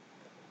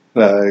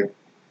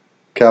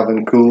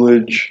 Calvin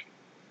Coolidge.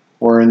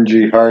 Warren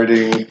G.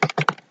 Harding.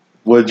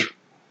 All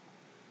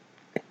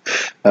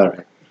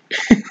right.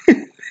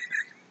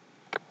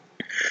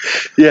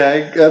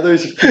 Yeah,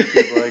 there's a few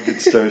people I get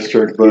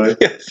starstruck by.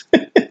 Yes.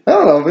 I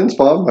don't know, Vince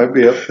Vaughn might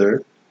be up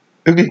there.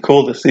 It'd be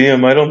cool to see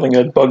him. I don't think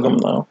I'd bug him,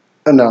 though.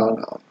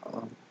 No.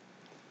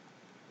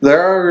 There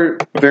are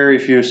very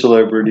few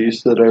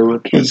celebrities that I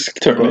would. It's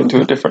turned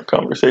into a different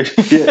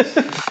conversation.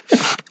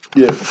 Yes.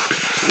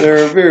 Yes.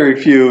 There are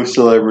very few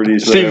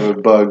celebrities that I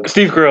would bug.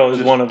 Steve Carell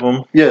is one of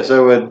them. Yes, I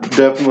would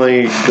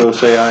definitely go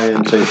say hi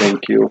and say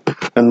thank you.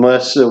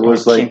 Unless it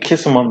was Can't like.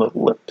 kiss him on the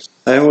lips.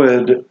 I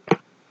would.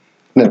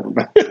 Never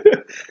mind.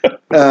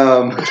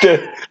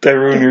 Did I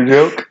ruin your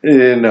joke?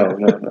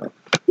 No.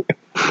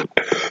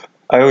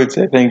 I would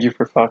say thank you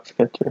for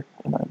Foxcatcher,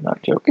 and I'm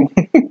not joking.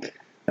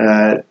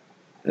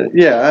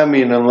 Yeah, I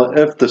mean,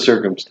 if the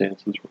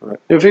circumstances were right.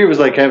 If he was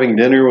like having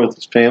dinner with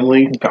his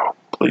family, No,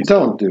 please.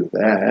 don't do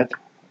that.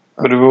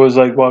 But if it was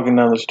like walking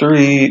down the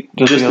street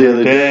just the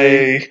other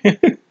day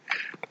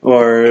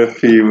Or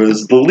if he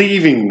was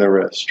leaving the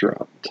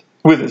restaurant.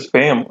 with his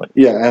family.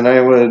 Yeah, and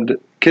I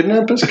would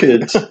kidnap his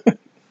kids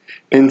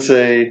and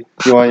say,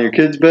 you want your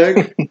kids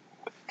back?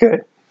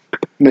 Okay.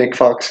 Make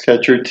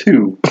Foxcatcher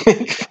 2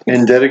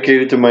 and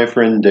dedicate it to my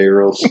friend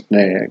Daryl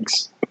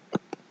Snaggs.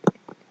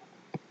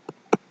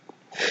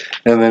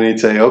 And then he'd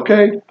say,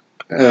 okay.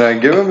 And I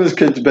give him his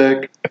kids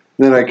back.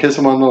 Then I kiss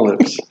him on the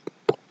lips.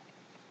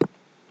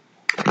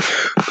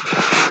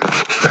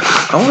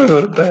 I want to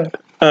go to bed.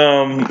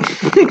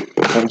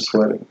 I'm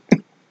sweating.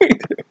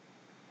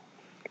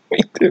 Me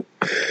too.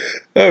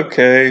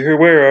 Okay,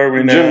 where are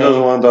we now? Jim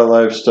doesn't want that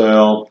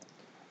lifestyle.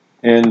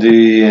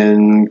 Andy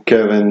and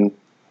Kevin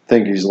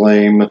think he's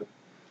lame.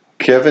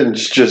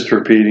 Kevin's just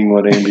repeating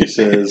what Andy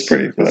says. It's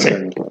pretty funny.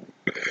 kind of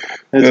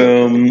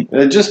fun.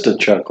 It's just a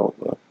chuckle,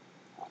 though.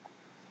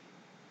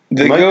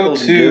 They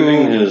Michael's go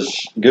giving to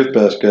his gift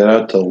basket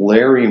out to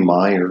Larry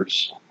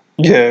Myers.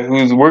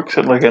 who works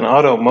at like an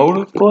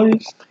automotive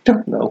place. I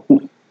don't know.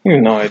 You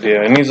have no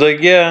idea, and he's like,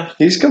 "Yeah,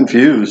 He's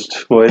confused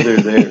why they're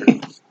there.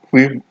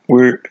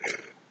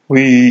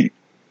 we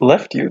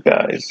left you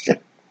guys." And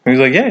he's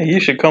like, "Yeah,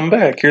 you should come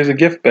back. Here's a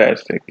gift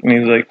basket." And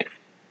he's like,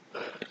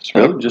 It's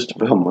really just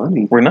about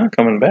money. "We're not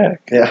coming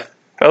back." Yeah.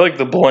 I like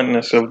the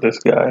bluntness of this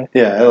guy.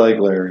 Yeah, I like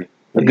Larry.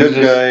 A He's good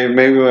just- guy,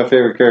 maybe my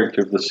favorite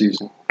character of the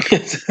season.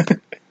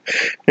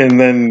 And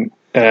then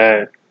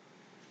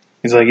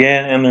he's like,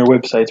 "Yeah, and their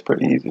website's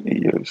pretty easy to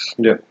use."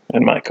 Yeah.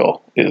 And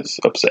Michael is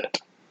upset.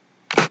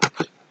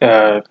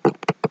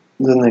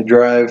 Then they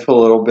drive a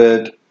little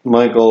bit.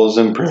 Michael is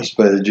impressed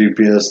by the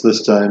GPS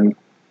this time.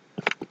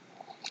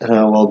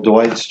 While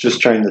Dwight's just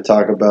trying to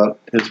talk about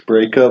his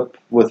breakup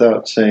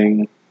without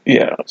saying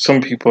Yeah,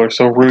 some people are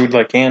so rude,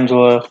 like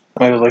Angela.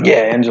 I was like,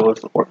 "Yeah, Angela's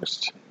the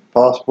worst."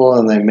 possible,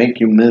 and they make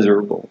you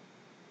miserable.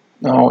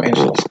 No,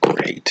 Angela's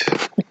great.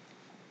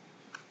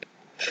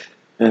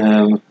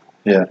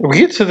 Yeah, We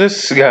get to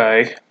this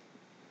guy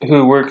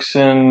who works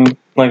in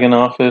like an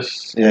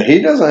office. he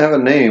doesn't have a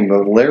name,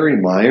 but Larry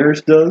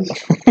Myers does.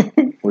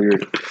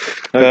 Weird.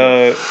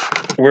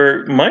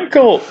 Where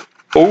Michael,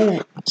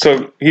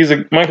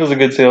 Michael's a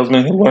good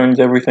salesman. He learns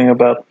everything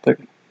about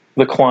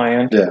the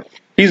client. Yeah.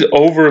 He's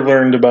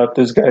overlearned about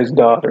this guy's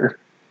daughter.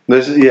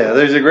 There's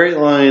a great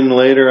line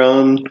later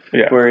on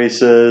Yeah. where he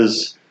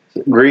says,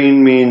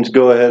 "Green means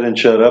go ahead and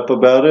shut up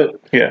about it,"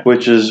 Yeah.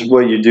 which is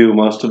what you do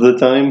most of the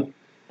time,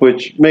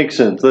 which makes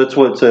sense. That's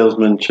what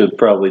salesmen should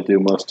probably do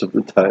most of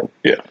the time.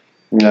 Yeah.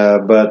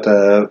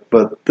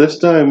 But this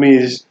time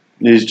he's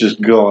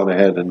just going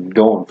ahead and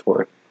going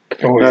for it,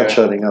 Oh, not yeah.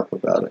 shutting up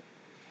about it.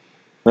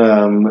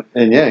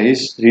 And yeah,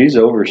 he's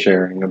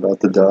oversharing about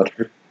the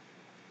daughter.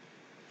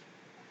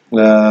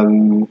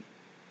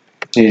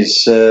 He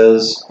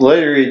says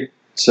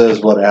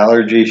what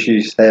allergy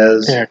she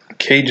has. Yeah,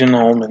 Cajun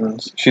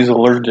almonds. She's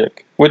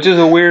allergic, which is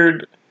a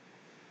weird.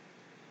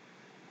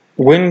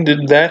 When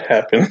did that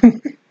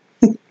happen?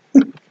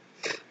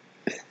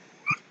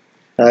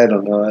 I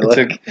don't know. I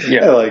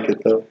like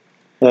it though.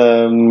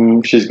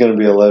 She's going to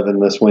be 11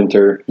 this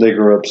winter. They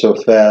grew up so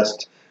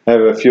fast. I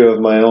have a few of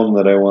my own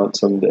that I want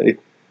someday.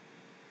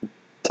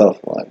 Tough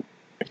line.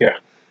 Yeah.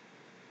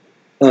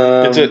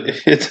 Um,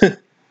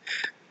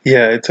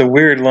 It's a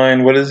weird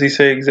line. What does he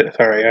say?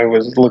 Sorry, I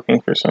was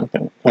looking for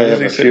something. I What does have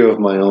he a say? few of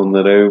my own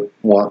that I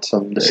want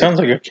someday. It sounds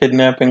like a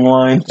kidnapping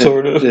line,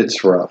 sort of.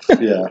 It's rough,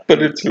 yeah.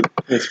 But it's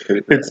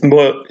pretty.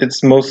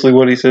 it's mostly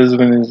what he says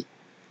when he's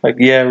like,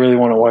 "Yeah, I really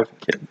want a wife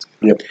and kids."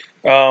 Yep.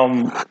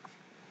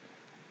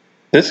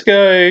 This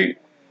guy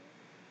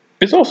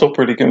is also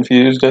pretty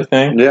confused. I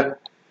think Yeah.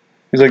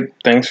 he's like,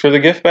 "Thanks for the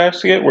gift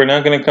basket. We're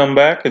not going to come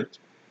back.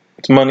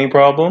 It's money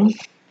problem."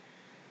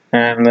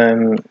 And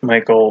then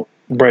Michael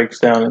breaks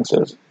down and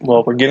says,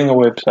 "Well, we're getting a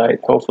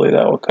website. Hopefully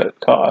that will cut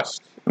costs."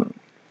 The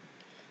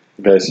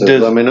guy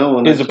says, "Let me know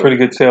when." He's a pretty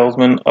good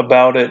salesman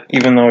about it,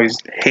 even though he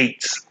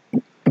hates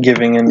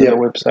giving into Yeah. the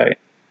website.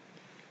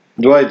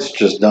 Dwight's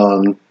just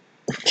done.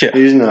 Yeah.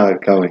 He's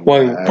not coming back.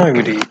 Why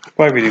would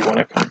he want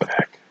to come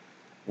back?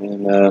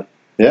 And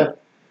yeah.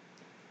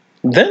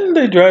 Then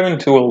they drive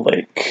into a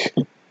lake.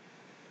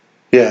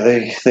 Yeah,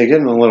 they get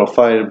in a little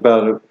fight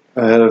about it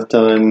ahead of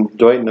time.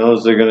 Dwight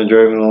knows they're going to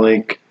drive in a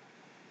lake,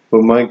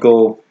 but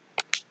Michael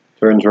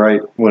turns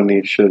right when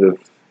he should have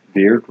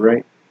veered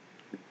right.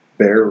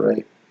 Bear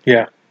right.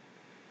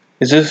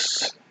 Is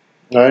this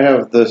I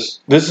have this.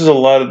 this is a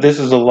lot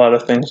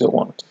of things at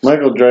once.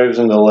 Michael drives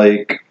in the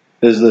lake.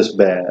 Is this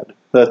bad?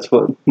 That's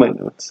what my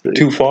notes say.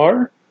 Too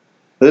far?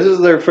 This is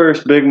their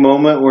first big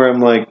moment where I'm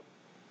like,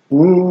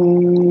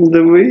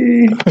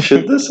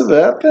 should this have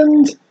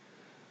happened?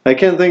 I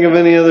can't think of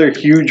any other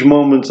huge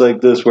moments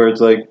like this where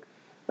it's like,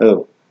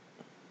 oh,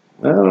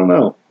 I don't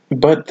know.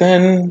 But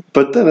then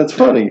it's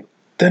funny.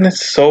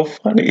 it's so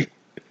funny.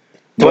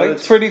 But Dwight's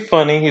it's- pretty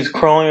funny. He's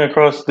crawling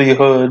across the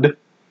hood,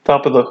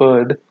 top of the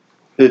hood.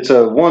 It's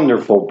a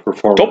wonderful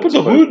performance. Top of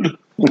the hood.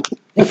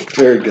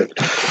 Very good.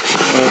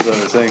 As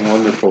I was saying,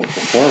 wonderful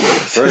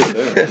performance. Right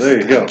there.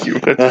 There you go. Thank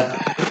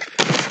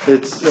you.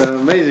 It's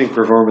amazing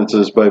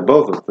performances by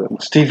both of them.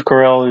 Steve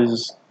Carell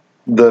is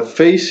The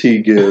face he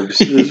gives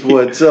is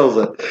what sells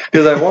it.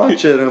 Because I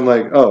watch it, I'm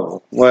like,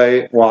 oh,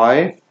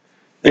 why?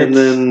 And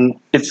then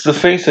it's the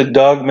face a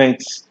dog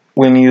makes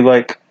when you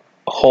like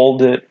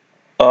hold it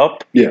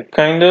up. Yeah.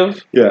 Kind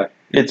of. yeah,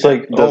 It's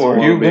like, Doesn't are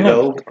want to be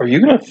held. you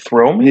gonna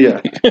throw me? yeah.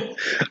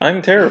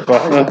 I'm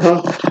terrified.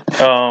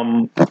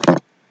 Uh-huh.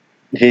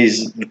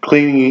 He's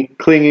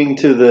clinging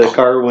to the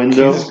car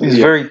window. He's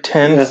very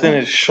tense in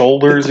his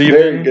shoulders. It's Even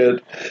very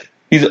good.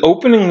 he's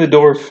opening the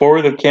door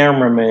for the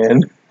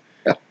cameraman.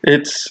 Yeah.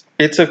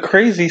 It's a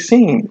crazy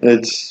scene.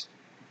 It's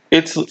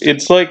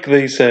like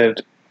they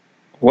said,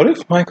 what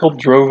if Michael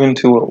drove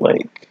into a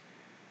lake?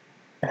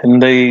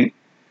 And they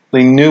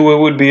knew it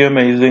would be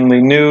amazing. They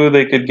knew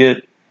they could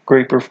get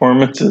great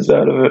performances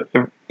out of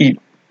it.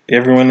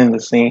 Everyone in the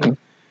scene,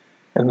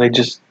 and they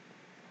just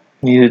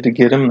needed to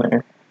get him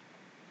there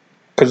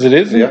because it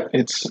is. Yeah.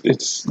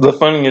 It's the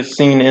funniest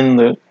scene in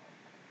the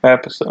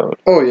episode.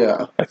 Oh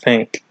yeah, I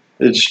think.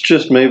 it's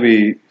just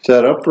maybe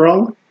set up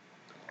wrong.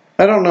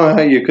 I don't know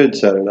how you could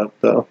set it up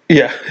though.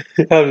 Yeah,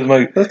 that was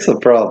my. That's the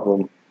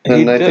problem,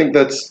 He and I did- think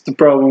that's the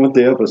problem with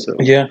the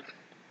episode. Yeah,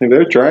 Like,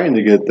 they're trying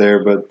to get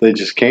there, but they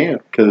just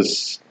can't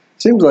because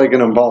it seems like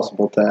an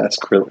impossible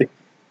task, really.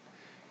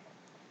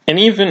 and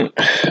even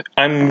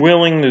I'm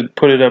willing to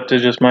put it up to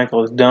just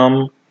Michael is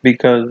dumb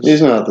because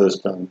He's not this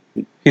dumb.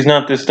 he's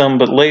not this dumb,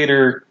 but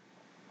later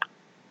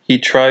he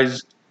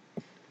tries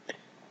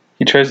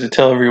to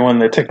tell everyone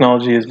that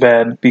technology is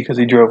bad because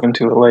he drove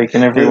into a lake,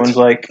 and everyone's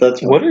like,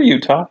 that's "What are you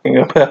talking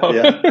about?"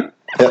 Yeah.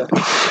 Yeah.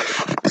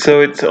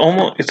 So it's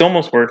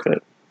almost worth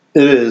it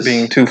It is.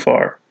 being too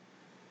far.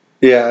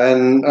 Yeah,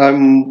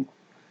 and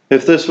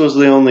if this was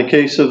the only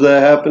case of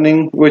that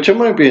happening, which it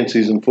might be in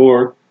season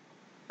 4,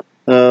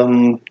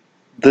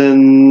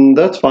 then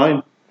that's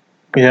fine.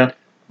 Yeah,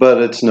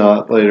 But it's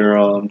not later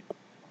on.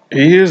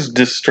 he is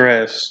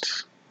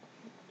distressed.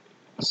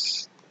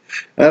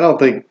 I don't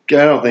think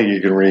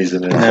you can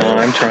reason it. No,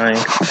 I'm trying.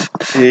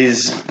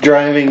 He's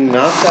driving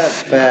not that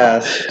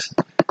fast,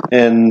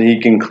 and you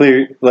can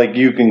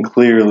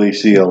clearly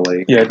see a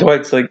lake. Yeah,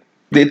 Dwight's like,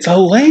 "It's a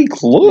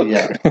lake. Look."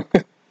 Yeah.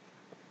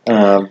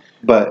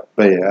 But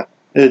yeah,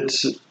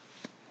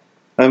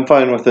 I'm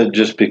fine with it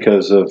just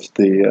because of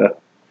the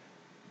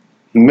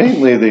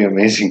mainly the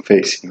amazing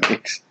face he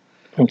makes.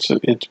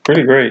 It's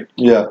pretty great.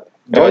 Yeah,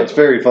 Dwight's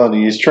very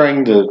funny. He's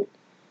trying to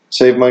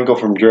save Michael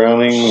from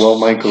drowning while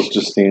Michael's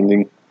just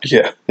standing.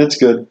 Yeah. It's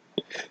good.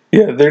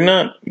 Yeah, they're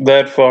not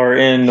that far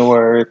in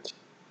where it's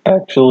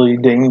actually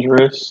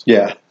dangerous.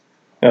 Yeah.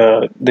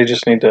 They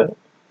just need to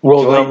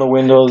roll Dwight- down the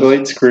windows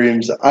Dwight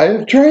screams, "I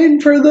have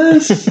trained for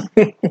this!"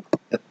 and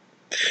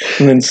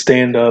then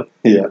stand up.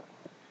 Yeah.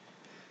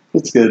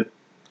 It's good.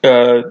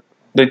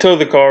 They tow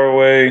the car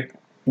away.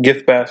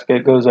 Gift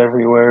basket goes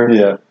everywhere.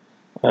 Yeah.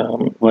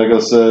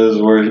 Michael says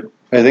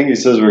I think he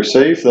says we're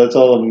safe. That's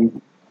all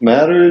that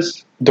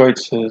matters. Dwight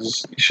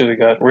says you should have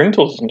got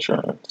rentals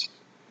insurance.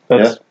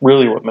 That's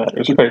really what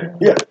matters, right?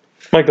 Yeah.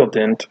 Michael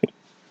didn't.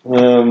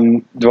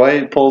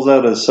 Dwight pulls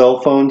out a cell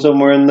phone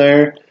somewhere in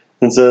there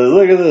and says,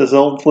 "Look at this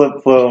old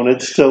flip phone.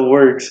 It still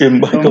works." And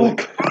Michael,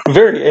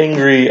 very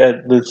angry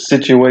at the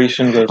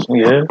situation, goes,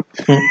 "Yeah."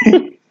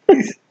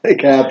 He's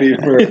like happy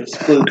for a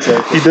split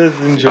second. He does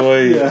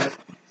enjoy Yeah.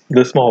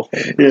 the small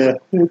things. Yeah,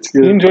 it's He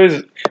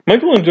good.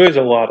 Michael enjoys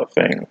a lot of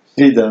things.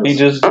 He does. He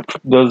just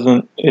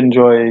doesn't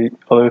enjoy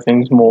other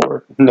things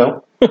more.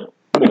 No.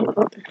 No.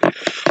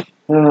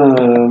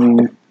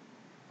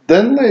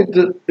 Then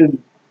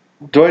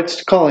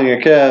Dwight's calling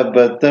a cab,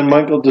 but then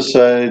Michael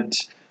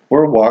decides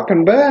we're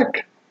walking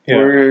back.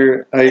 Yeah.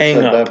 I Hang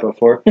said up. that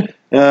before.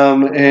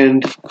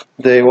 And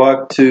they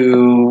walk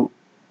to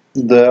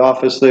the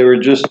office they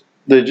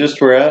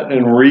just were at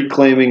and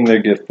reclaiming their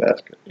gift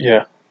basket.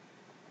 Yeah.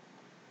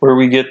 Where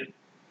we get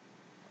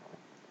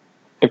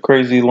a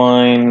crazy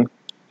line,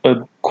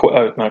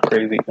 not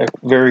crazy, a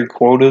very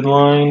quoted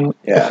line,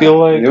 I feel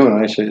like. You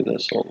and I say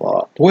this a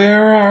lot.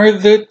 Where are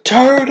the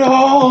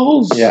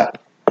turtles? Yeah.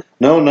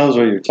 No one knows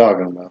what you're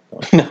talking about,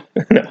 though.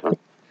 No.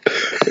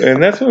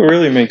 And that's what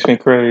really makes me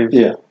crave.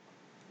 Yeah.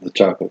 The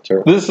chocolate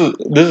turtle. This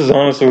is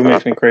honestly what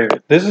makes me crave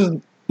it.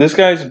 This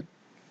guy's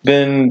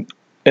been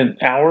an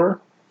hour,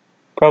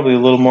 probably a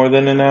little more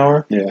than an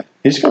hour, Yeah.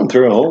 He's come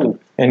through a whole.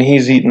 and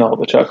he's eaten all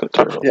the chocolate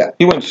turtles. Yeah.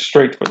 He went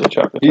straight for the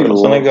chocolate He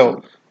turtles. And I loves go,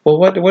 them. well,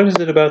 what is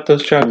it about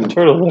those chocolate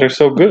turtles that are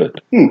so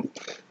good?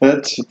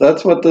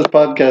 That's what this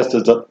podcast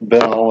has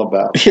been all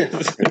about.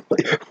 Yes.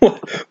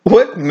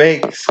 What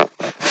makes...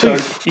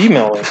 Please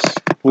email us.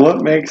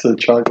 What makes the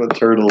chocolate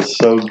turtles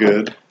so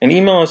good? And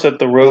email us at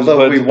the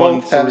Although we Rosebuds13.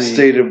 both have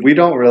stated we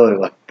don't really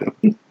like them.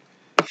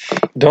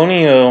 Don't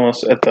email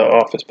us at the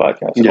Office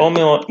Podcast. Yeah.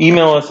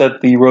 Email us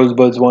at the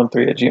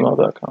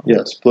rosebuds13@gmail.com.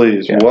 Yes,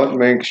 please. Yeah. What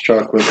makes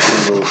chocolate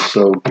turtles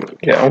so good?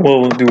 Yeah, and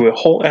we'll do a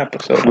whole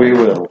episode. We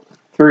will.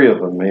 3 of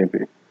them, maybe.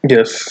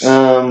 Yes.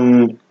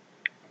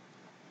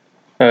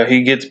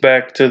 He gets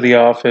back to the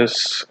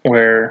office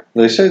where...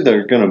 They say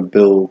they're going to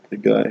bill the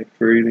guy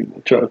for eating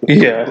the chocolate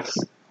Yeah.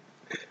 turtles.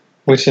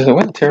 Which is,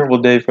 what a terrible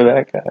day for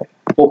that guy.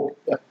 Oh,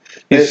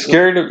 He's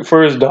scared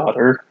for his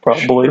daughter,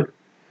 probably. Sure.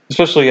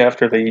 Especially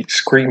after they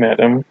scream at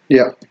him.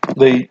 Yeah.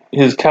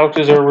 His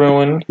couches are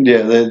ruined.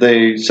 Yeah,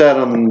 they sat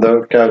on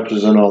the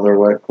couches in all their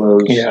wet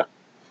clothes. Yeah.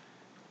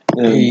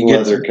 And He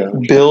gets leather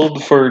couches.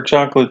 billed for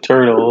chocolate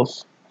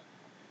turtles.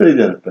 They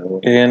didn't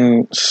bill.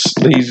 And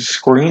he's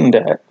screamed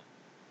at.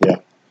 Yeah.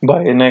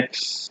 By an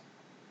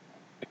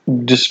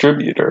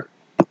ex-distributor.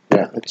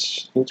 Yeah,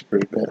 it's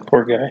pretty bad.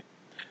 Poor guy.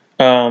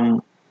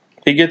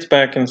 He gets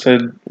back and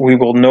said, we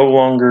will no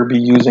longer be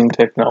using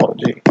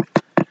technology.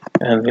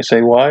 And they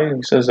say, why?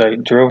 He says, I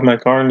drove my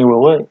car into a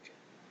lake.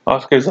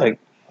 Oscar's like,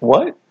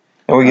 what?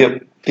 And we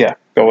get, yeah,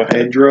 go I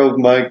ahead. drove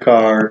my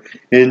car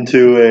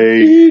into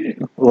a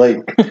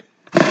lake.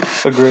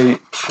 A great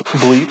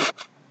bleep.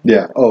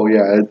 Yeah. Oh,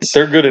 yeah.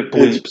 They're good at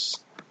bleeps.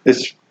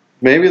 It's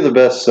maybe the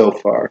best so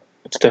far.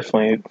 It's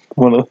definitely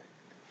one of.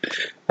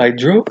 I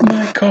drove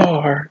my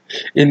car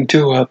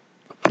into a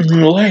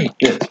lake.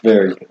 It's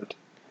very good.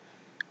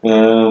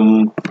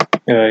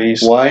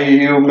 He's Why,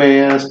 you may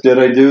ask, did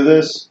I do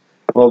this?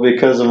 Well,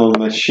 because of a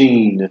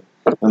machine.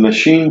 A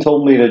machine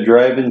told me to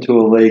drive into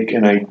a lake,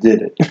 and I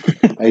did it.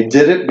 I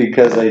did it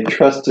because I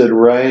trusted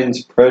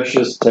Ryan's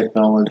precious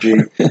technology,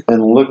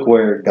 and look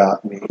where it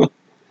got me.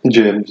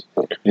 Jim's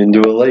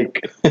into a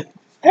lake.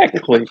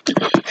 exactly.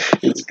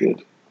 It's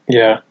good.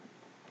 Yeah.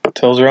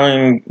 Tells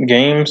Ryan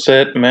game,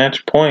 set,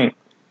 match, point.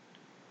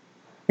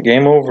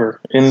 Game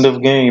over. End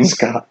of game.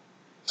 Scott.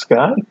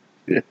 Scott?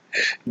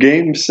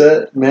 Game,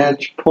 set,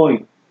 match,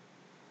 point.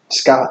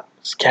 Scott.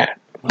 Scat.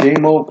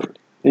 Game over.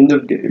 End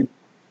of game.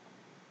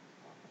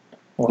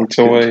 Walks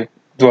away.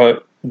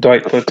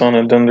 Dwight puts on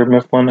a Dunder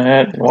Mifflin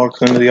hat and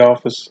walks into the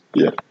office.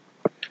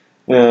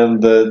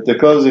 And the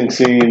closing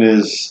scene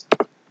is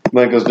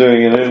Michael's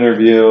doing an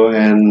interview,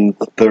 and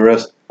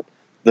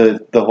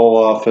the whole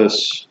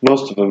office,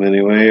 most of them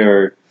anyway,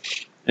 are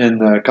in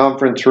the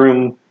conference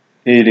room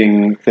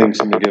eating things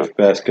in the gift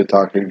basket,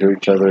 talking to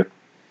each other.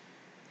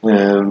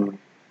 Do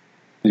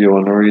you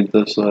want to read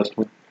this last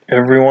one?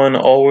 Everyone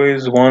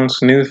always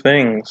wants new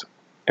things.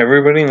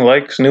 Everybody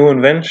likes new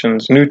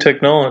inventions, new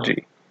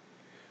technology.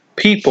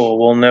 People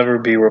will never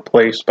be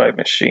replaced by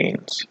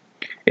machines.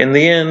 In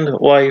the end,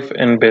 life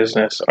and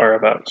business are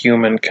about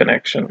human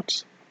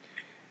connections.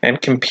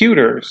 And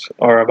computers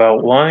are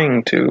about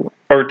lying to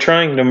or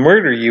trying to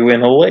murder you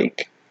in a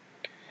lake.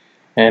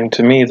 And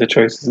to me, the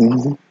choice is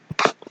easy.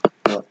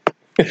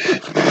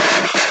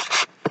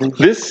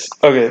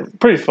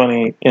 Pretty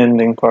funny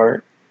ending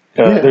part.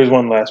 There's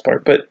one last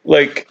part, but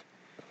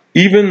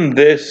even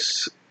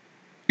this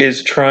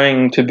is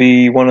trying to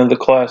be one of the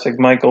classic.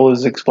 Michael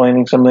is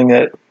explaining something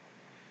that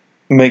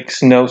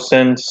makes no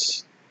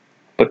sense,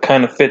 but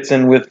kind of fits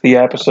in with the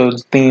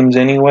episode's themes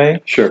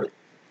anyway. Sure.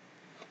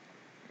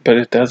 But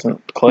it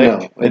doesn't click.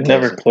 No, it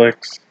never doesn't.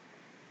 clicks.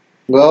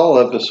 The whole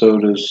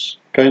episode is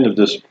kind of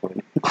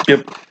disappointing.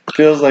 Yep.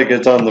 Feels like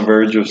it's on the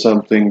verge of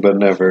something, but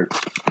never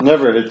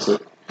hits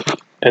it.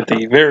 At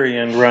the very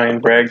end, Ryan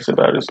brags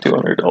about his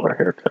 $200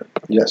 haircut.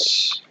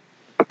 Yes.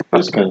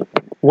 It's kind of.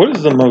 What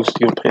is the most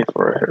you'll pay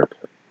for a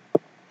haircut?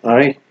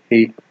 I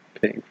hate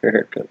paying for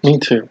haircuts. Me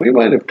too. We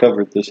might have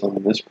covered this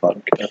on this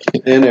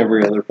podcast and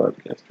every other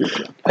podcast we've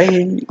done. I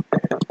hate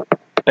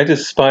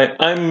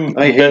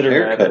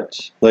better at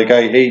it. haircuts.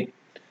 I hate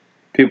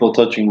people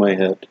touching my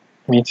head.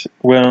 Me too.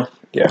 Well,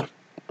 yeah.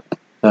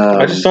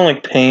 I just don't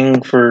like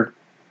paying for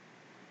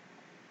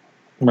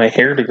my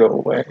hair to go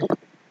away.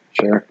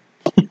 Sure.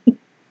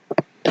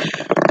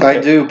 I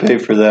do pay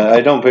for that.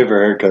 I don't pay for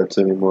haircuts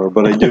anymore,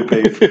 but I do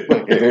pay for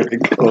my hair to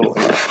go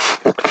away.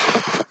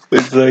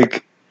 It's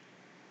like,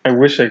 I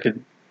wish I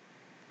could.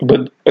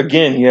 But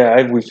again,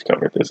 we've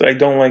covered this. I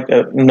don't like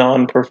a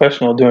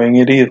non-professional doing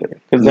it either.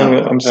 Because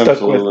then I'm stuck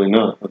absolutely with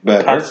not. A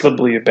bad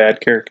possibly a bad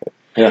haircut.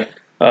 Yeah.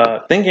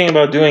 Thinking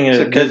about doing it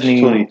It's at a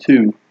Disney.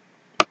 Catch-22.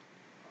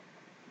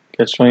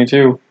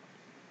 Catch-22.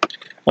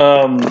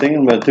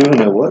 Thinking about doing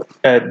it what?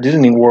 At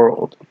Disney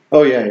World.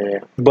 Oh, yeah.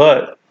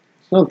 But,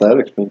 It's not that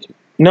expensive.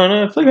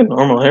 no, it's like a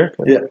normal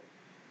haircut. Yeah.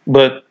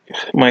 But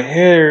my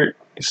hair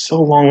is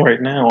so long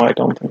right now, I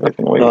don't think I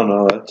can wait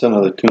No, that's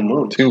another 2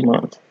 months. 2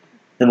 months.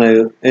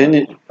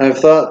 And I've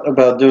thought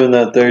about doing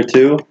that there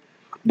too,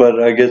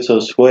 but I get so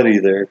sweaty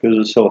there because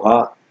it's so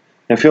hot.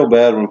 I feel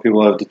bad when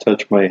people have to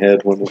touch my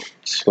head when it's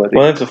sweaty.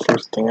 Well, that's the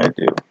first thing I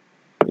do.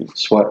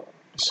 Sweat.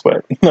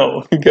 Sweat.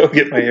 No, go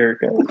get my hair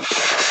cut.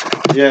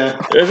 Yeah.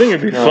 I think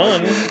it'd be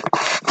fun, Okay.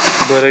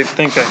 but I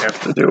think I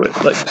have to do it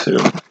soon.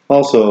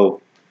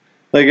 Also,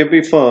 it'd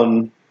be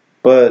fun,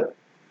 but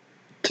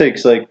it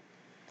takes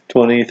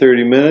 20,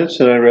 30 minutes,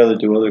 and I'd rather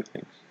do other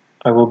things.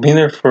 I will be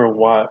there for a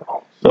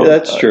while. So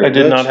That's true. I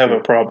did That's not have true.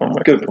 a problem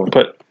with Good it. point.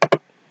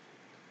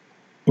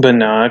 But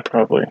no,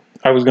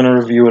 I was going to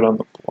review it on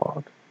the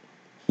blog.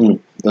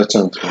 That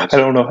sounds nice. I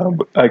don't know how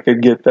I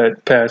could get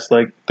that past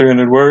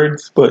 300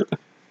 words, but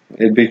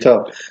It'd be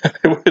tough.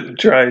 I would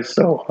try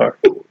so hard.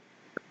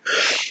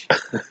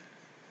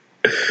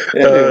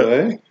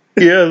 Anyway,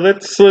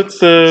 let's.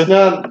 it's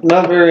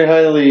not very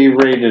highly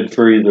rated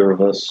for either of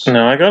us.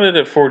 No, I got it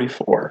at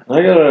 44.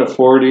 I got it at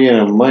 40,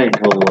 and it might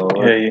go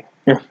lower.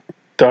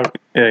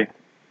 Hey,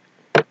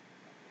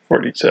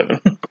 47.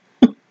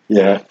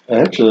 Yeah,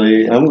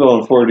 actually, I'm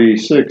going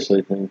 46,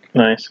 I think.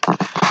 Nice.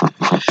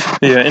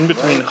 Yeah, in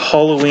between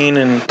Halloween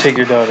and Take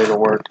Your Daughter to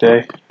Work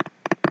Day.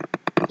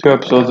 2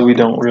 episodes that we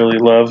don't really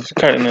love.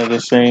 Kind of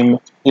the same.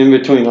 In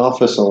between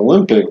Office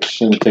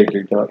Olympics and Take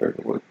Your Daughter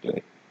to Work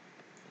Day.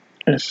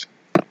 It's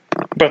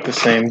about the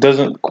same.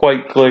 Doesn't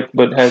quite click,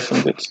 but has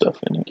some good stuff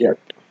in it.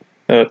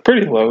 Yep.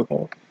 Pretty low,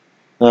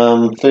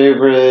 though.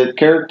 Favorite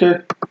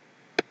character?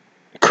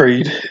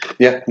 Creed.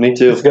 Yeah, me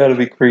too. It's got to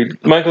be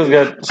Creed. Michael's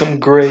got some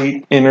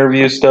great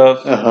interview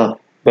stuff, Uh-huh.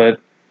 but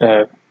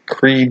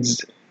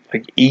Creed's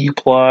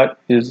E-plot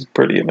is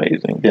pretty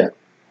amazing. Yeah.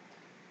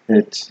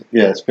 It's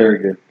very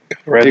good.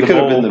 Read It the could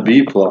have been Bull. the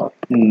B plot.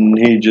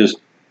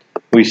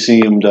 We see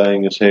him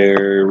dyeing his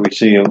hair. We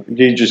see him.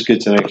 He just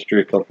gets an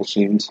extra couple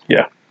scenes.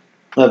 Yeah.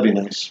 That'd be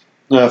nice.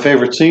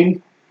 Favorite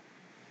scene?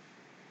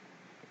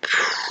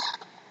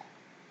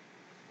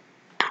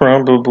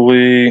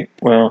 Probably.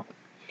 Well,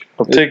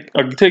 I'll take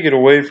it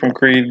away from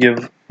Creed.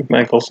 Give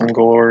Michael some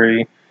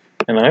glory,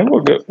 and I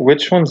will go.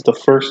 Which one's the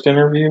first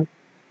interview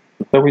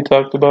that we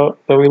talked about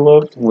that we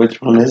loved?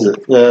 Which one is it?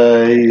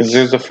 'Cause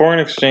there's the foreign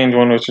exchange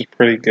one, which is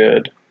pretty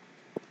good.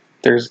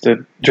 There's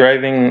the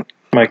driving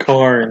my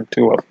car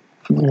into a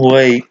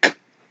lake.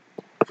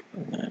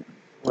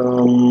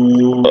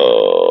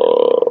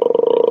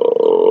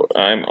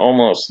 I'm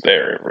almost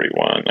there,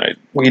 everyone.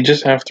 We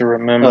just have to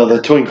remember. Oh,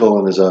 the twinkle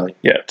in his eye.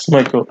 Yeah, it's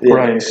Michael. Yeah,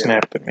 Ryan yeah.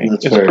 snapped at me.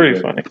 That's It's very pretty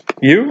good. funny.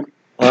 You?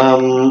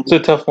 It's a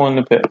tough one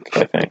to pick,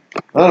 I think.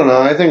 I don't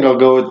know. I think I'll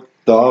go with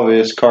the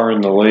obvious car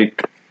in the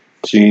lake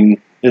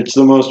scene. It's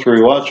the most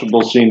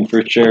rewatchable scene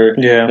for sure.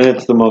 Yeah. And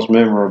it's the most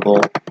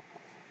memorable.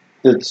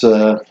 It's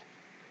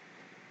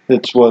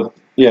what,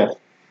 yeah.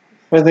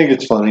 I think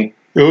it's funny.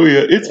 Oh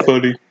yeah, it's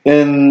funny.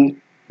 And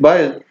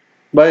by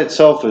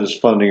itself is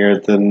funnier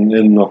than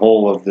in the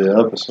whole of the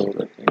episode,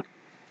 I think.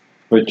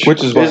 Which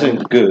is why-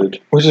 isn't good.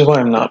 Which is why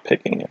I'm not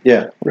picking it.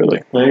 Yeah,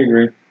 Really. I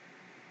agree.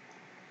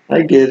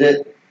 I get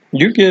it.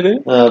 You get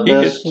it. He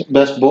gets it.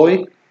 Best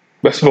boy?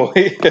 Best boy.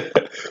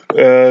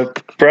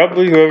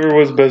 Probably whoever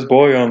was best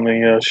boy on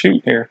the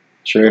shoot here.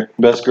 Sure.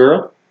 Best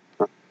girl?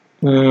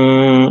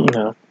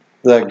 No.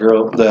 That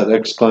girl, that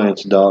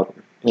ex-client's daughter.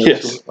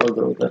 Yes. I'll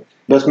go with that.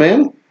 Best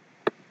man?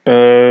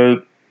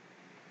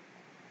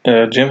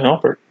 Jim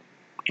Halpert.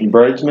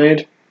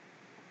 Bridesmaid?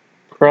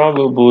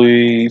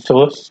 Probably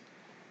Phyllis.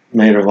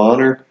 Maid of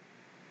honor?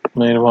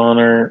 Maid of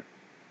honor.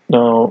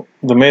 No,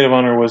 the maid of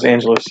honor was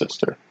Angela's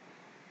sister.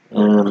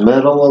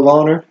 Medal of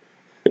honor?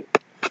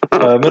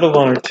 Maid of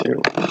honor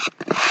 2.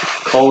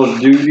 Call of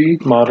Duty?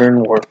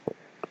 Modern Warfare.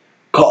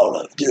 Call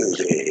of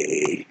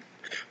Duty.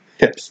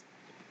 Yes.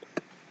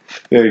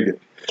 Very good.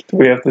 Do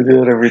we have to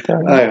do it every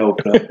time? I hope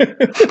not.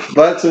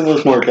 But send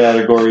us more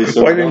categories.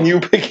 So Why didn't you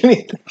pick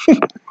anything?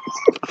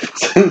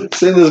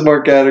 Send us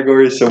more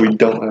categories so we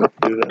don't have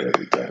to do that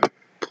every time.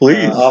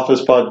 Please.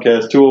 Office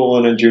Podcast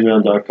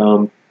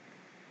 201@gmail.com.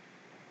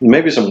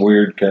 Maybe some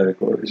weird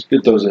categories.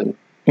 Get those in.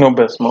 No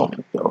best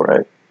moment, though,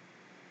 right?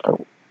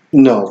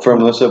 No,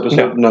 from this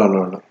episode?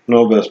 No.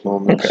 No best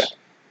moments. Okay.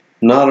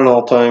 Not an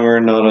all-timer,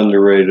 not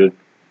underrated.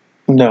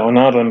 No,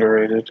 not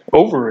underrated.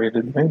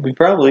 Overrated, maybe.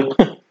 Probably.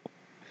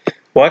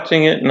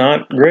 Watching it,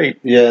 not great.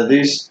 Yeah,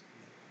 this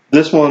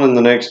one and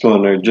the next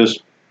one are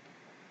just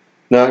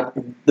not,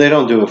 they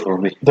don't do it for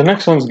me. The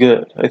next one's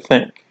good, I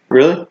think.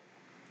 Really?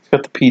 It's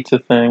got the pizza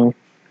thing.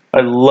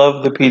 I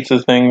love the pizza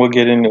thing. We'll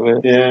get into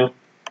it. Yeah.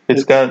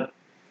 It's got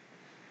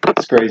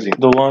It's crazy.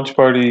 the launch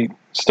party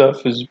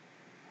stuff is,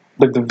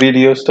 like the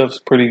video stuff's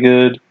pretty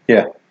good.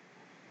 Yeah.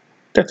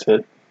 That's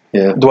it.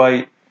 Yeah.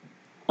 Dwight.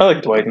 I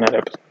like Dwight in that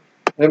episode.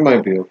 It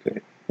might be okay.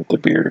 With the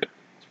beard.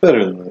 It's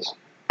better than this.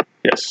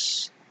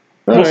 Yes.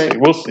 All We'll right. see.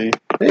 We'll see.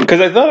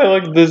 Because I thought I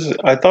liked this.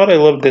 I thought I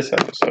loved this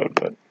episode,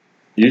 but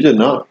You did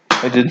not.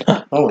 I did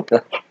not. Oh my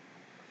god.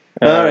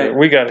 All right,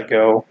 we gotta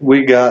go.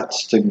 We got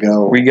to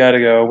go. We gotta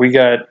go. We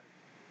got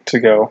to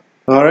go.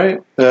 All right.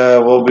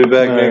 We'll be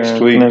back next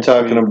week next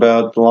talking week.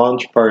 about the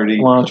launch party.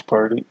 Launch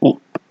party.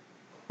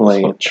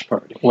 Launch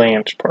party.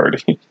 Launch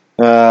party.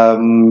 Yeah.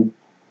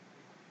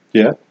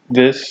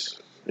 This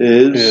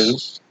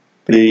Is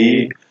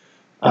the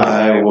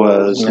I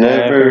was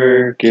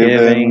never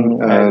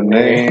given a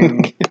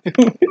name.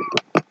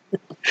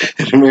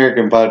 An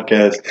American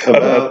podcast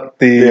about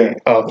the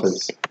the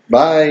office.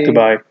 Bye.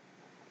 Goodbye.